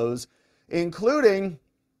membos, including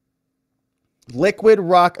Liquid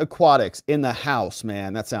Rock Aquatics in the house,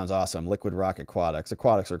 man. That sounds awesome. Liquid Rock Aquatics.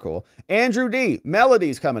 Aquatics are cool. Andrew D.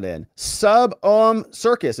 Melody's coming in.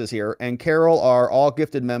 Circus is here. And Carol are all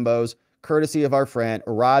gifted membos, courtesy of our friend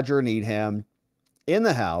Roger Needham in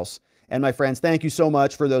the house. And my friends, thank you so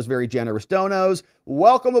much for those very generous donos.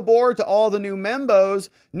 Welcome aboard to all the new membos,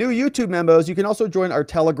 new YouTube membos. You can also join our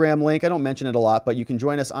Telegram link. I don't mention it a lot, but you can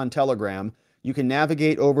join us on Telegram. You can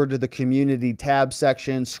navigate over to the community tab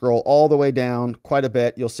section, scroll all the way down quite a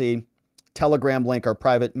bit. You'll see Telegram link, our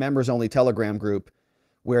private members only Telegram group,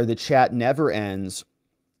 where the chat never ends.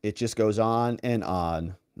 It just goes on and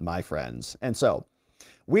on, my friends. And so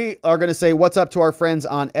we are going to say what's up to our friends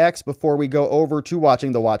on X before we go over to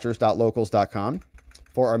watchingthewatchers.locals.com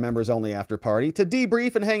for our members only after party to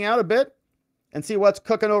debrief and hang out a bit and see what's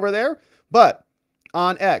cooking over there. But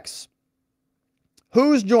on X,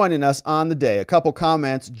 who's joining us on the day? A couple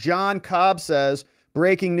comments. John Cobb says,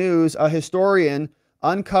 breaking news, a historian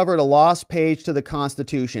uncovered a lost page to the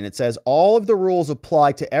Constitution. It says all of the rules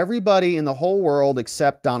apply to everybody in the whole world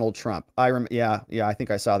except Donald Trump. Yeah, I think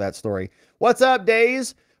I saw that story. What's up,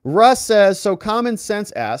 Days? Russ says, so Common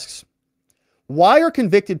Sense asks, why are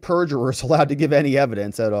convicted perjurers allowed to give any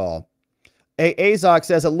evidence at all? Azok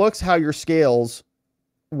says, it looks how your scales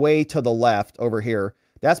way to the left over here.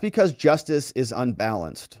 That's because justice is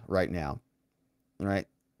unbalanced right now. All right.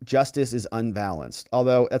 Justice is unbalanced.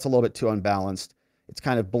 Although that's a little bit too unbalanced. It's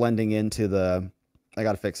kind of blending into I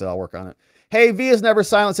got to fix it. I'll work on it. Hey, V is Never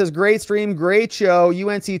Silent says, great stream, great show.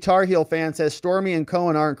 UNC Tar Heel fan says, Stormy and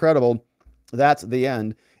Cohen are incredible. That's the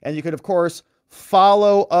end. And you could, of course,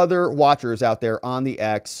 follow other watchers out there on the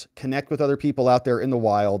X, connect with other people out there in the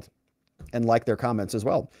wild, and like their comments as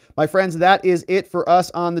well. My friends, that is it for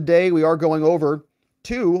us on the day. We are going over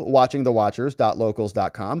to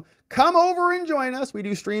watchingthewatchers.locals.com. Come over and join us. We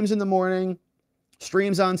do streams in the morning,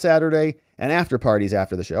 streams on Saturday, and after parties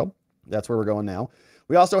after the show. That's where we're going now.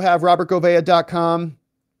 We also have robertgovea.com,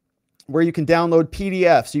 where you can download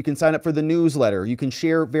PDFs. You can sign up for the newsletter. You can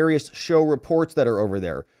share various show reports that are over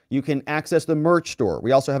there. You can access the merch store.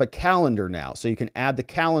 We also have a calendar now, so you can add the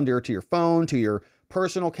calendar to your phone, to your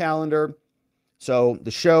personal calendar. So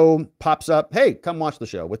the show pops up. Hey, come watch the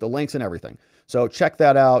show with the links and everything. So check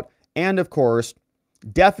that out. And of course,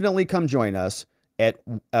 definitely come join us at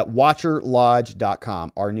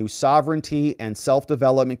watcherlodge.com, our new sovereignty and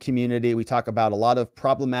self-development community. We talk about a lot of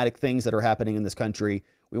problematic things that are happening in this country.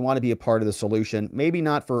 We want to be a part of the solution, maybe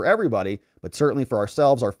not for everybody, but certainly for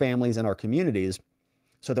ourselves, our families, and our communities,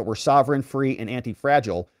 so that we're sovereign, free, and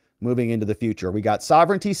anti-fragile moving into the future. We got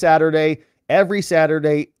Sovereignty Saturday. Every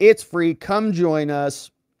Saturday, it's free. Come join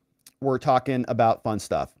us. We're talking about fun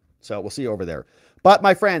stuff. So we'll see you over there. But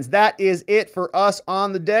my friends, that is it for us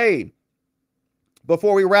on the day.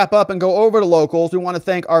 Before we wrap up and go over to locals, we want to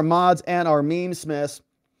thank our mods and our meme smiths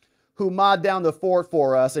who mod down the fort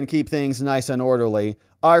for us and keep things nice and orderly.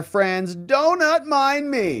 Our friends Donut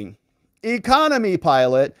Mind Me, Economy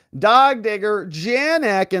Pilot, Dog Digger, Jan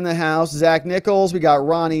Eck in the house, Zach Nichols. We got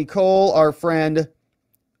Ronnie Cole, our friend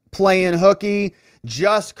Playing Hooky,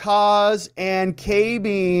 Just Cause, and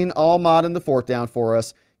K-Bean all modding the fort down for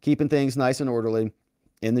us, keeping things nice and orderly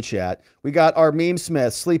in the chat. We got our meme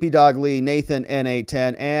smiths, Sleepy Dog Lee, Nathan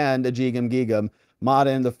N810, and Ajigam Gigam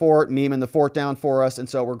modding the fort, memeing the fort down for us. And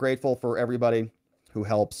so we're grateful for everybody who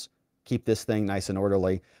helps keep this thing nice and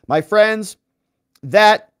orderly. My friends,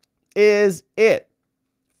 that is it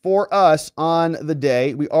for us on the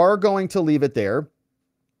day. We are going to leave it there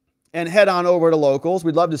and head on over to locals.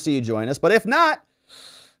 We'd love to see you join us. But if not,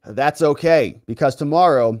 that's okay, because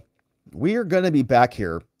tomorrow we are going to be back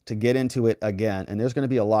here to get into it again. And there's going to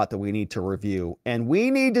be a lot that we need to review. And we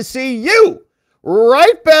need to see you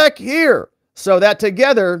right back here so that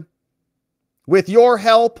together, with your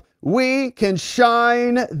help, we can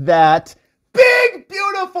shine that big,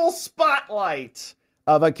 beautiful spotlight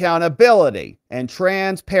of accountability and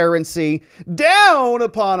transparency down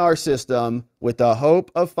upon our system with the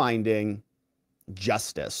hope of finding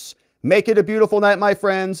justice. Make it a beautiful night, my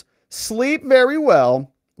friends. Sleep very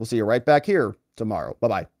well. We'll see you right back here tomorrow.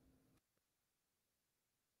 Bye-bye.